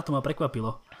Škriňar, to ma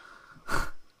prekvapilo.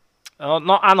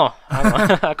 No áno.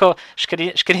 Ako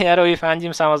Škriňarovi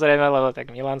fandím samozrejme, lebo tak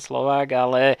Milan Slovák,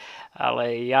 ale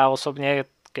ja osobne,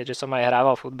 keďže som aj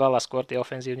hrával futbal a skôr tie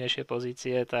ofenzívnejšie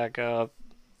pozície, tak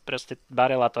proste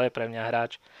Barella to je pre mňa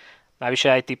hráč.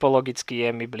 Navyše aj typologicky je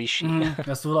mi bližší.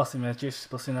 Ja súhlasím, ja tiež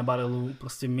na Barellu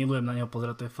milujem na neho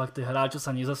pozerať. To je fakt hráč, čo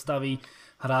sa nezastaví,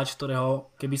 hráč,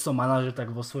 ktorého keby som manažer, tak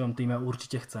vo svojom týme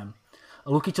určite chcem.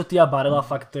 Lukičo a Barella,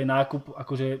 fakt to je nákup,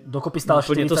 akože dokopy stál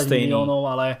 40 miliónov,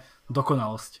 ale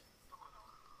dokonalosť.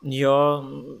 Jo,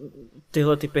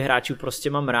 tyhle typy hráčů prostě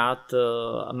mám rád.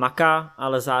 Maká,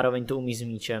 ale zároveň to umí s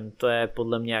míčem. To je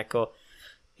podle mě jako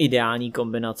ideální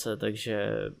kombinace, takže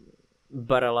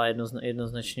Barella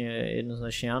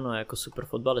jednoznačně ano, jako super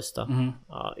fotbalista.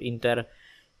 A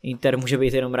Inter může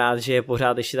být jenom rád, že je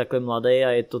pořád ještě takhle mladý a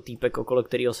je to týpek, okolo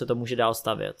kterého se to může dál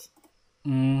stavět.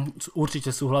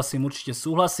 Určite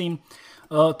súhlasím.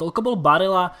 Toľko bol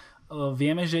Barella.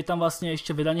 Vieme, že je tam vlastne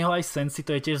ešte vedľa neho aj Sensi,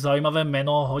 to je tiež zaujímavé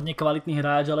meno, hodne kvalitný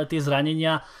hráč, ale tie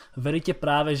zranenia, veríte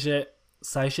práve, že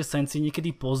sa ešte Sensi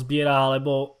niekedy pozbiera,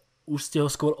 alebo už ste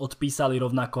ho skôr odpísali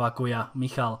rovnako ako ja,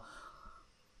 Michal?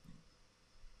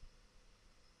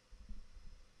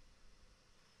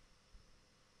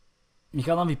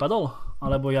 Michal nám vypadol?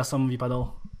 Alebo ja som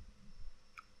vypadol?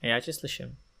 Ja ťa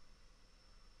slyším.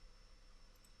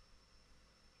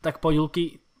 Tak poď,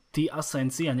 Luky, ty a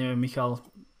Sensi, ja neviem, Michal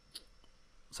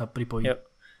sa pripojí.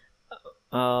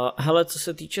 Hele, co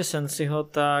se týče Sensiho,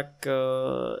 tak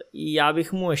já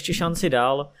bych mu ještě šanci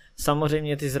dal.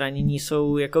 Samozřejmě ty zranění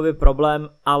jsou jakoby problém,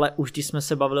 ale už když jsme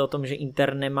se bavili o tom, že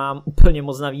Inter nemám úplně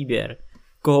moc na výběr,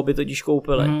 koho by totiž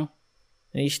koupili.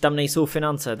 Když tam nejsou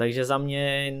finance, takže za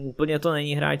mě úplně to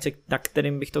není hráč, na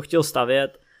kterým bych to chtěl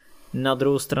stavět. Na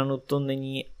druhou stranu to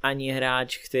není ani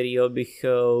hráč, kterýho bych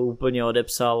úplně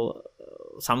odepsal.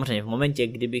 Samozřejmě v momentě,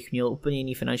 kdybych měl úplně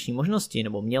jiný finanční možnosti,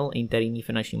 nebo měl Inter jiný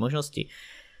finanční možnosti,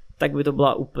 tak by to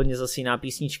byla úplně zase jiná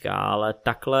písnička, ale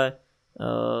takhle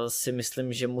si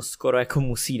myslím, že mu skoro jako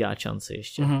musí dát šanci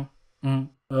ještě.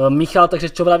 Michal, takže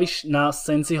čo vravíš na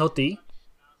Sensiho ty?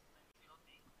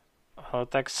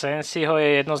 Tak Sensiho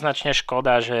je jednoznačne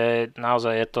škoda, že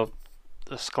naozaj je to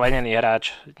sklenený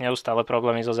hráč, neustále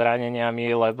problémy so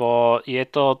zraneniami, lebo je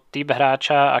to typ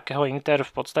hráča, akého Inter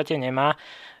v podstate nemá.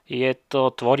 Je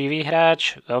to tvorivý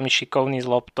hráč, veľmi šikovný s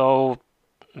loptou,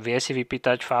 vie si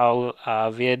vypýtať faul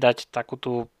a vie dať takú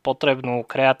tú potrebnú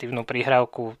kreatívnu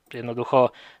prihrávku.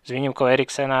 Jednoducho s výnimkou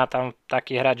Eriksena tam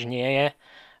taký hráč nie je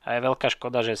a je veľká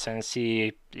škoda, že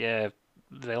Sensi je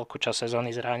veľkú časť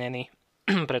sezóny zranený,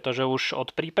 pretože už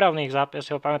od prípravných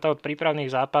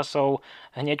zápasov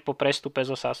hneď po prestupe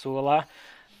zo Sassuola,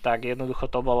 tak jednoducho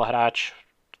to bol hráč,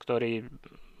 ktorý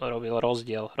robil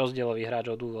rozdielový hráč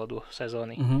od úvodu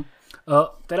sezóny.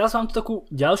 Teraz mám tu takú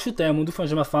ďalšiu tému, dúfam,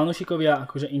 že ma fanúšikovia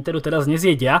akože Interu teraz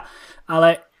nezjedia,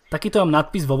 ale takýto mám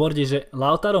nadpis vo Worde, že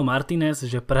Lautaro Martinez,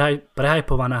 že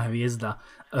prehajpovaná hviezda.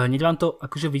 Hneď vám to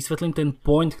akože vysvetlím ten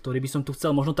point, ktorý by som tu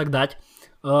chcel možno tak dať.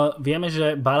 Vieme,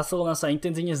 že Barcelona sa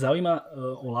intenzívne zaujíma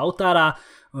o Lautára,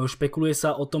 špekuluje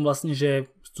sa o tom vlastne, že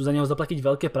chcú za neho zaplatiť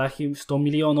veľké prachy, 100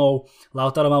 miliónov,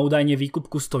 Lautaro má údajne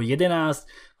výkupku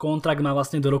 111, kontrakt má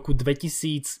vlastne do roku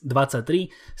 2023,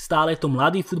 stále je to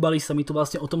mladý futbalista, my tu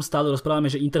vlastne o tom stále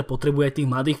rozprávame, že Inter potrebuje tých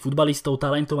mladých futbalistov,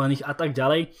 talentovaných a tak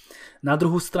ďalej. Na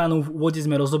druhú stranu v úvode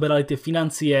sme rozoberali tie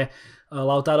financie,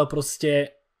 Lautaro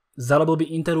proste zarobil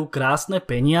by Interu krásne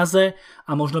peniaze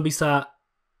a možno by sa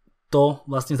to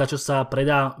vlastne za čo sa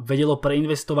predá vedelo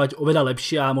preinvestovať oveľa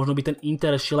lepšie a možno by ten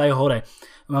Inter šiel aj hore.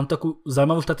 Mám takú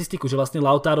zaujímavú štatistiku, že vlastne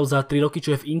Lautaro za 3 roky,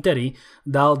 čo je v Interi,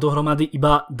 dal dohromady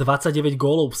iba 29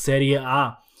 gólov v série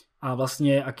A. A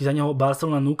vlastne, aký za neho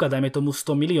Barcelona núka, dajme tomu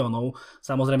 100 miliónov,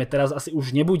 samozrejme teraz asi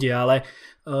už nebude, ale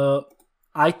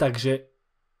aj tak, že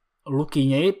Luky,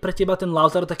 nie je pre teba ten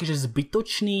Lautaro taký, že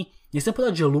zbytočný, nechcem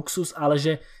povedať, že luxus, ale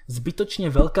že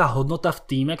zbytočne veľká hodnota v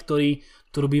tíme,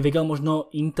 ktorú by vedel možno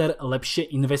Inter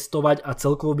lepšie investovať a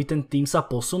celkovo by ten tým sa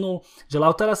posunul, že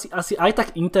Lautaro asi aj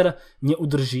tak Inter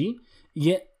neudrží,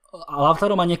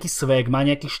 Lautaro má nejaký swag, má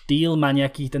nejaký štýl, má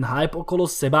nejaký ten hype okolo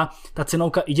seba, tá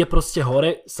cenovka ide proste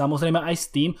hore, samozrejme aj s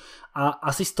tým a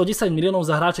asi 110 miliónov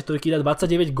za hráča, ktorý dá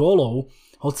 29 gólov,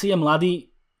 hoci je mladý,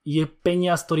 je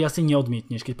peniaz, ktorý asi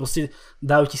neodmietneš, keď proste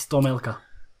dajú ti 100 melka.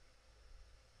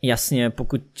 Jasně,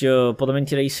 pokud podle mě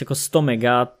ti dají jako 100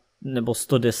 mega, nebo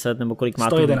 110, nebo kolik má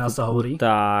 111 se hovorí.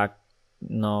 Tak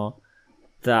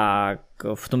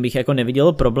v tom bych jako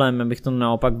neviděl problém, já bych to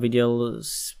naopak viděl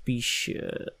spíš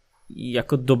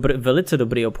jako velice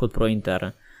dobrý obchod pro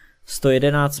Inter.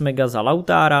 111 mega za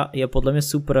Lautára je podle mě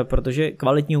super, protože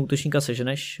kvalitního útočníka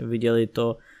seženeš, viděli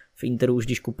to v Interu už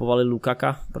když kupovali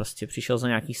Lukaka, prostě přišel za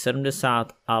nějakých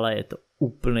 70, ale je to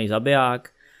úplný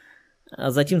zabiják.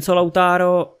 Zatímco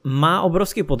Lautaro má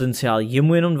obrovský potenciál, je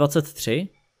mu jenom 23.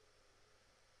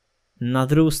 Na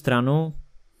druhou stranu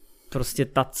prostě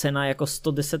ta cena jako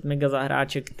 110 mega za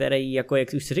hráče, který jako jak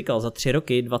už si říkal, za 3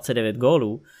 roky 29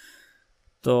 gólů,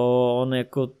 to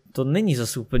není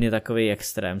zase úplně takový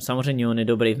extrém. Samozřejmě on je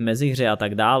dobrý v mezihře a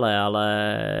tak dále,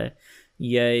 ale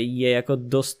je jako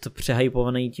dost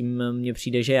přehypovaný, tím mně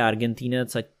přijde, že je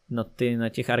Argentínec a na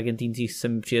těch Argentíncích se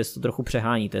mi přijde, to trochu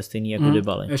přehání, to je stejný jako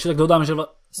Dybala. Ještě tak dodám, že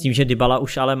s tím, že Dybala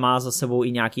už ale má za sebou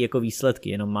i nějaký jako výsledky,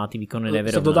 jenom má ty výkony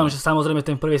nevyrovnané. Dodám, že samozrejme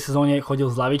ten prvej sezóne chodil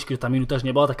z lavičky, že tá minutáž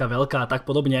nebola taká veľká a tak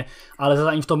podobne, ale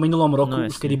ani v tom minulom roku,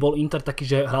 už kedy bol Inter taký,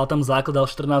 že hral tam základ, dal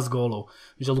 14 gólov,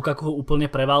 že Lukaku ho úplne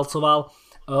prevalcoval.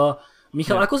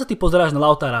 Michal, ako sa ty pozeráš na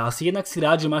Lautara? Asi jednak si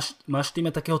rád, že máš v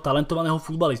týme takého talentovaného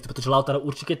futbalistu, pretože Lautaro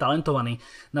určite je talentovaný.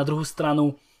 Na druhú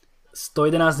stranu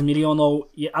 111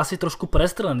 miliónov je asi trošku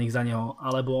prestrelených za neho,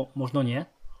 alebo možno nie?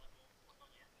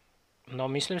 No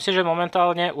myslím si, že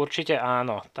momentálne určite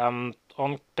áno. Tam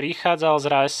on prichádzal z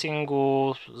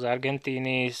Racingu, z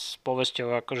Argentíny s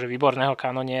povesťou akože výborného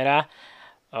kanoniera.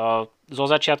 Zo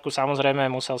začiatku samozrejme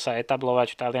musel sa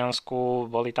etablovať v Taliansku,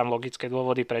 boli tam logické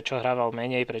dôvody, prečo hrával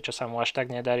menej, prečo sa mu až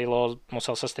tak nedarilo,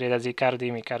 musel sa striedať s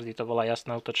Icardim, to bola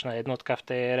jasná útočná jednotka v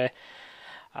tej ére.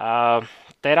 A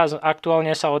teraz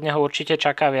aktuálne sa od neho určite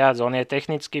čaká viac, on je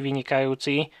technicky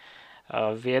vynikajúci,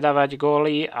 vie dávať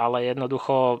góly, ale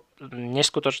jednoducho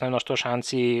neskutočné množstvo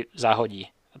šancí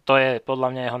zahodí. To je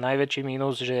podľa mňa jeho najväčší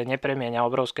mínus, že nepremieňa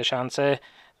obrovské šance.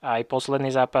 Aj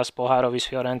posledný zápas pohárový s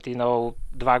Fiorentínou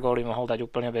 2 góly mohol dať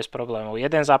úplne bez problémov.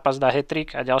 Jeden zápas dá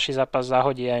hat-trick a ďalší zápas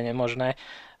zahodí aj nemožné.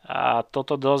 A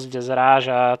toto dosť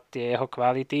zráža tie jeho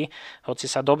kvality, hoci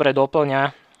sa dobre doplňa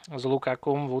s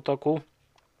Lukakum v útoku.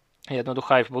 Jednoducho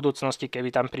aj v budúcnosti,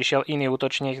 keby tam prišiel iný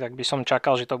útočník, tak by som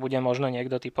čakal, že to bude možno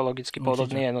niekto typologicky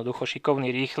podobný, jednoducho šikovný,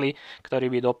 rýchly,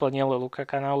 ktorý by doplnil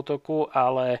Lukaka na útoku,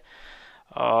 ale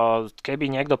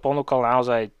keby niekto ponúkol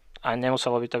naozaj, a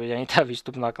nemuselo by to byť ani tá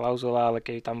výstupná klauzula, ale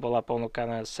keby tam bola ponuka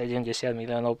na 70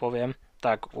 miliónov, poviem,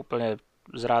 tak úplne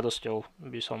s radosťou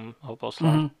by som ho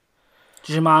poslal.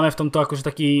 Čiže máme v tomto akože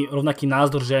taký rovnaký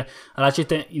názor, že radšej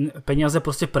tie peniaze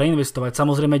proste preinvestovať.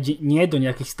 Samozrejme nie do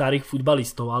nejakých starých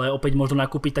futbalistov, ale opäť možno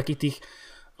nakúpiť takých tých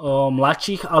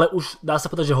mladších, ale už dá sa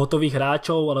povedať, že hotových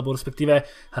hráčov, alebo respektíve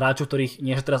hráčov, ktorých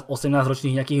nie že teraz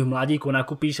 18-ročných nejakých mladíkov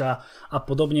nakúpiš a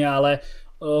podobne, ale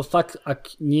fakt,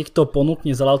 ak niekto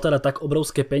ponúkne za Lautara tak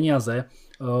obrovské peniaze,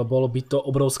 bolo by to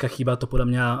obrovská chyba, to podľa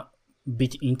mňa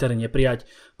byť Inter neprijať.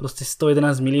 Proste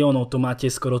 111 miliónov to máte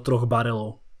skoro 3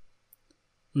 barelov.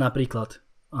 Napríklad.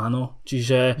 Áno,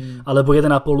 čiže alebo 1,5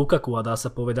 Lukaku a dá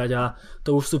sa povedať, a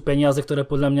to už sú peniaze, ktoré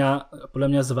podľa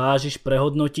mňa zvážiš,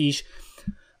 prehodnotíš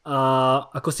a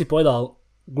ako si povedal,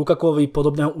 Lukakovi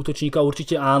podobného útočníka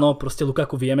určite áno, proste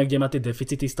Lukaku vieme, kde má tie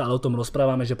deficity, stále o tom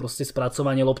rozprávame, že proste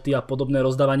spracovanie lopty a podobné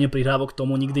rozdávanie prihrávok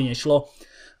tomu nikdy nešlo,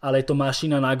 ale je to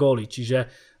mašina na góly, čiže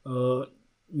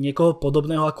niekoho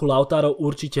podobného ako Lautaro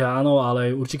určite áno,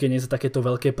 ale určite nie za takéto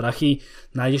veľké prachy.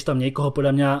 Nájdeš tam niekoho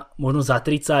podľa mňa možno za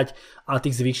 30 a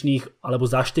tých zvyšných, alebo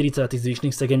za 40 a tých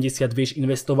zvyšných 70 vieš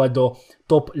investovať do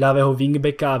top ľavého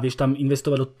wingbacka, vieš tam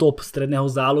investovať do top stredného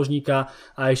záložníka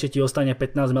a ešte ti ostane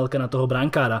 15 melka na toho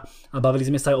brankára. A bavili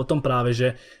sme sa aj o tom práve,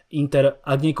 že Inter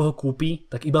ak niekoho kúpi,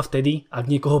 tak iba vtedy, ak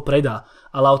niekoho predá.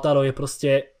 A Lautaro je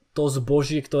proste to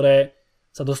zbožie, ktoré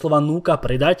sa doslova núka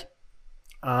predať.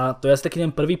 A to je asi taký ten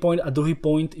prvý point a druhý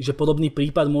point, že podobný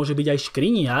prípad môže byť aj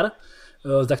Škriniar,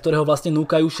 za ktorého vlastne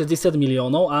núkajú 60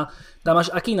 miliónov a tam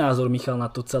máš aký názor, Michal, na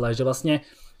to celé, že vlastne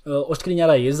o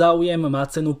Škriniara je záujem, má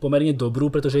cenu pomerne dobrú,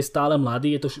 pretože je stále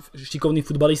mladý, je to šikovný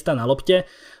futbalista na lopte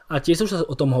a tiež už sa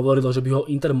o tom hovorilo, že by ho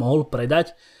Inter mohol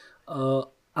predať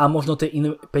a možno tie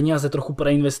peniaze trochu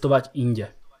preinvestovať inde.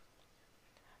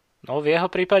 No v jeho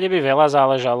prípade by veľa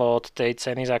záležalo od tej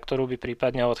ceny, za ktorú by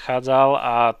prípadne odchádzal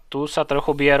a tu sa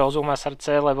trochu bije rozum a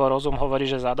srdce, lebo rozum hovorí,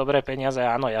 že za dobré peniaze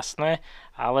áno, jasné,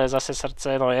 ale zase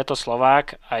srdce, no je to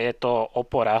Slovák a je to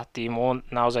opora týmu.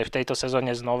 Naozaj v tejto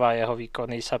sezóne znova jeho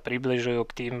výkony sa približujú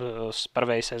k tým z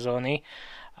prvej sezóny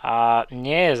a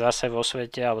nie je zase vo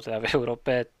svete, alebo teda v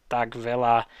Európe tak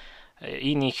veľa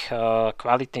iných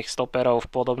kvalitných stoperov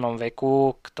v podobnom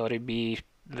veku, ktorí by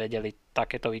vedeli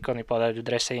takéto výkony podať v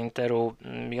drese Interu.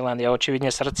 Milan je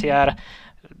očividne srdciar,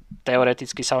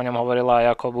 teoreticky sa o ňom hovorilo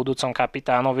aj ako o budúcom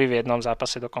kapitánovi, v jednom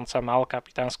zápase dokonca mal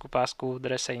kapitánsku pásku v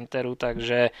drese Interu,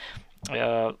 takže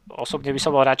osobne by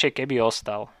som bol radšej, keby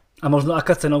ostal. A možno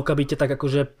aká cenovka by ťa tak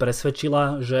akože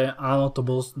presvedčila, že áno, to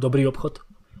bol dobrý obchod?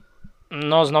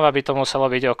 No znova by to muselo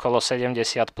byť okolo 70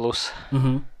 plus.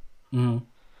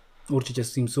 Určite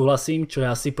s tým súhlasím, čo je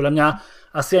asi podľa mňa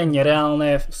asi aj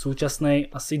nereálne v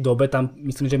súčasnej asi dobe. Tam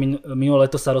myslím, že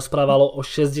minulé leto sa rozprávalo o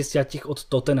 60 od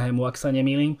Tottenhamu, ak sa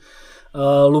nemýlim.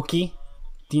 Luky,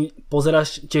 ty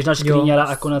pozeráš tiež na Škriniara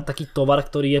ako na taký tovar,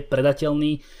 ktorý je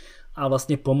predateľný a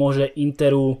vlastne pomôže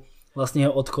Interu vlastne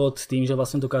jeho odchod s tým, že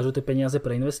vlastne dokážu tie peniaze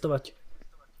preinvestovať?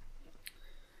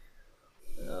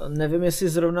 Nevím, jestli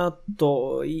zrovna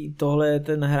tohle je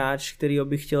ten hráč, kterýho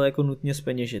bych chtěl jako nutně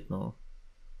zpeněžit, no.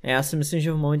 Já si myslím,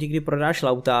 že v momentě, kdy prodáš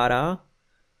Lautára,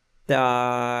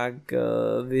 tak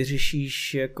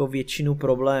vyřešíš jako většinu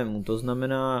problémů. To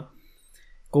znamená,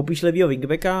 koupíš levýho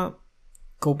wingbacka,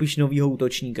 koupíš novýho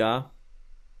útočníka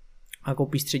a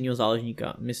koupíš středního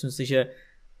záložníka. Myslím si, že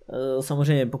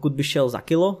samozřejmě pokud by šel za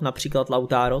kilo, například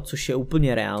Lautaro, což je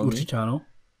úplně reálný. Určitě ano.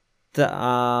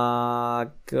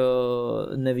 Tak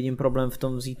nevidím problém v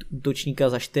tom vzít útočníka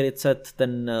za 40,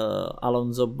 ten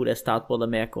Alonso bude stát podle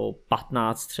mě jako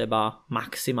 15 třeba,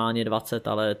 maximálně 20,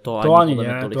 ale to ani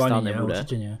podle mě tolik stát nebude.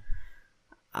 Určitě ne.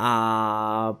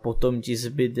 A potom ti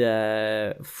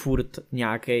zbyde furt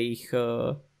nějakých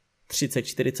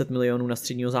 30-40 milionů na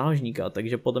středního záložníka,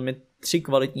 takže podle mě 3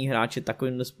 kvalitní hráče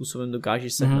takovým způsobem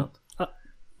dokážeš sehnat.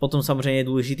 Potom samozřejmě je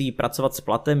důležitý pracovat s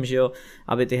platem, že jo,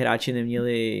 aby ty hráči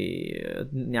neměli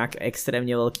nějak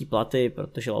extrémně velký platy,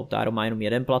 protože Lautaro má jenom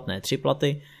 1 plat, ne 3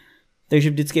 platy. Takže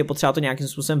vždycky je potřeba to nějakým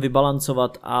způsobem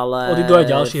vybalancovat, ale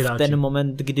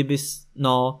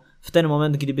v ten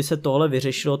moment, kdyby se tohle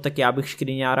vyřešilo, tak já bych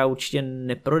Škriniára určitě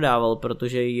neprodával,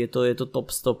 protože je to top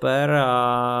stopper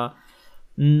a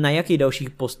na jaký další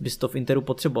post bys to v Interu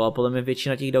potřeboval? Podle mě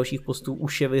většina těch dalších postů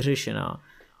už je vyřešená.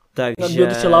 Takže, ak by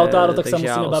odišiel Lautaro, tak sa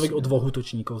musíme baviť o 2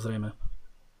 útočníkov zrejme.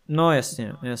 No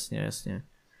jasně.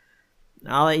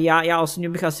 Ale já osobně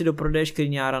bych asi do prodeje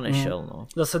Škriniára nešel. No.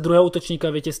 Zase druhého útočníka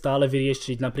viete stále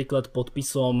vyriešiť napríklad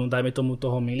podpisom, dajme tomu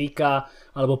toho Milíka,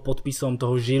 alebo podpisom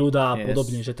toho Žiruda a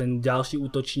podobne, že ten ďalší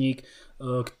útočník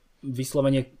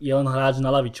vyslovene je len hráč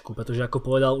na lavičku, pretože ako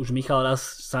povedal už Michal raz,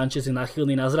 Sanchez je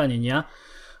nachylný na zranenia,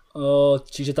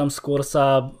 čiže tam skôr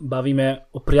sa bavíme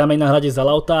o priamej náhrade za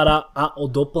Lautára a o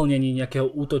doplnení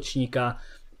nejakého útočníka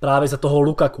práve za toho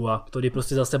Lukakua, ktorý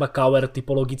proste za seba Kauer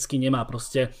typologicky nemá.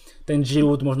 Proste ten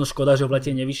Giroud možno škoda, že v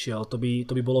lete nevyšiel. To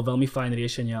by bolo veľmi fajn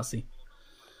riešenie asi.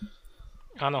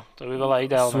 Áno, to by bola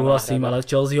ideálna. Súhlasím, ale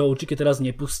Chelsea ho určite teraz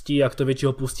nepustí a kto vie, či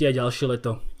ho pustí aj ďalšie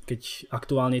leto, keď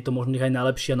aktuálne je to možno aj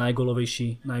najlepší a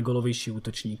najgolovejší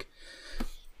útočník.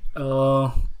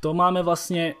 To máme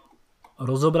vlastne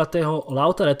rozobratého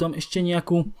Lautara. Tu mám ešte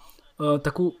nejakú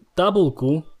takú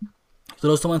tabulku,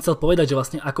 ktorou som len chcel povedať, že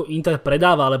vlastne ako Inter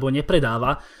predáva alebo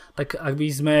nepredáva, tak ak by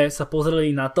sme sa pozreli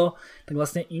na to, tak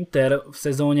vlastne Inter v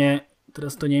sezóne,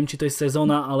 teraz to neviem, či to je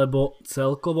sezóna alebo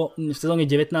celkovo, v sezóne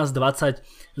 19-20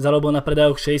 zarobil na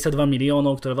predajoch 62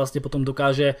 miliónov, ktoré vlastne potom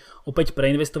dokáže opäť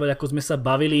preinvestovať, ako sme sa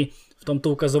bavili. V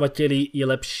tomto ukazovateli je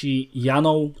lepší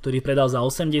Janov, ktorý predal za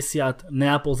 80,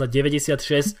 Neapol za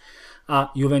 96 a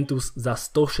Juventus za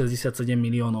 167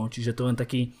 miliónov, čiže to len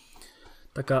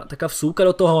taká vsúka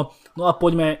do toho. No a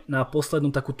poďme na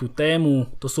poslednú takú tú tému,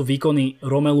 to sú výkony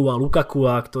Romelu a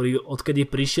Lukakua, ktorý odkedy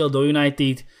prišiel do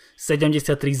United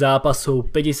 73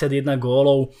 zápasov, 51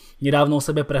 gólov, nedávno o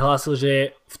sebe prehlásil, že je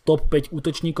v top 5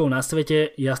 útočníkov na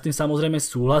svete, ja s tým samozrejme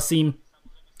súhlasím.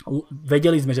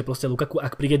 Vedeli sme, že proste Lukaku,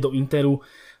 ak príde do Interu,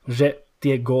 že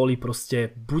tie góly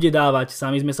proste bude dávať,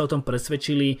 sami sme sa o tom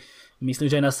presvedčili. Myslím,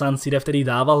 že aj na San Siro vtedy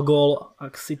dával gól,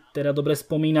 ak si teda dobre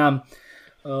spomínam.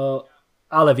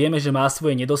 Ale vieme, že má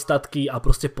svoje nedostatky a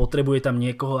proste potrebuje tam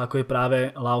niekoho, ako je práve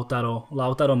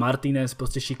Lautaro Martinez,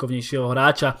 proste šikovnejšieho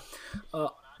hráča.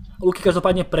 Luky,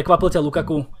 každopádne prekvapil ťa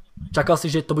Lukaku? Čakal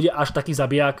si, že to bude až taký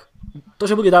zabijak? To,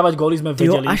 že bude dávať góly, sme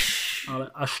vedeli,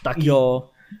 ale až taký. Jo.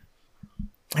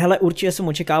 Hele, určitě jsem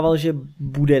očekával, že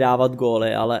bude dávat góly,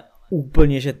 ale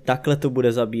úplně, že takhle to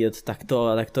bude zabíjet, tak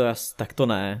to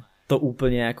ne. To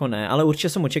úplně jako ne, ale určitě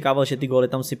jsem očekával, že ty góly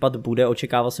tam sypat bude,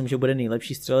 očekával jsem, že bude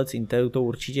nejlepší střelec Interu, to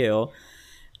určitě jo,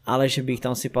 ale že bych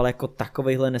tam sypal jako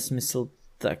takovejhle nesmysl,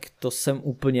 tak to jsem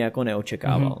úplně jako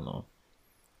neočekával, no.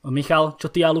 Michal, čo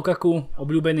ty a Lukaku,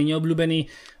 obľúbený, neobľúbený?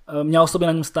 Mňa osobne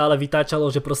na ňom stále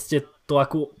vytáčalo, že proste to,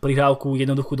 akú prihrávku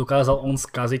jednoducho dokázal on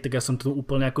skaziť, tak ja som tu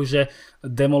úplne akože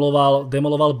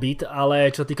demoloval byt, ale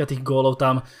čo týka tých gólov,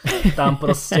 tam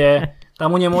proste,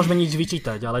 tam mu nemôžeme nič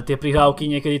vyčítať, ale tie prihrávky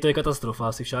niekedy to je katastrofa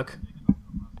asi však.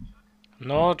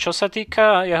 No, čo sa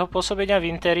týka jeho pôsobenia v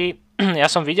Interi, ja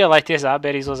som videl aj tie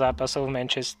zábery zo zápasov v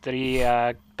Manchesteri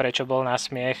a prečo bol na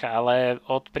smiech, ale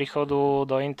od príchodu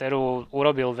do Interu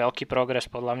urobil veľký progres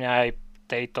podľa mňa aj v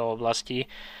tejto oblasti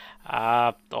a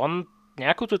on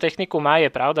nejakú tú techniku má, je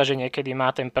pravda, že niekedy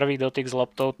má ten prvý dotyk s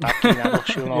loptou taký na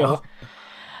dlhšiu nohu.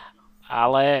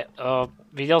 Ale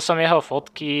videl som jeho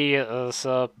fotky s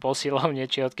posilovne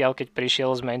či odkiaľ, keď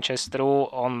prišiel z Manchesteru,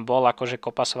 on bol akože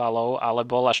kopa svalov, ale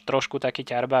bol až trošku taký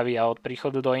ťarbavý a od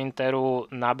príchodu do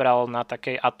Interu nabral na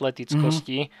takej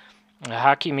atletickosti.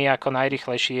 Hakimi ako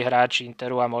najrýchlejší hráč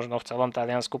Interu a možno v celom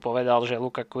Taliansku povedal, že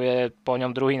Lukaku je po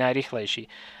ňom druhý najrýchlejší.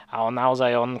 A on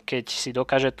naozaj, keď si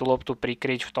dokáže tú loptu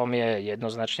prikryť, v tom je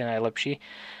jednoznačne najlepší.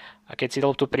 A keď si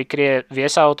loptu prikrie, vie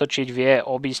sa otočiť, vie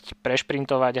obísť,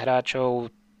 prešprintovať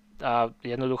hráčov a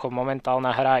jednoducho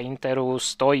momentálna hra Interu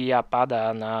stojí a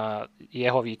padá na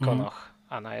jeho výkonoch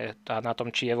a na tom,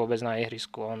 či je vôbec na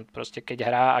ihrisku. On proste keď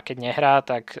hrá a keď nehrá,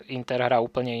 tak Inter hrá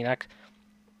úplne inak.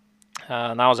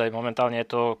 A naozaj momentálne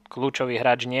je to kľúčový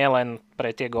hráč nie len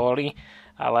pre tie góly,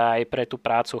 ale aj pre tú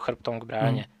prácu chrbtom k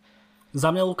bráne.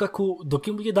 Za mňa Lukaku,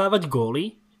 dokým bude dávať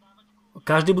góly,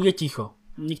 každý bude ticho.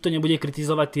 Nikto nebude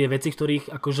kritizovať tie veci,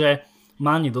 ktorých akože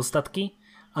má nedostatky,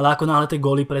 ale ako náhle tie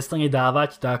góly prestane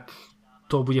dávať, tak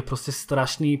to bude proste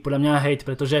strašný podľa mňa hejt,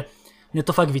 pretože mne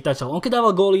to fakt vytáčal. On keď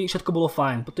dával góly, všetko bolo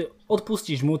fajn. Potom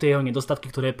odpustíš mu tie jeho nedostatky,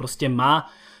 ktoré proste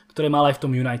má, ktoré mal aj v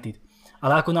tom United.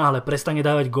 Ale ako náhle prestane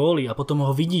dávať góly a potom ho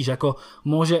vidíš, ako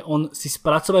môže on si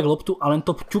spracovať loptu a len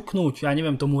to ťuknúť, ja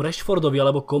neviem, tomu Rashfordovi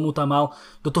alebo komu tam mal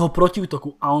do toho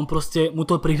protiútoku a on proste mu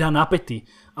to prihrá na pety,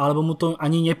 alebo mu to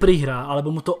ani neprihrá,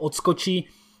 alebo mu to odskočí,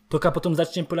 to potom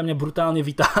začne podľa mňa brutálne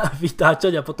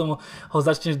vytáčať a potom ho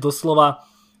začneš doslova,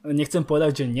 nechcem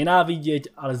povedať, že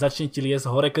nenávidieť, ale začne ti liesť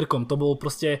hore krkom. To bol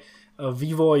proste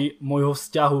vývoj môjho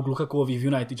vzťahu k Lukakuovi v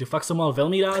United, že fakt som mal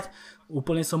veľmi rád,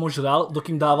 úplne som ho žral,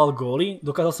 dokým dával góly,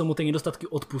 dokázal som mu tie nedostatky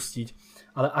odpustiť.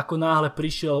 Ale ako náhle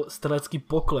prišiel strelecký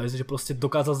pokles, že proste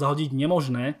dokázal zahodiť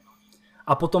nemožné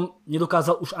a potom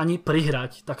nedokázal už ani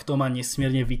prihrať, tak to ma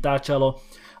nesmierne vytáčalo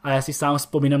a ja si sám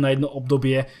spomínam na jedno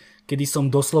obdobie, kedy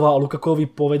som doslova o Lukakuovi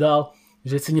povedal,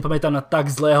 že si nepamätám na tak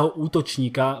zlého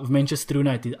útočníka v Manchester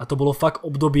United a to bolo fakt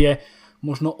obdobie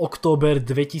možno október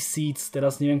 2000,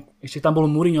 teraz neviem, ešte tam bol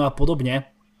Mourinho a podobne,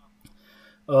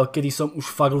 kedy som už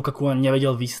fakt Lukaku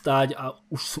nevedel vystáť a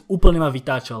už úplne ma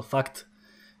vytáčal, fakt,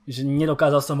 že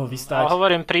nedokázal som ho vystáť. Ale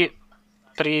hovorím,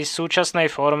 pri súčasnej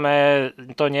forme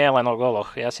to nie je len o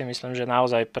goloch. Ja si myslím, že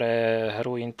naozaj pre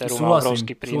hru Interu má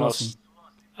obrovský prínos.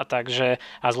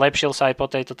 A zlepšil sa aj po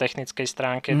tejto technickej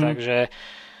stránke, takže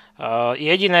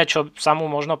jediné, čo sa mu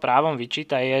možno právom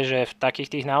vyčíta, je, že v takých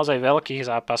tých naozaj veľkých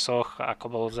zápasoch, ako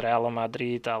bol z Realom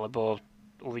Madrid, alebo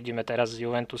uvidíme teraz s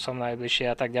Juventusom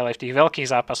najbližšie a tak ďalej, v tých veľkých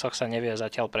zápasoch sa nevie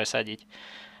zatiaľ presadiť.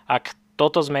 Ak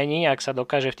toto zmení, ak sa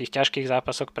dokáže v tých ťažkých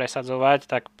zápasoch presadzovať,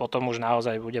 tak potom už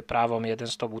naozaj bude právom jeden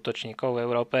z top útočníkov v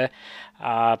Európe.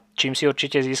 A čím si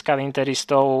určite získal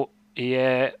interistov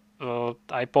je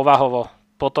aj povahovo.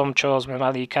 Po tom, čo sme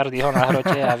mali Icardiho na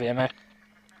hrote a vieme,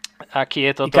 aký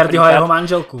je toto Icardiho a jeho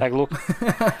manželku. Tak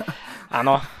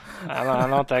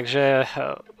áno, takže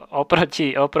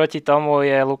oproti tomu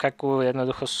je Lukaku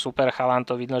jednoducho super chalan,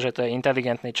 to vidno, že to je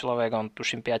inteligentný človek, on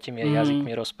tuším 5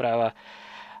 jazykmi rozpráva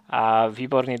a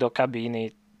výborný do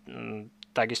kabíny,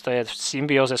 takisto je v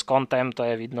symbióze s Contem, to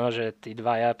je vidno, že tí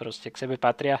dvaja proste k sebe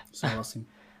patria. Súhlasím.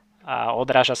 A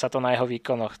odráža sa to na jeho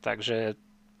výkonoch, takže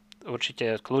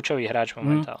určite kľúčový hráč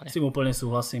momentálne. S tým úplne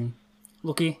súhlasím.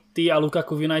 Luky, ty a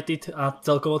Lukaku v United a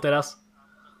celkovo teraz?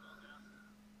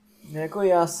 Jako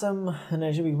já jsem,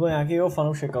 ne, že bych byl nějaký jeho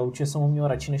fanoušek, ale určitě jsem ho měl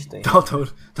radši než ty.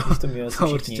 To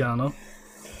určitě ano.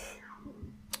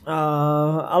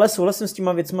 Ale souhlasím s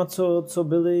těma věcma, co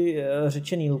byly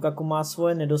řečený. Lukaku má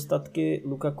svoje nedostatky,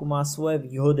 Lukaku má svoje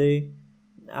výhody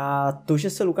a to, že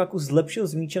se Lukaku zlepšil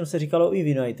s míčem, se říkalo i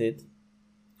v United.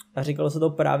 A říkalo se to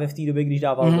právě v té době, když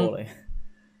dával góly.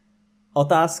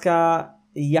 Otázka,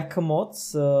 jak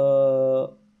moc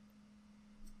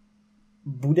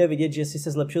bude vidět, že si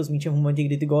se zlepšil s míčem v momentě,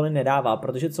 kdy ty góly nedává,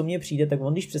 protože co mně přijde, tak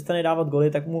on když přestane dávat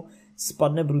góly, tak mu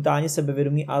spadne brutálně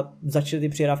sebevědomí a začne ty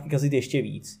přihrávky kazit ještě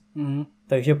víc.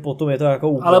 Takže potom je to jako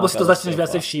úplně. Alebo si to začneš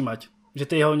viacej všímať, že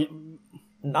ty jeho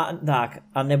tak,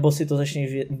 a nebo si to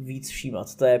začneš víc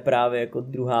všímat, to je právě jako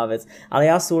druhá věc. Ale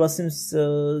já souhlasím s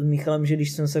Michalem, že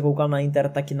když jsem se koukal na Inter,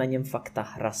 tak na něm fakt ta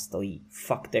hra stojí.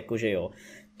 Fakt jakože jo.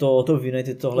 To v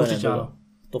United tohle určitě nebylo. Ano.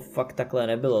 To fakt takhle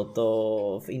nebylo.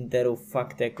 To v Interu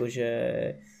fakt jakože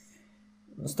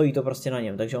stojí to prostě na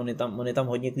něm, takže on je tam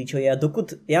hodně klíčový. A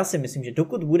já si myslím, že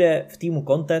dokud bude v týmu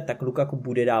Conte, tak Lukaku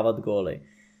bude dávat góly.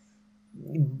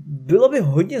 Bylo by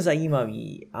hodně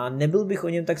zajímavý a nebyl bych o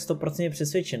něm tak 100%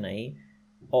 přesvědčený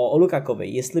o Lukakovi,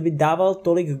 jestli by dával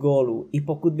tolik gólů, i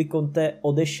pokud by Conte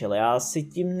odešel. Já si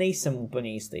tím nejsem úplně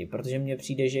jistý, protože mně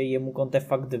přijde, že jemu Conte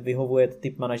fakt vyhovuje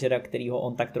typ manažera, kterýho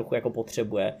on tak trochu jako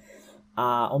potřebuje.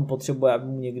 A on potřebuje, aby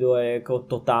mu někdo jako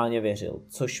totálně věřil,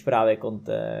 což právě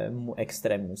Conte mu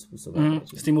extrémním způsobem.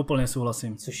 S tím úplně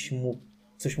souhlasím.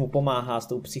 Což mu pomáhá s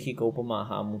tou psychikou,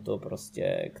 pomáhá mu to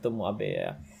prostě k tomu, aby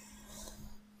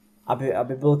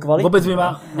byl kvalitní.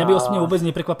 Mňa by osobne vôbec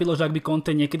neprekvapilo, že ak by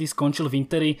Conte niekedy skončil v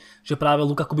Interi, že práve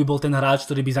Lukaku by bol ten hráč,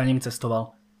 ktorý by za ním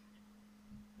cestoval.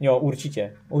 Jo,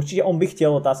 určitě. Určitě on by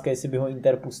chtěl, otázka, jestli by ho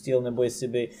Inter pustil, nebo jestli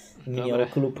by měl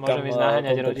klub, kam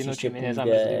to příště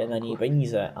půjde na něj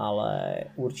peníze, ale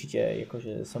určitě,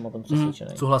 jakože jsem o tom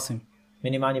přesvědčený. Súhlasím.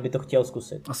 Minimálně by to chtěl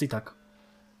zkusit. Asi tak.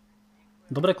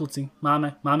 Dobre, kluci,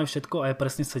 máme všetko a je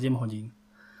presne 7 hodín.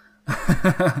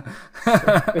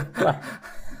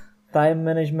 Time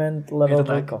management level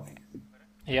veľko.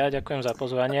 Ja ďakujem za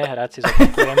pozvanie, rád si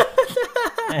zopakujem.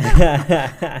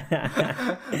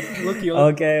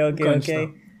 OK.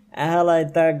 Hele,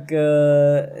 tak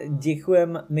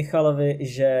děkujem Michalovi,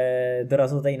 že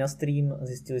dorazil tady na stream.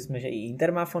 Zjistili jsme, že i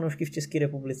Inter má fanoušky v České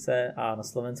republice a na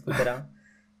Slovensku teda.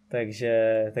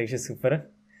 Takže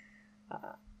super.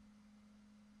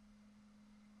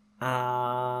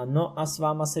 A no a s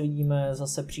váma se vidíme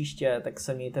zase příště, tak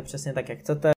se mějte přesně tak, jak chcete.